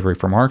form of slavery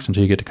for Marx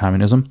until you get to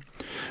communism.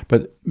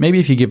 But maybe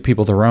if you give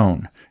people their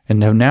own, and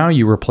now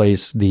you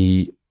replace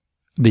the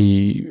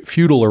the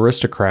feudal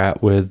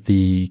aristocrat with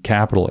the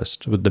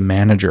capitalist, with the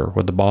manager,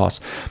 with the boss.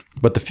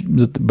 But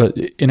but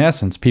in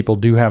essence, people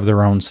do have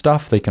their own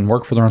stuff. They can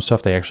work for their own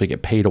stuff. They actually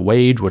get paid a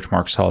wage, which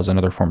Marx saw as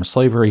another form of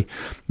slavery.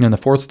 And the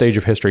fourth stage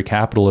of history,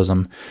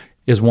 capitalism,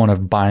 is one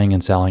of buying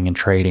and selling and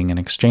trading and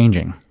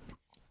exchanging.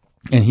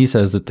 And he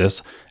says that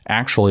this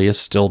actually is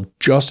still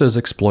just as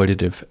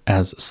exploitative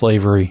as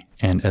slavery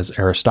and as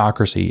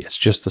aristocracy. It's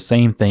just the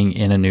same thing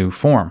in a new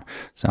form.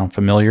 Sound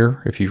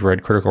familiar if you've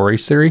read critical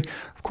race theory?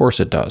 Of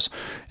course it does.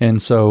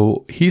 And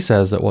so he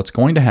says that what's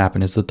going to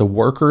happen is that the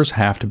workers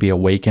have to be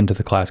awakened to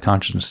the class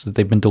consciousness, that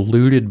they've been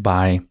deluded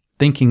by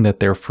thinking that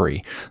they're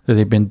free, that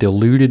they've been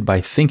deluded by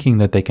thinking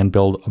that they can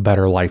build a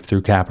better life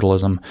through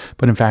capitalism,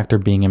 but in fact they're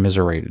being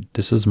immiserated.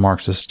 This is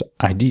Marx's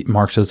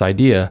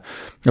idea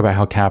about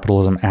how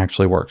capitalism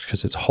actually works,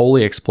 because it's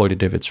wholly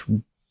exploitative. It's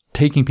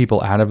taking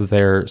people out of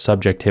their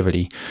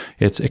subjectivity.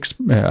 It's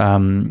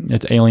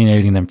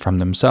alienating them from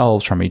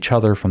themselves, from each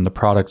other, from the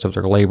products of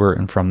their labor,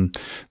 and from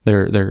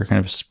their kind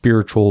of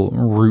spiritual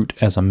root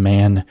as a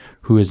man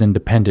who is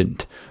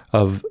independent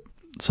of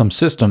some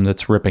system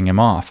that's ripping him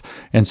off.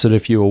 And so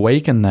if you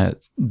awaken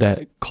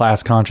that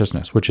class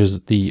consciousness, which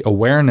is the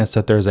awareness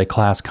that there's a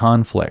class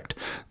conflict,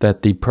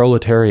 that the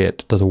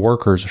proletariat, that the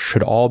workers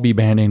should all be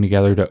banding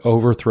together to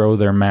overthrow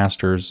their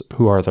masters,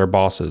 who are their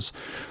bosses,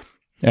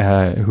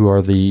 who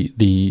are the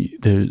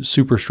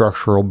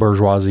superstructural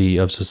bourgeoisie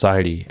of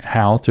society.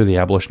 How? Through the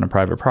abolition of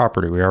private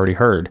property. We already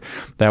heard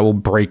that will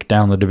break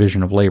down the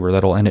division of labor.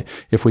 That'll end it.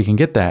 If we can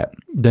get that,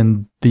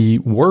 then the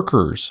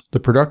workers, the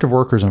productive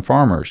workers and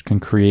farmers,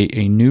 can create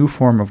a new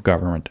form of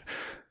government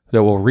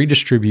that will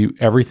redistribute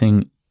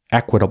everything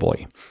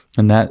equitably.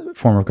 And that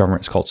form of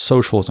government is called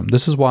socialism.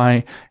 This is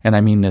why, and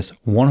I mean this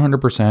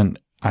 100%,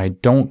 I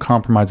don't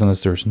compromise on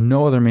this. There's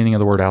no other meaning of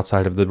the word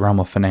outside of the realm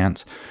of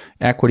finance.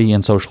 Equity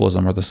and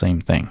socialism are the same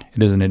thing.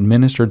 It is an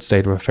administered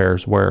state of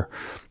affairs where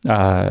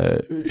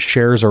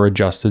shares are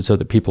adjusted so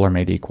that people are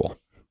made equal.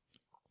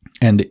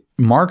 And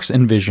Marx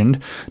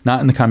envisioned, not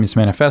in the Communist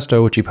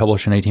Manifesto, which he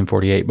published in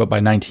 1848, but by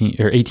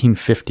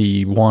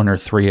 1851 or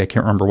 3, I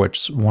can't remember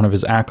which one of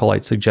his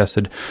acolytes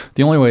suggested,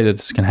 the only way that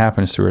this can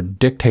happen is through a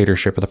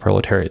dictatorship of the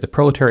proletariat. The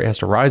proletariat has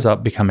to rise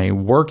up, become a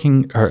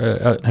working,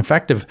 an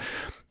effective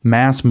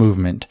mass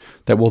movement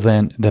that will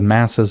then, the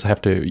masses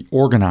have to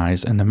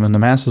organize, and then when the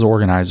masses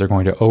organize, they're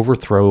going to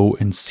overthrow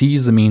and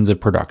seize the means of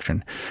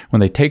production. When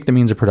they take the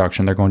means of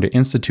production, they're going to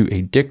institute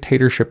a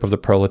dictatorship of the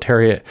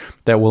proletariat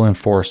that will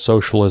enforce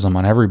socialism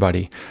on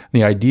everybody.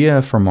 The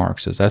idea for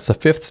Marx is, that's the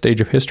fifth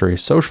stage of history,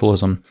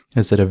 socialism,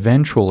 is that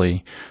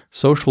eventually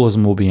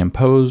socialism will be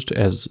imposed,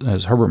 as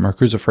Herbert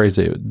Marcuse phrased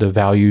it, the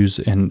values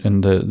and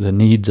the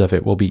needs of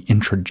it will be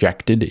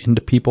introjected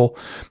into people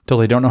till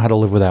they don't know how to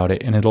live without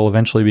it, and it'll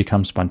eventually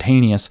become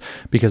spontaneous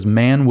because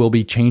man will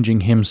be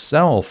changing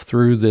himself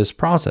through this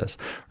process.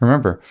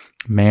 Remember,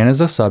 man is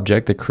a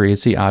subject that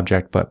creates the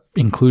object, but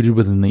included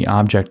within the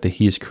object that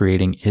he is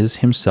creating is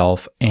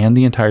himself and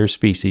the entire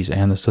species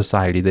and the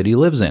society that he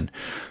lives in.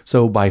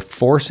 So by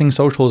forcing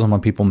socialism on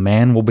people,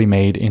 man will be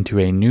made into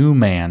a new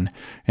man,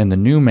 and the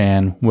new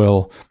man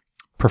will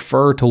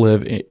prefer to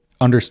live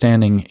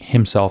understanding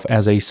himself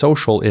as a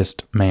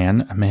socialist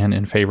man, a man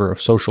in favor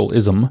of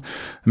socialism,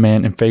 a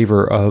man in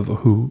favor of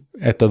who,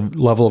 at the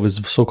level of his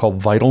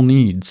so-called vital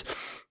needs,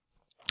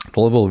 the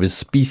level of his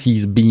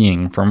species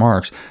being, for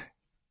Marx,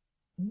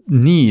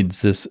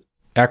 needs this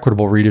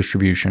equitable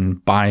redistribution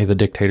by the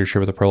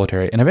dictatorship of the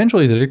proletariat. And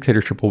eventually the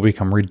dictatorship will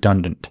become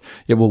redundant.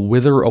 It will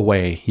wither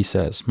away, he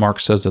says.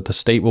 Marx says that the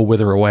state will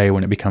wither away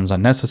when it becomes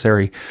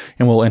unnecessary,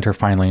 and we'll enter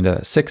finally into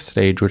that sixth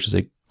stage, which is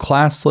a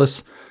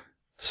classless,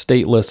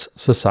 stateless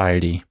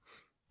society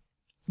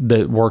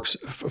that works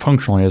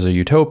functionally as a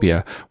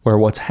utopia, where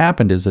what's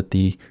happened is that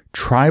the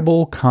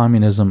tribal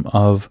communism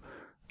of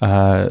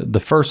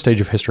the first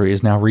stage of history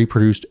is now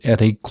reproduced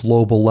at a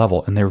global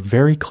level. And they're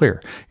very clear.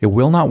 It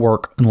will not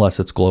work unless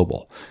it's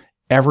global.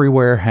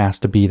 Everywhere has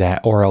to be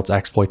that, or else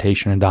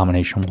exploitation and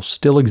domination will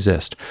still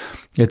exist.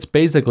 It's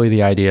basically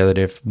the idea that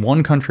if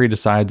one country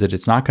decides that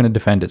it's not going to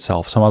defend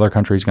itself, some other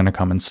country is going to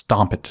come and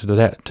stomp it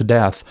to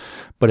death.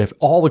 But if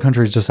all the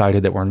countries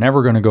decided that we're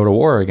never going to go to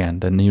war again,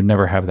 then you'd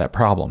never have that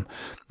problem.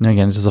 And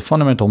again, this is a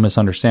fundamental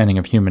misunderstanding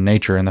of human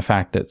nature and the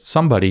fact that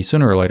somebody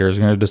sooner or later is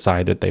going to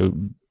decide that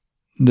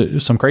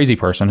some crazy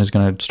person is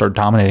going to start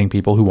dominating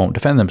people who won't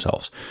defend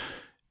themselves.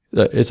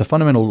 It's a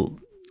fundamental,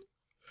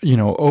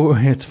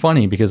 it's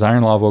funny because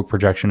Iron Law of Oak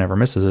projection never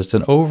misses. It's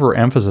an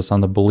overemphasis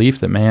on the belief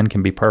that man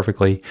can be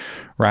perfectly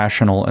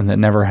rational and that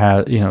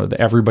that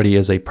everybody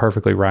is a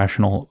perfectly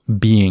rational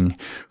being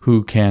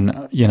who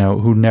can,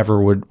 who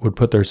never would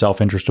put their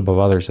self-interest above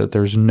others, that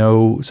there's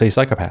no, say,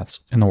 psychopaths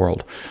in the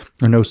world,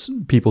 or no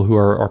people who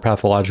are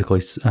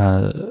pathologically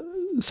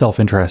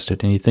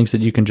self-interested, and he thinks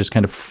that you can just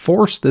kind of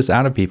force this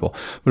out of people.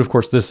 But of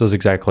course, this is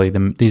exactly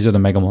these are the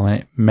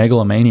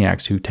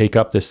megalomaniacs who take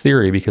up this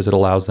theory because it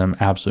allows them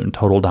absolute and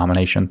total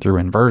domination through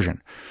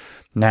inversion.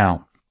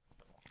 Now,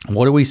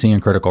 what do we see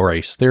in critical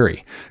race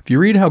theory? If you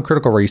read how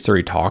critical race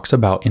theory talks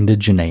about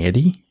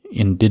indigeneity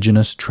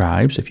indigenous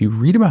tribes, if you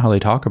read about how they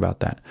talk about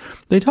that,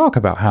 they talk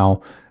about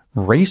how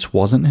race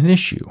wasn't an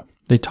issue.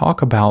 They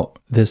talk about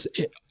this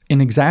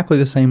in exactly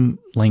the same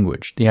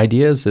language. The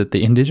idea is that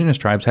the indigenous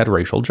tribes had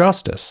racial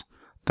justice.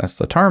 That's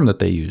the term that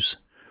they use.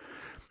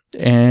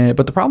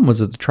 But the problem was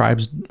that the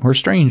tribes were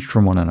estranged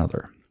from one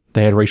another.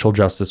 They had racial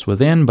justice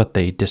within, but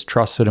they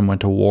distrusted and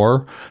went to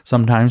war,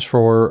 sometimes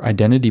for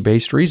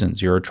identity-based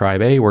reasons. You're a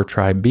tribe A, we're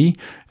tribe B,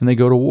 and they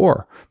go to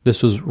war.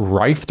 This was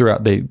rife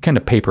throughout, they kind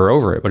of paper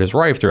over it, but it's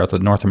rife throughout the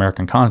North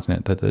American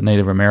continent, that the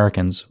Native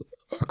Americans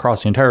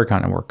across the entire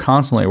continent were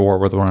constantly at war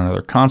with one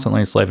another, constantly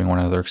enslaving one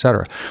another,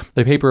 etc.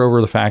 They paper over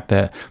the fact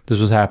that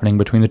this was happening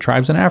between the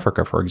tribes in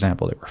Africa, for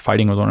example. They were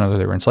fighting with one another,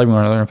 they were enslaving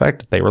one another. In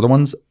fact, they were the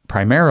ones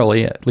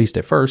primarily, at least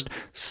at first,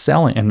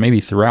 selling, and maybe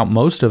throughout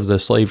most of the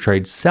slave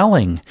trade,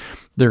 selling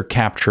their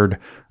captured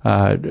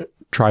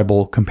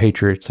tribal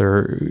compatriots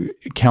or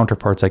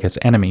counterparts, I guess,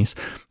 enemies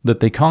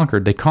that they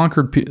conquered. They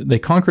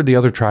conquered the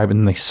other tribe,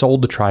 and they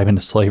sold the tribe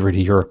into slavery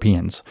to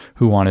Europeans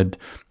who wanted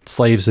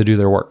slaves to do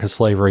their work, because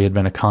slavery had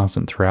been a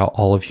constant throughout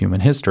all of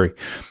human history.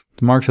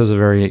 Marx has a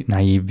very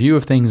naive view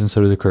of things, and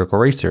so do the critical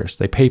race theorists.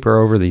 They paper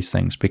over these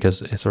things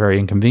because it's very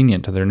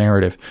inconvenient to their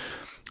narrative,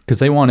 because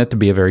they want it to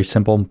be a very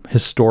simple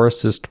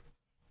historicist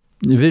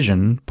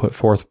vision put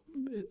forth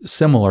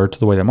similar to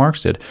the way that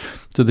Marx did.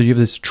 So that you have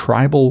this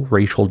tribal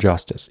racial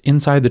justice.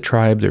 Inside the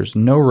tribe, there's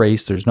no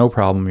race, there's no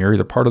problem. You're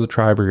either part of the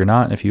tribe or you're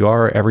not. And if you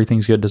are,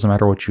 everything's good. Doesn't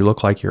matter what you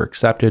look like. You're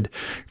accepted,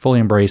 fully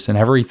embraced, and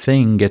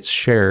everything gets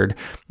shared.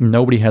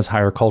 Nobody has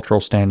higher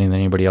cultural standing than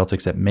anybody else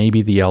except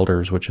maybe the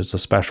elders, which is a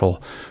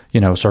special,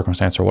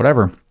 circumstance or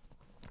whatever.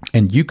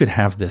 And you could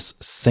have this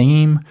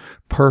same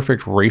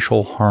perfect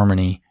racial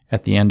harmony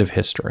at the end of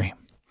history.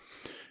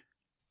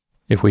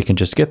 If we can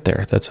just get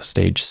there, that's a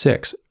stage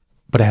 6.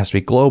 But it has to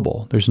be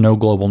global. There's no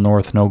global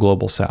north, no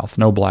global south,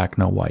 no black,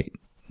 no white,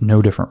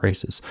 no different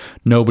races.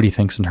 Nobody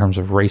thinks in terms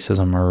of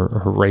racism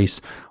or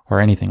race or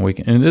anything.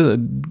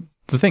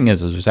 The thing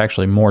is there's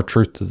actually more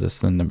truth to this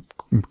than the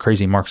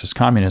crazy Marxist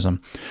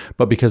communism.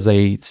 But because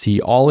they see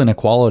all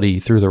inequality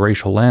through the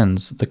racial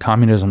lens, the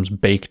communism's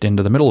baked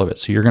into the middle of it.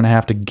 So you're going to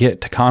have to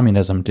get to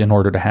communism in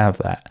order to have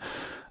that.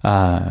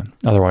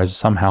 Otherwise,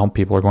 somehow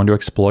people are going to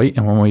exploit.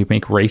 And when we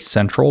make race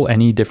central,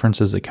 any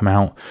differences that come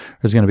out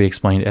is going to be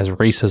explained as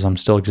racism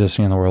still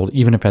existing in the world,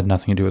 even if it had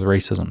nothing to do with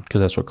racism. Because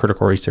that's what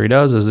critical race theory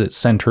does, is it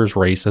centers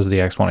race as the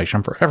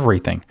explanation for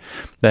everything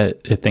that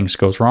it thinks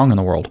goes wrong in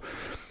the world.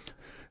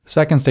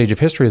 Second stage of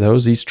history, though,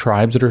 is these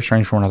tribes that are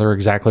estranged from one another,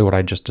 exactly what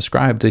I just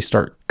described. They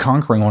start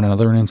conquering one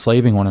another and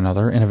enslaving one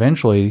another. And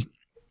eventually,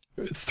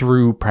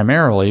 through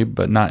primarily,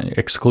 but not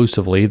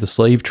exclusively, the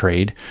slave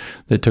trade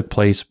that took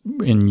place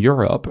in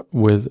Europe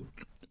with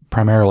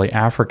primarily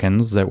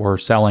Africans that were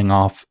selling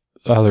off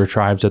other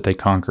tribes that they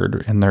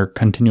conquered in their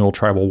continual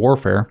tribal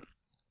warfare,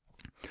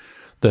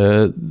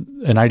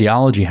 an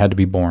ideology had to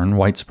be born,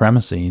 white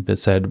supremacy, that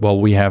said, well,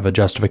 we have a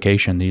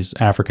justification. These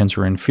Africans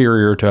are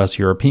inferior to us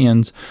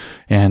Europeans,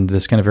 and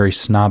this kind of very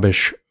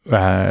snobbish,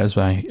 as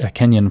a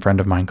Kenyan friend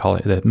of mine called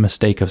it, the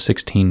mistake of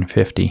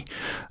 1650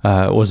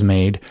 was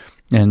made,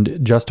 and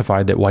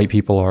justified that white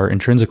people are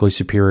intrinsically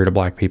superior to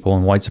black people,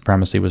 and white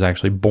supremacy was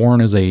actually born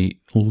as a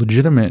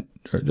legitimate,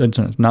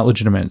 not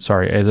legitimate,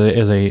 sorry, as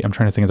a, I'm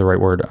trying to think of the right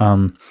word,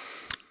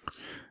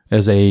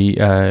 as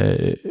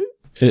a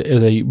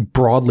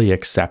broadly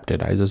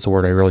accepted, is the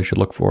word I really should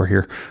look for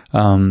here,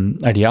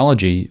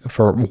 ideology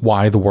for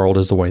why the world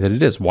is the way that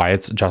it is, why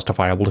it's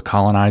justifiable to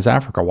colonize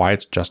Africa, why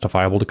it's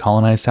justifiable to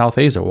colonize South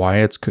Asia, why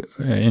it's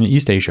in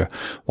East Asia,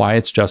 why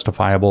it's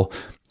justifiable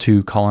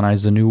to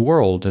colonize the New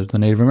World, the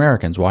Native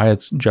Americans, why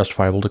it's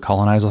justifiable to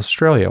colonize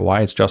Australia,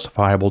 why it's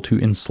justifiable to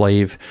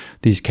enslave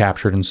these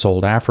captured and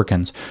sold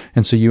Africans.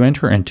 And so you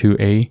enter into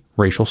a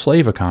racial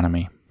slave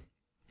economy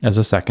as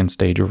a second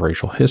stage of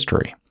racial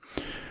history.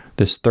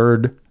 This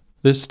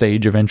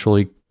stage,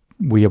 eventually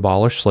we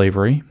abolish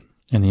slavery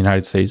in the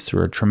United States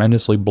through a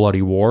tremendously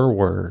bloody war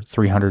where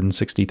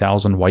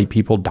 360,000 white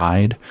people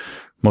died,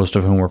 most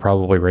of whom were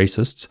probably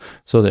racists,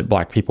 so that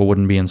black people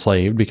wouldn't be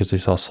enslaved because they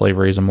saw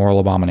slavery as a moral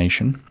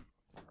abomination.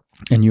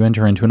 And you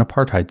enter into an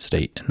apartheid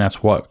state, and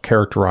that's what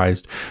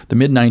characterized the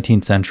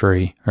mid-19th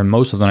century, or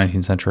most of the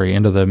 19th century,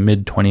 into the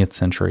mid-20th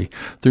century,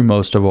 through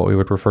most of what we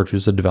would refer to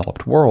as the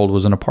developed world,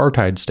 was an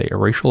apartheid state, a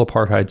racial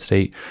apartheid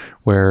state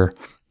where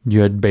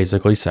you had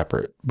basically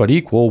separate but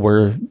equal,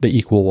 where the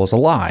equal was a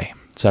lie.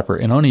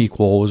 Separate and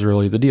unequal was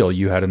really the deal.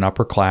 You had an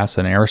upper class,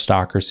 an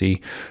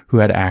aristocracy who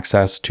had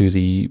access to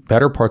the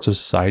better parts of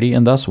society,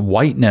 and thus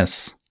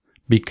whiteness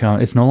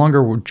it's no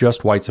longer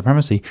just white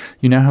supremacy.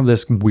 You now have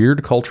this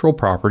weird cultural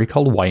property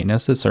called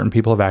whiteness that certain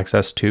people have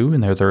access to,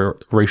 and they're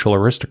racial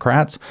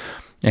aristocrats,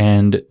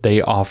 and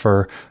they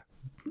offer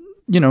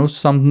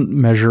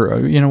some measure,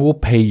 we'll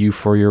pay you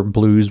for your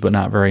blues, but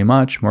not very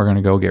much. We're going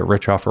to go get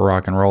rich off of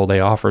rock and roll.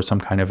 They offer some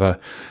kind of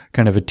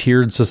a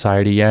tiered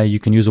society. Yeah, you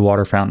can use a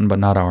water fountain, but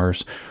not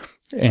ours.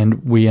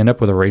 And we end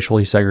up with a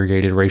racially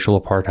segregated, racial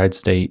apartheid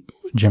state,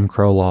 Jim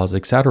Crow laws,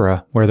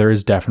 etc., where there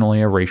is definitely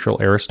a racial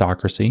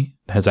aristocracy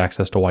that has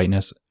access to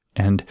whiteness,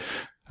 and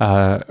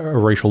a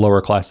racial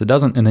lower class that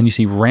doesn't. And then you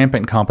see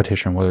rampant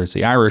competition, whether it's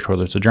the Irish,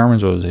 whether it's the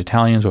Germans, whether it's the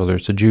Italians, whether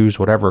it's the Jews,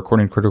 whatever,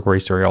 according to critical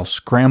race theory, all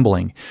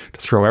scrambling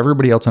to throw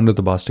everybody else under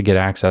the bus to get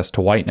access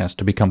to whiteness,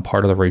 to become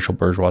part of the racial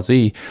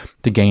bourgeoisie,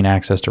 to gain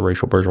access to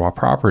racial bourgeois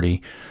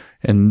property.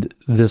 And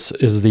this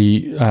is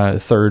the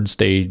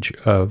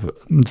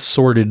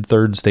sordid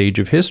third stage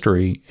of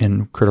history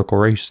in critical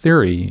race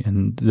theory.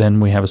 And then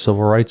we have a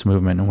civil rights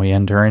movement, and we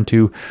enter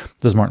into,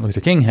 as Martin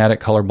Luther King had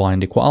it,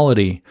 colorblind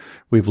equality.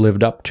 We've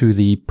lived up to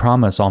the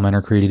promise all men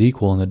are created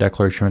equal in the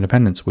Declaration of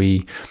Independence.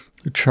 We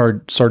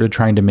started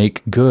trying to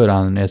make good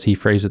on, as he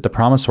phrased it, the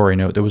promissory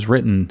note that was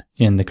written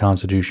in the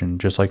Constitution,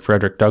 just like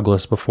Frederick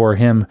Douglass before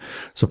him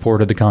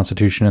supported the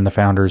Constitution and the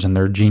founders and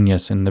their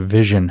genius and the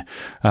vision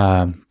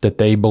that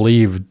they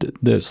believed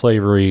that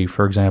slavery,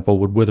 for example,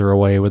 would wither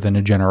away within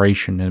a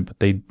generation, but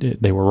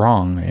they were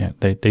wrong.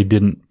 They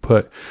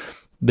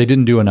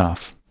didn't do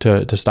enough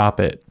to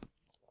stop it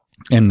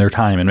in their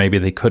time, and maybe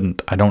they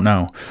couldn't. I don't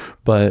know,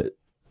 but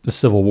the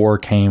Civil War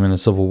came, and the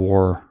Civil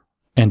War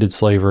ended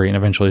slavery, and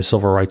eventually the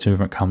civil rights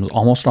movement comes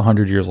almost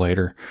 100 years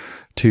later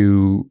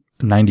to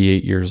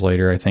 98 years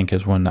later, I think,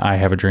 is when I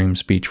Have a Dream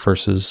speech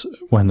versus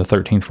when the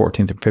 13th,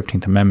 14th, and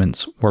 15th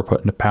Amendments were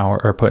put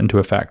into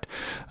effect.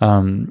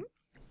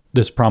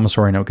 This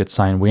promissory note gets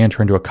signed. We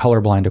enter into a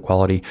colorblind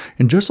equality.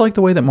 And just like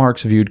the way that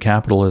Marx viewed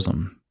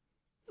capitalism,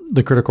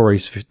 the critical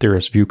race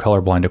theorists view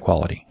colorblind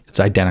equality. It's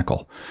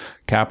identical.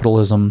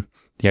 Capitalism,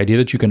 the idea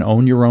that you can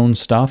own your own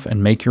stuff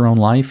and make your own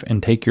life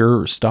and take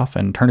your stuff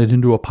and turn it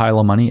into a pile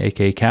of money,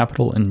 aka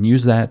capital, and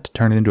use that to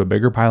turn it into a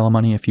bigger pile of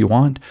money if you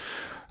want.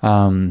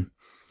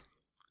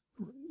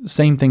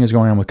 Same thing is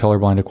going on with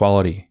colorblind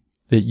equality,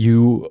 that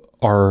you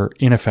are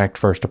in effect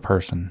first a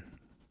person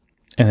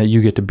and that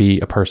you get to be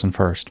a person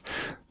first.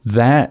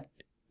 That,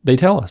 they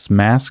tell us,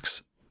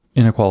 masks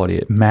inequality.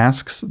 It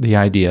masks the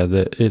idea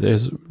that it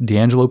is,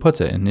 D'Angelo puts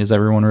it, and is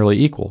everyone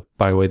really equal?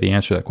 By the way, the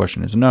answer to that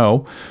question is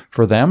no.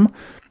 For them,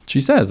 she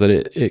says that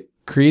it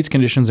creates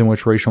conditions in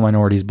which racial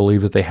minorities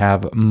believe that they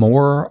have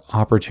more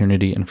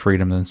opportunity and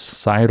freedom than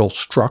societal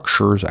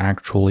structures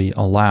actually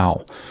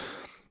allow.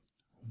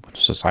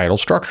 Societal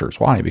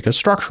structures. Why?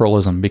 Because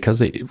structuralism, because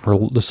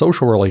the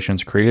social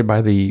relations created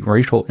by the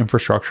racial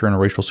infrastructure and a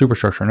racial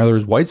superstructure. In other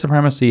words, white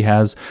supremacy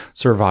has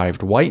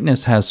survived.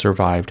 Whiteness has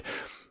survived.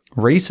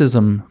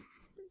 Racism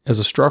as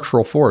a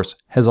structural force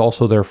has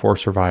also therefore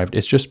survived.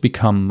 It's just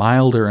become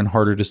milder and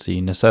harder to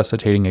see,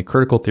 necessitating a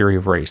critical theory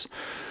of race.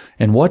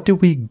 And what do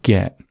we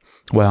get?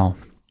 Well,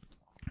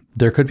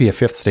 there could be a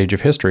fifth stage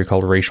of history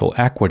called racial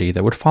equity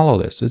that would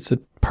follow this. It's a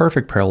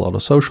perfect parallel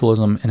to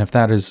socialism, and if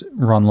that is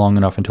run long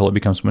enough until it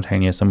becomes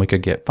spontaneous, then we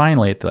could get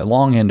finally at the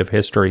long end of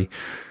history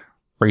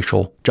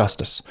racial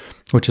justice,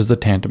 which is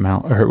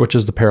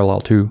the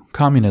parallel to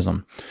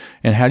communism.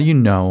 And how do you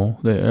know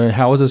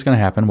how is this going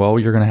to happen? Well,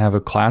 you're going to have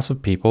a class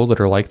of people that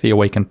are like the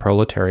awakened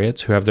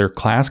proletariats who have their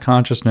class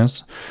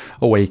consciousness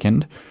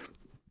awakened.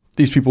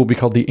 These people will be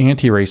called the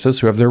anti-racists,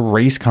 who have their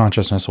race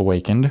consciousness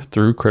awakened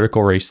through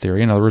critical race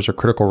theory. In other words, they're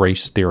critical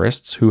race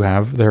theorists who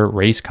have their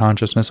race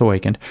consciousness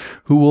awakened,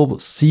 who will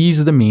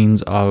seize the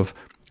means of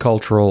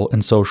cultural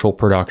and social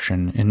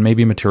production and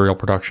maybe material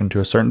production to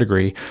a certain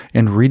degree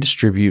and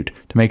redistribute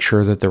to make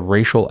sure that the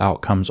racial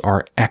outcomes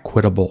are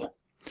equitable.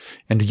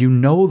 And you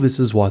know this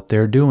is what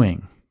they're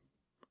doing.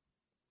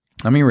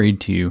 Let me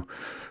read to you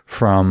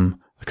from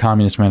the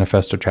Communist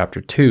Manifesto, Chapter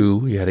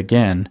 2, yet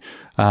again,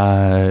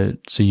 so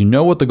you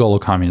know what the goal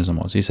of communism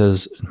was. He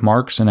says,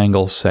 Marx and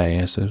Engels say,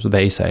 as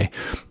they say,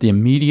 the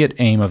immediate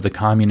aim of the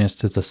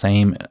communists is the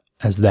same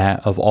as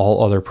that of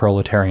all other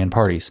proletarian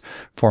parties: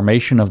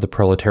 formation of the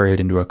proletariat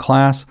into a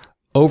class,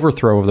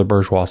 overthrow of the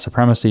bourgeois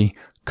supremacy,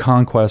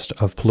 conquest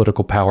of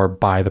political power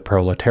by the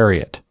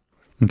proletariat.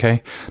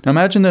 Okay? Now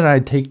imagine that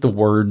I'd take the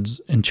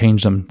words and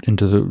change them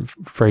into the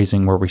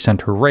phrasing where we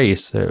center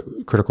race. The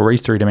critical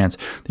race theory demands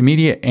the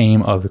immediate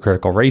aim of the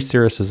critical race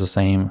theorists is the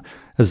same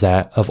as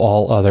that of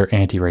all other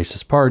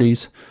anti-racist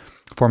parties: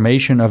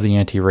 formation of the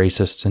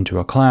anti-racists into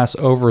a class,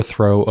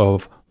 overthrow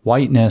of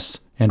whiteness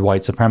and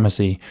white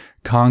supremacy,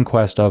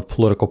 conquest of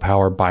political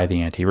power by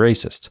the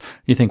anti-racists.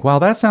 You think, wow,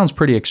 that sounds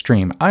pretty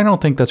extreme. I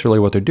don't think that's really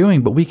what they're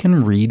doing, but we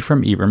can read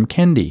from Ibram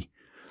Kendi.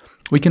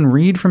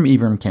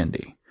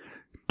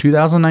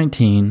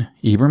 2019,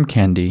 Ibram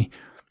Kendi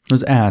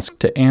was asked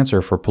to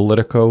answer for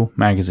Politico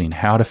magazine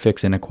how to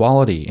fix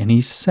inequality, and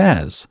he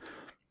says,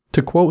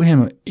 to quote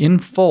him in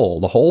full,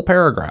 the whole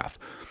paragraph,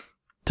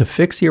 to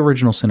fix the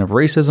original sin of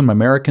racism,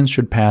 Americans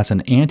should pass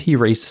an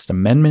anti-racist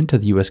amendment to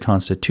the U.S.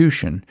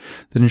 Constitution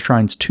that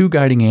enshrines two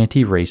guiding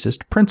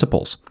anti-racist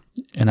principles.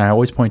 And I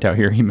always point out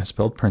here he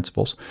misspelled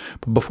principles.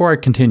 But before I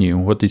continue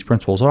what these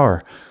principles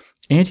are,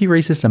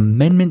 anti-racist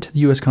amendment to the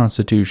U.S.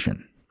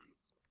 Constitution.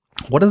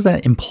 What does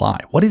that imply?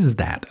 What is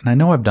that? And I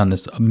know I've done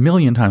this a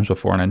million times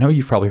before, and I know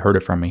you've probably heard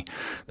it from me.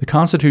 The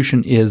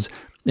Constitution is,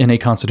 in a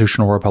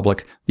constitutional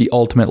republic, the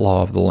ultimate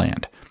law of the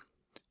land.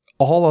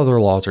 all other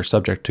laws are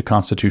subject to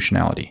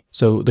constitutionality.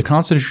 So the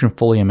Constitution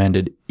fully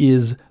amended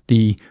is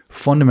the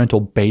fundamental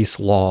base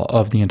law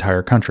of the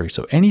entire country.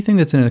 So anything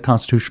that's in a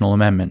constitutional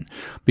amendment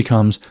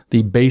becomes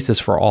the basis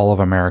for all of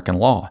American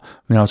law.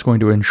 Now it's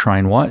going to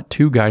enshrine what?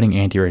 2 guiding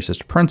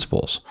anti-racist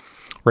principles.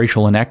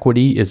 Racial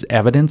inequity is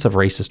evidence of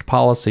racist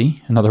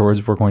policy. In other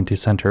words, we're going to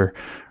center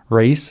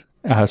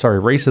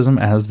racism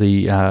as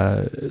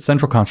the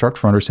central construct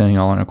for understanding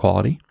all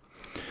inequality,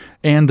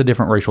 and the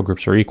different racial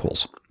groups are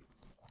equals.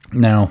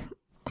 Now,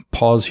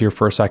 pause here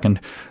for a second.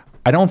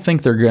 I don't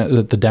think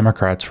that the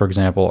Democrats, for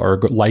example, are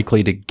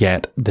likely to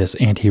get this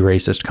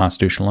anti-racist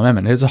constitutional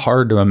amendment. It's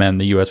hard to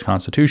amend the U.S.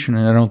 Constitution,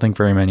 and I don't think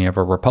very many of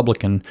our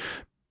Republican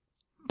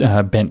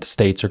bent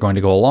states are going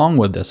to go along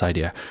with this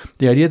idea.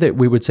 The idea that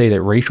we would say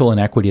that racial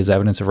inequity is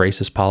evidence of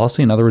racist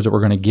policy, in other words, that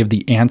we're going to give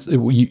the answer.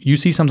 You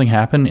see something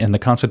happen, and the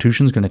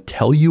Constitution is going to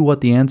tell you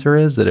what the answer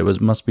is, that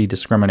it must be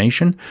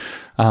discrimination,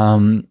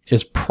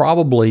 is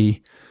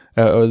probably...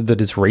 that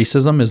it's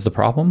racism is the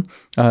problem,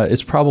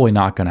 is probably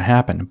not going to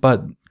happen.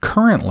 But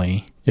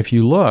currently, if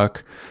you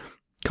look,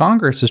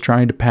 Congress is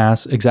trying to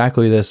pass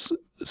exactly this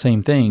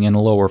same thing in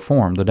a lower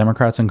form. The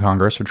Democrats in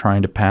Congress are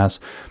trying to pass,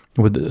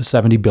 with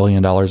 $70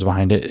 billion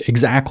behind it,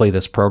 exactly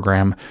this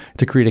program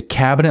to create a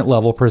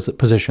cabinet-level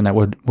position that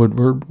would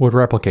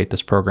replicate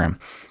this program,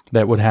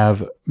 that would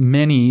have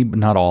many, but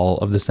not all,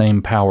 of the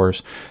same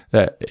powers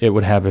that it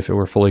would have if it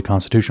were fully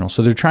constitutional.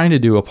 So they're trying to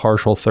do a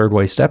partial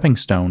third-way stepping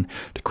stone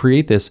to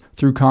create this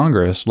through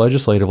Congress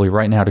legislatively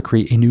right now to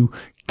create a new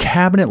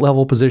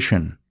cabinet-level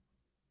position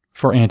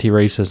for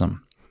anti-racism,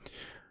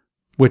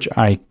 which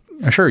I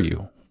assure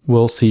you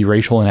will see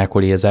racial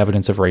inequity as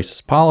evidence of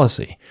racist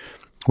policy,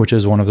 which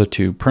is one of the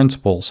 2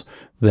 principles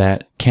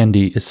that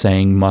Kendi is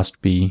saying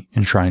must be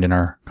enshrined in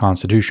our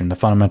Constitution, the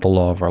fundamental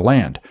law of our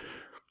land.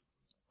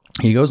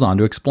 He goes on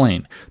to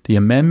explain, the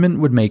amendment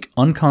would make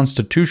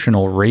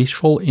unconstitutional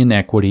racial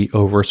inequity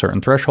over a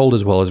certain threshold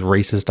as well as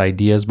racist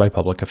ideas by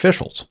public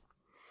officials.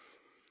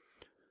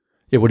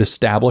 It would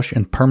establish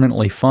and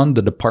permanently fund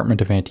the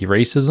Department of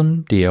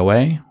Anti-Racism,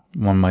 DOA,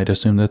 one might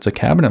assume that's a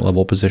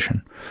cabinet-level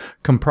position,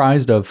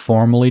 comprised of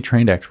formally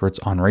trained experts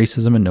on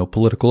racism and no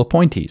political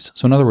appointees.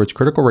 So in other words,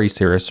 critical race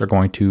theorists are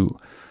going to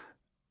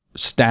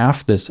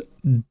staff this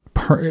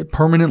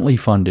permanently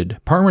funded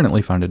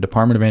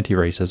Department of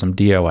Anti-Racism,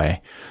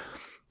 DOA,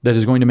 that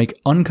is going to make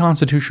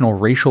unconstitutional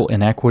racial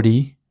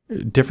inequity,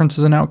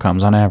 differences in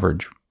outcomes on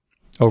average,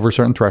 over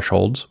certain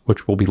thresholds,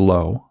 which will be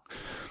low,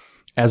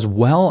 as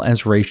well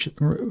as racist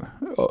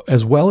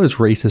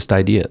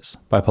ideas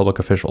by public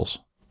officials.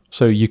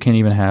 So you can't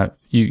even have,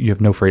 you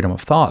have no freedom of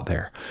thought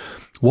there.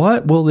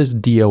 What will this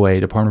DOA,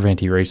 Department of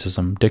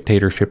Anti-Racism,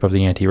 dictatorship of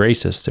the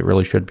anti-racists, it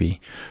really should be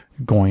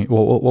going,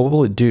 what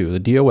will it do? The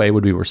DOA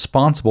would be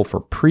responsible for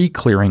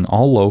pre-clearing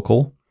all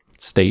local,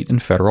 state,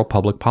 and federal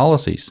public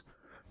policies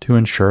to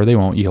ensure they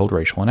won't yield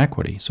racial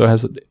inequity. So it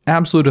has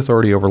absolute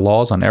authority over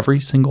laws on every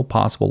single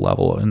possible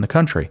level in the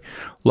country,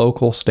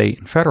 local, state,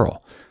 and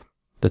federal.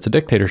 That's a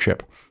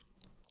dictatorship.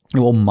 It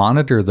will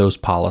monitor those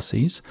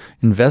policies,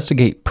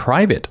 investigate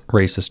private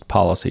racist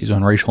policies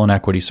when racial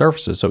inequity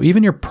surfaces. So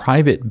even your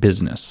private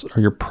business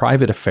or your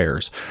private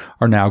affairs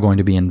are now going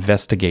to be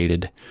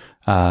investigated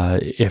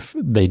if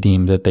they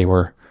deem that they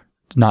were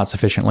not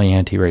sufficiently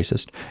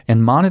anti-racist,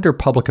 and monitor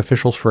public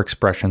officials for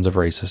expressions of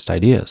racist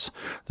ideas.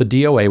 The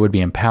DOA would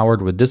be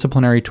empowered with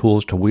disciplinary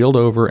tools to wield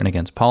over and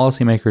against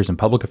policymakers and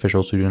public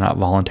officials who do not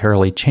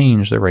voluntarily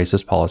change their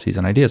racist policies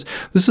and ideas.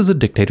 This is a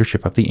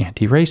dictatorship of the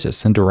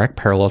anti-racists, in direct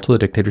parallel to the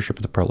dictatorship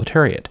of the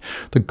proletariat.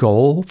 The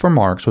goal for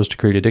Marx was to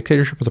create a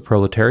dictatorship of the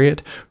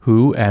proletariat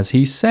who, as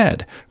he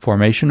said,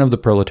 formation of the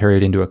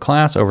proletariat into a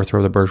class,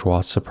 overthrow the bourgeois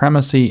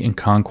supremacy, and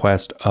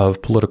conquest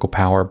of political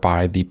power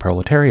by the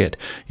proletariat,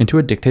 into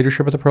a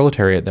dictatorship of the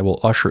proletariat that will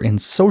usher in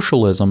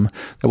socialism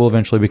that will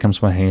eventually become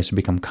spontaneous and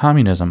become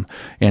communism.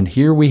 And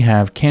here we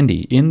have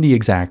Kendi in the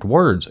exact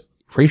words.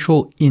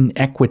 Racial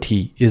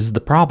inequity is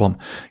the problem.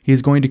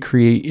 He's going to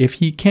create, if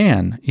he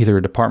can, either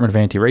a Department of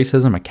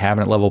Anti-Racism, a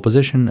cabinet-level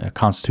position, a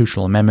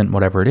constitutional amendment,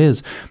 whatever it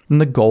is,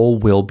 and the goal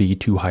will be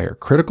to hire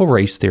critical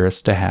race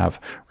theorists to have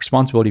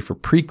responsibility for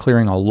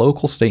pre-clearing all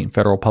local, state, and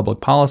federal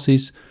public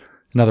policies.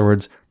 In other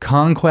words,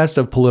 conquest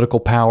of political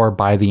power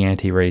by the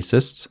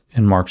anti-racists,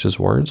 in Marx's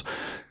words,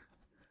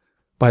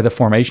 by the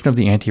formation of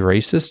the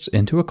anti-racists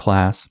into a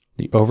class,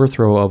 the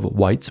overthrow of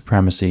white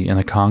supremacy, and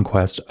the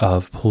conquest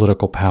of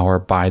political power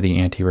by the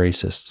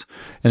anti-racists.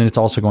 And it's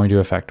also going to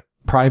affect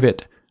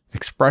private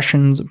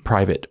expressions,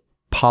 private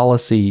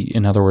policy,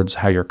 in other words,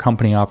 how your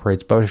company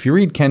operates. But if you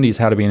read Kendi's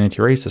How to Be an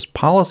Anti-Racist,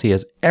 policy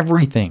is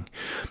everything,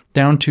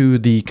 down to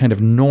the kind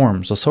of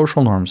norms, the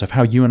social norms of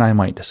how you and I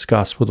might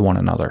discuss with one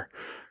another.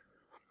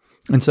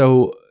 And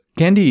so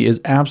Kendi is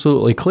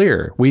absolutely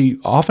clear. We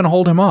often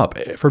hold him up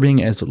for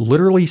being as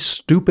literally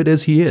stupid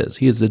as he is.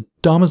 He is as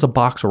dumb as a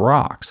box of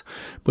rocks,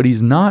 but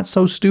he's not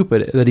so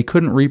stupid that he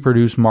couldn't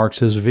reproduce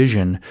Marx's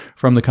vision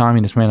from the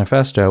Communist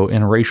Manifesto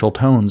in racial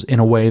tones in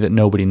a way that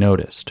nobody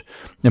noticed,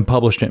 and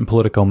published it in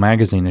Politico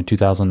magazine in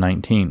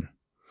 2019.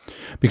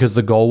 Because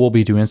the goal will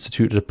be to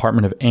institute a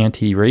Department of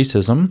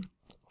Anti-Racism,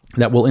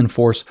 that will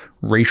enforce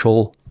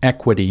racial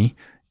equity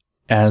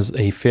as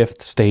a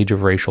fifth stage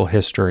of racial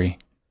history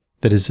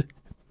that is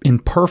in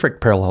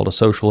perfect parallel to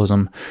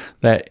socialism,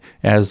 that,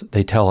 as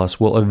they tell us,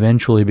 will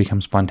eventually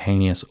become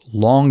spontaneous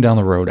long down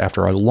the road.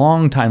 After a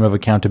long time of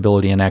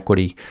accountability and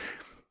equity,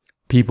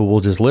 people will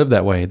just live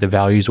that way. The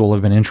values will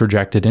have been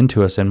introjected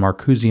into us in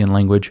Marcusean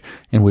language,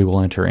 and we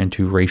will enter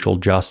into racial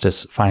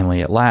justice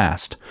finally at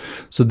last.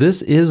 So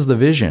this is the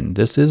vision.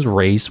 This is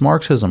race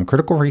Marxism.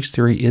 Critical race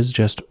theory is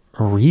just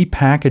a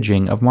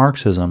repackaging of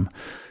Marxism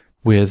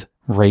with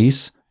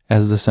race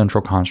as the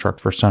central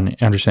construct for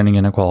understanding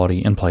inequality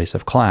in place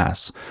of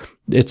class.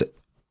 If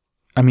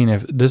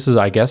this is,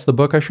 I guess, the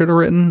book I should have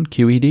written,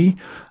 QED.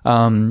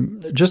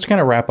 Just to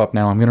kind of wrap up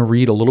now, I'm going to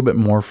read a little bit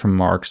more from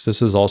Marx.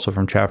 This is also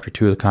from Chapter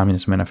 2 of the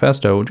Communist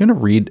Manifesto. I'm going to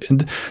read,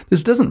 and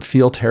this doesn't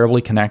feel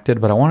terribly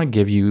connected, but I want to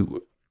give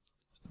you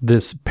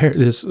this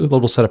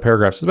little set of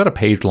paragraphs. It's about a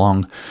page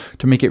long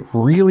to make it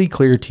really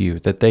clear to you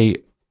that they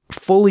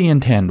fully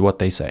intend what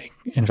they say.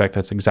 In fact,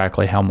 that's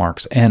exactly how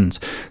Marx ends.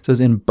 It says,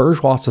 in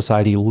bourgeois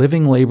society,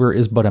 living labor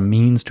is but a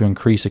means to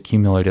increase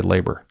accumulated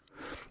labor.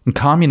 In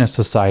communist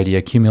society,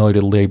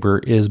 accumulated labor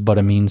is but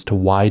a means to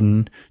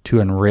widen,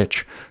 to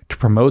enrich, to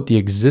promote the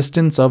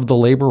existence of the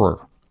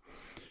laborer.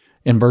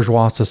 In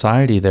bourgeois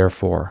society,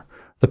 therefore,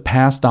 the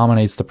past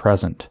dominates the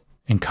present.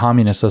 In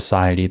communist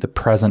society, the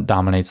present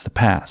dominates the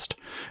past.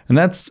 And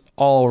that's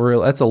all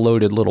real. That's a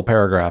loaded little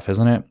paragraph,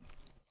 isn't it?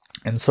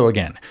 And so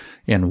again,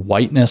 in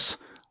whiteness,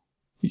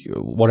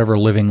 whatever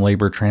living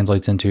labor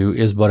translates into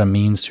is but a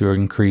means to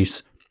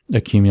increase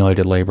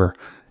accumulated labor.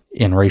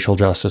 In racial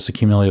justice,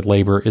 accumulated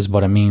labor is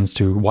but a means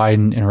to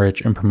widen,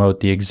 enrich, and promote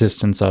the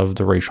existence of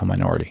the racial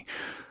minority.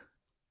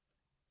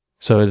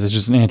 So it's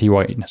just an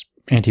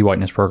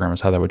anti-whiteness program is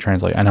how that would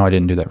translate. I know I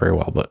didn't do that very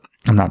well, but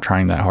I'm not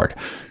trying that hard.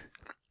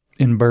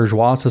 In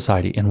bourgeois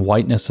society, in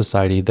whiteness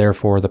society,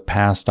 therefore, the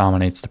past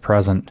dominates the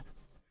present.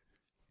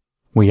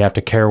 We have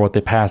to care what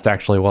the past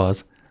actually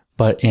was.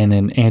 But in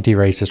an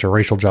anti-racist or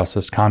racial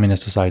justice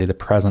communist society, the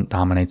present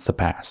dominates the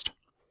past.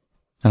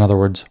 In other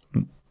words,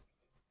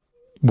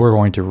 we're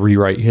going to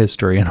rewrite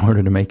history in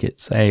order to make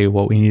it say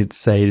what we need to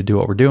say to do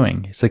what we're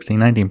doing.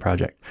 1619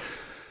 Project.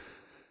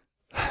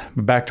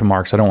 But back to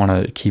Marx. I don't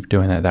want to keep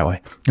doing that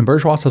way. In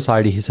bourgeois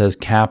society, he says,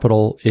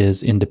 capital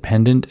is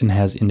independent and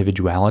has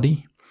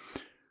individuality,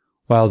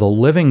 while the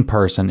living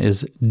person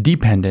is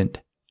dependent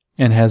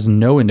and has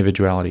no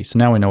individuality. So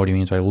now we know what he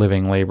means by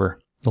living labor.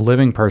 The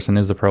living person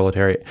is the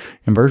proletariat.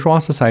 In bourgeois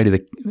society,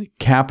 the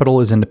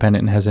capital is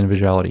independent and has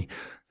individuality.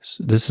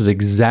 So this is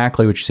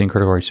exactly what you see in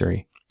critical race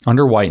theory.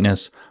 Under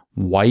whiteness,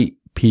 white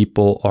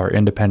people are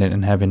independent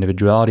and have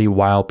individuality,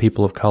 while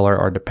people of color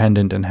are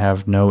dependent and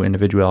have no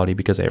individuality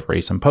because they have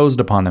race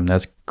imposed upon them.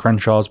 That's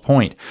Crenshaw's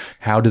point.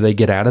 How do they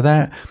get out of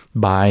that?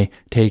 By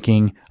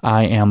taking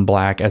I am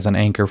black as an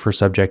anchor for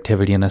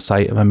subjectivity and a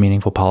site of a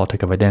meaningful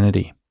politic of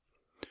identity.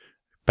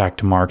 Back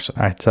to Marx.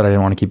 I said I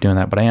didn't want to keep doing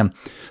that, but I am.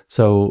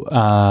 So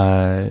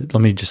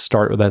let me just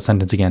start with that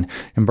sentence again.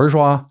 In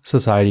bourgeois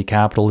society,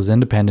 capital is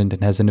independent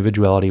and has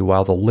individuality,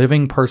 while the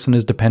living person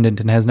is dependent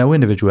and has no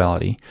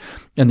individuality.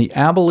 And the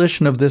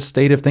abolition of this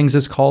state of things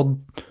is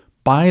called,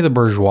 by the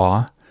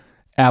bourgeois,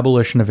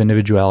 abolition of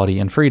individuality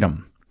and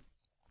freedom.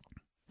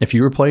 If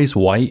you replace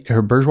white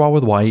or bourgeois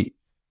with white,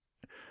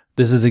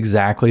 this is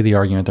exactly the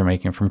argument they're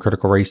making from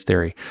critical race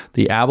theory.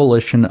 The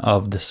abolition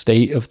of the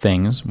state of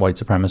things, white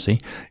supremacy,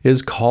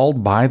 is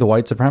called by the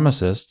white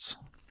supremacists,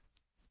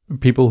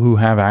 people who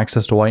have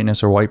access to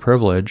whiteness or white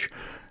privilege,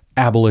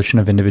 abolition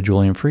of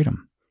individuality and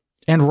freedom.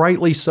 And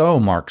rightly so,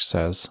 Marx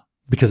says,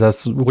 because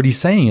that's what he's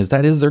saying is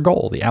that is their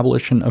goal, the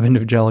abolition of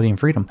individuality and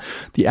freedom.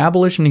 The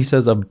abolition, he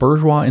says, of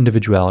bourgeois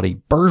individuality,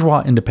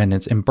 bourgeois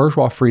independence, and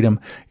bourgeois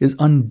freedom is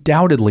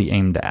undoubtedly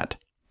aimed at.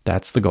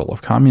 That's the goal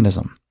of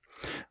communism.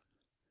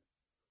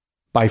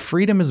 By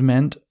freedom is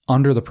meant,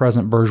 under the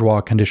present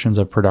bourgeois conditions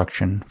of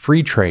production,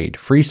 free trade,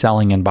 free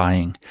selling and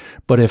buying.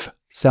 But if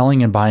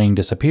selling and buying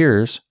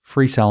disappears,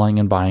 free selling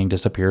and buying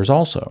disappears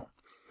also.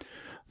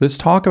 This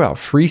talk about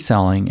free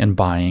selling and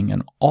buying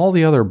and all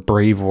the other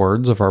brave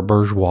words of our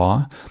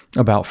bourgeois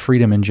about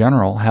freedom in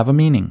general have a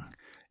meaning,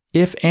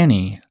 if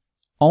any,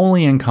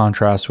 only in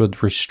contrast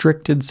with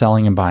restricted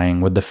selling and buying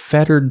with the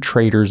fettered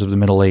traders of the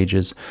Middle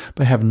Ages,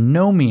 but have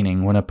no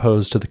meaning when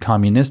opposed to the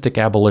communistic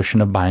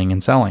abolition of buying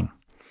and selling,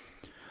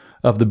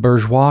 of the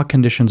bourgeois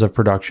conditions of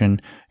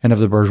production, and of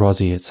the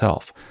bourgeoisie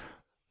itself.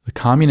 The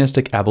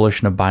communistic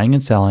abolition of buying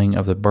and selling,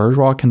 of the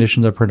bourgeois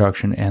conditions of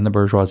production, and the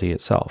bourgeoisie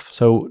itself.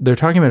 So they're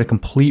talking about a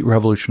complete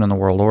revolution in the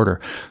world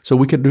order. So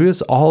we could do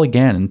this all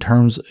again in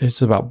terms,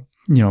 it's about,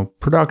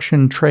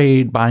 production,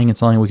 trade, buying and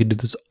selling. We could do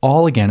this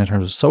all again in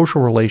terms of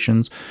social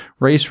relations,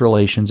 race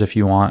relations, if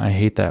you want. I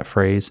hate that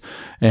phrase.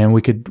 And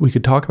we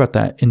could talk about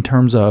that in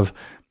terms of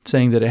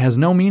saying that it has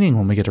no meaning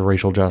when we get to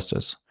racial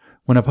justice,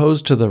 when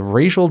opposed to the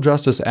racial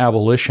justice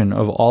abolition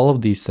of all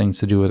of these things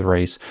to do with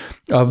race,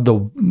 of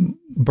the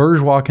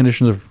bourgeois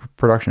conditions of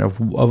production,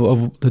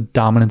 of the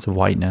dominance of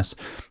whiteness,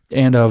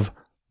 and of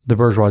the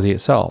bourgeoisie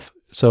itself.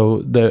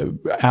 So the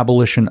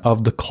abolition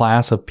of the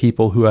class of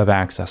people who have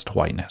access to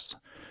whiteness.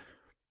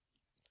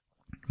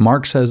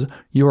 Marx says,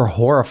 you are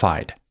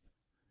horrified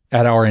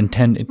at our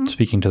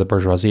speaking to the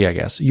bourgeoisie, I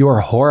guess, you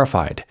are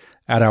horrified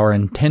at our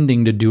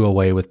intending to do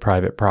away with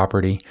private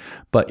property,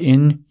 but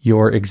in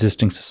your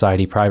existing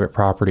society, private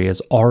property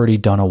is already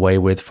done away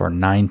with for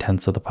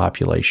 9/10 of the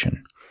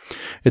population.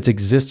 Its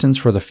existence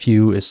for the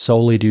few is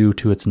solely due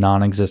to its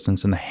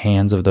non-existence in the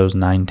hands of those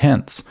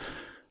 9/10.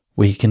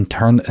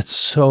 It's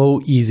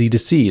so easy to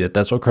see that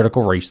that's what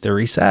critical race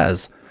theory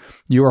says.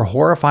 You are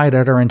horrified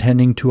at our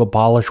intending to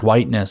abolish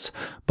whiteness,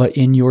 but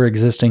in your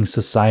existing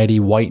society,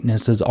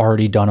 whiteness is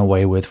already done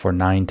away with for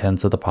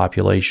 9/10 of the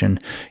population.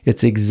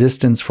 Its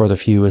existence for the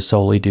few is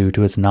solely due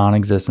to its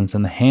non-existence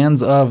in the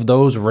hands of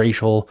those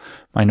racial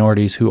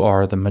minorities who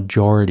are the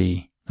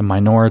majority, the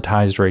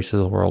minoritized races of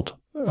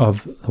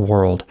the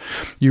world.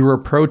 You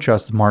reproach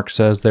us, Marx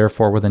says,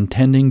 therefore, with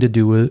intending to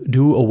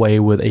do away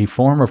with a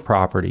form of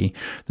property,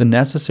 the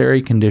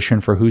necessary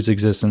condition for whose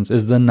existence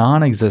is the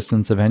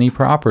non-existence of any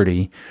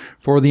property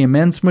for the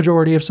immense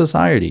majority of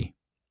society.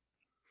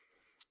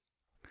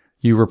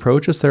 You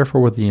reproach us,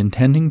 therefore, with the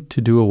intending to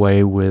do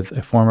away with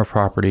a form of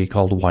property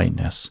called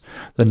whiteness,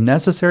 the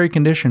necessary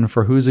condition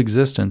for whose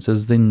existence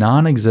is the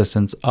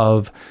non-existence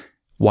of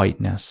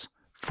whiteness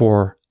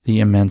for the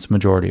immense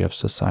majority of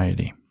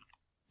society.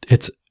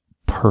 It's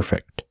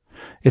perfect.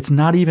 It's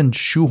not even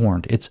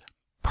shoehorned. It's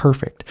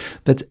perfect.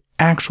 That's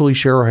actually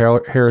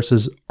Cheryl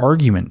Harris's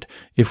argument,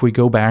 if we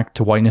go back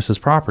to whiteness as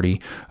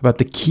property, about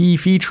the key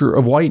feature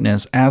of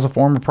whiteness as a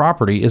form of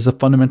property is the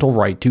fundamental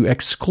right to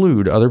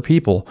exclude other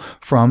people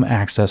from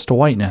access to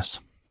whiteness,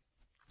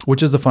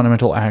 which is the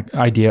fundamental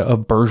idea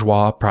of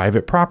bourgeois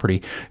private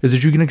property, is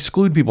that you can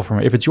exclude people from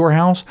it. If it's your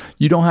house,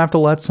 you don't have to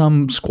let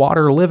some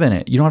squatter live in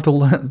it. You don't have to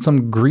let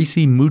some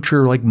greasy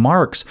moocher like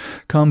Marx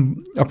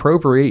come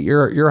appropriate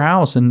your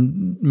house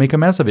and make a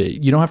mess of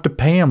it. You don't have to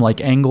pay him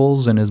like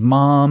Engels and his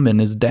mom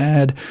and his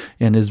dad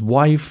and his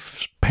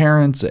wife's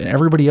parents and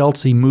everybody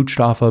else he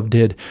mooched off of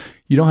did.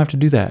 You don't have to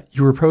do that.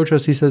 You reproach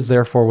us, he says,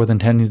 therefore, with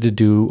intending to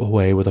do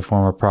away with a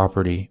form of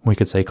property, we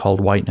could say called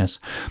whiteness,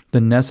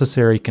 the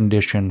necessary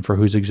condition for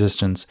whose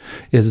existence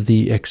is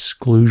the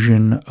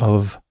exclusion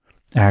of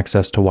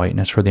access to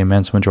whiteness for the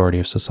immense majority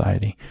of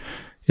society.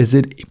 Is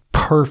it a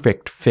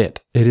perfect fit?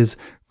 It is.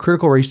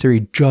 Critical race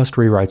theory just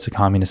rewrites the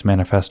Communist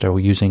Manifesto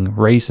using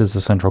race as the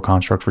central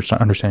construct for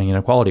understanding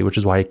inequality, which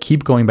is why I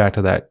keep going back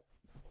to that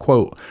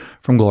quote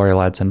from Gloria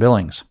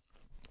Ladson-Billings.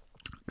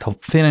 To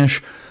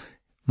finish,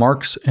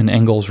 Marx and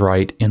Engels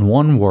write, in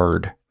one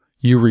word,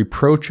 you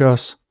reproach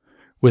us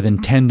with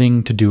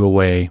intending to do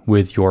away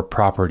with your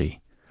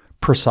property.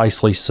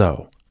 Precisely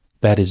so.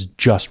 That is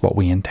just what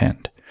we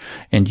intend.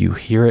 And you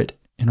hear it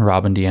in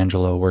Robin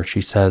DiAngelo, where she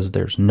says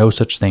there's no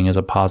such thing as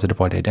a positive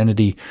white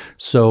identity,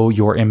 so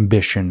your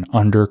ambition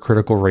under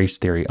critical race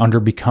theory, under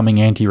becoming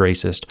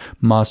anti-racist,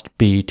 must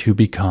be to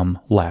become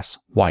less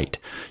white.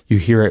 You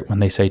hear it when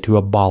they say to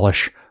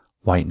abolish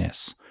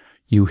whiteness.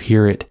 You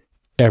hear it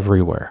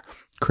everywhere.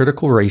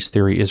 Critical race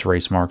theory is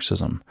race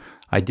Marxism.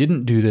 I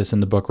didn't do this in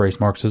the book Race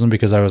Marxism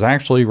because I was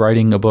actually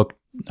writing a book.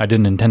 I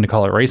didn't intend to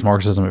call it Race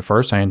Marxism at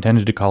first. I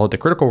intended to call it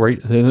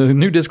the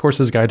New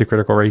Discourses Guide to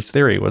Critical Race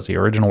Theory was the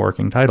original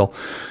working title.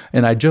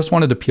 And I just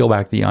wanted to peel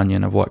back the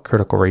onion of what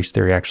critical race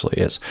theory actually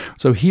is.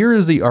 So here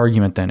is the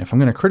argument then. If I'm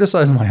going to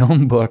criticize my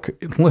own book,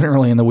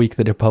 literally in the week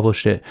that I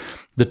published it,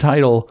 the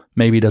title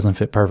maybe doesn't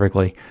fit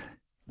perfectly.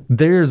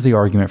 There's the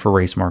argument for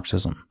race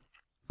Marxism.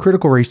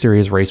 Critical race theory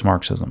is race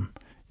Marxism.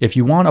 If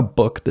you want a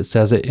book that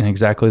says it in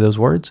exactly those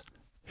words,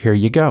 here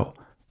you go.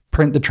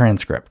 Print the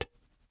transcript.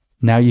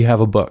 Now you have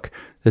a book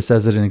that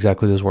says it in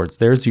exactly those words.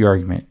 There's the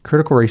argument.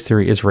 Critical race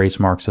theory is race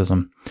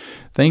Marxism.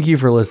 Thank you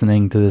for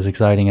listening to this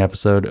exciting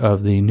episode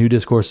of the New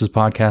Discourses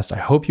podcast. I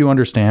hope you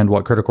understand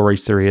what critical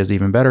race theory is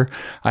even better.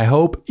 I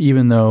hope,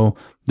 even though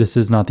this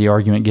is not the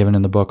argument given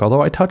in the book,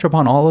 although I touch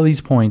upon all of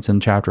these points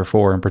in chapter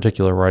 4 in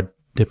particular, where I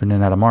dip in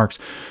and out of Marx,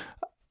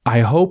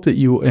 I hope that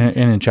you,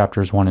 and in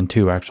chapters 1 and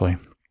 2 actually,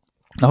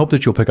 I hope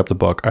that you'll pick up the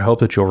book. I hope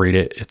that you'll read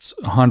it. It's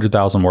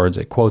 100,000 words.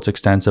 It quotes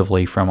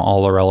extensively from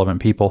all the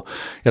relevant people.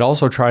 It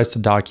also tries to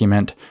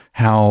document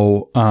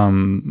how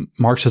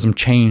Marxism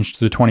changed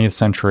through the 20th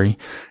century.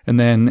 And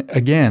then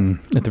again,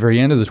 at the very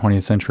end of the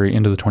 20th century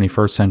into the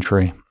 21st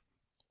century,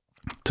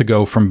 to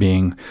go from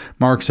being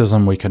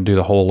Marxism, we can do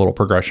the whole little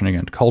progression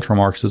again, to cultural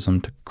Marxism,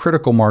 to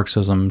critical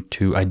Marxism,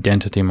 to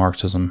identity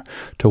Marxism,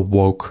 to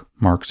woke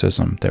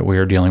Marxism that we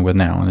are dealing with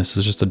now. And this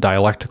is just a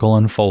dialectical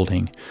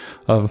unfolding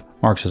of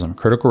Marxism.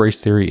 Critical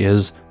race theory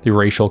is the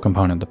racial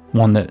component, the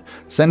one that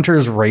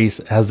centers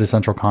race as the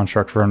central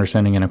construct for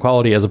understanding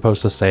inequality, as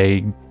opposed to,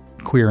 say,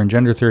 queer and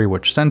gender theory,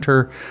 which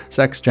center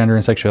sex, gender,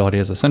 and sexuality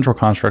as a central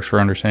constructs for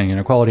understanding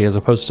inequality, as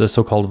opposed to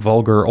so-called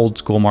vulgar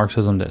old-school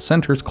Marxism that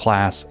centers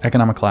class,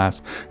 economic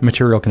class, and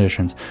material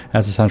conditions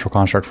as a central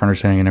construct for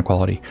understanding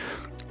inequality.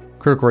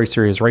 Critical race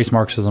theory is race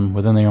Marxism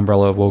within the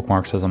umbrella of woke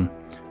Marxism.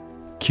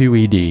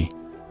 QED.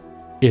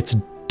 It's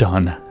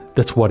done.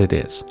 That's what it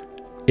is.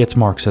 It's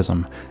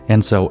Marxism.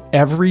 And so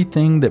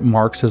everything that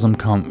Marxism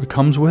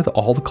comes with,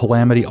 all the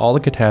calamity, all the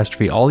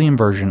catastrophe, all the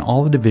inversion,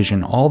 all the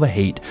division, all the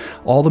hate,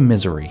 all the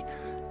misery,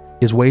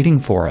 is waiting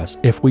for us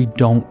if we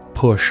don't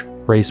push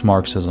race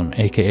Marxism,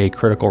 aka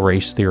critical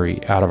race theory,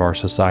 out of our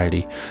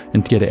society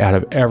and get it out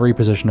of every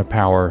position of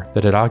power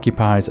that it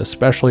occupies,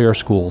 especially our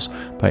schools,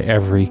 by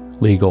every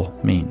legal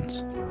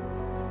means.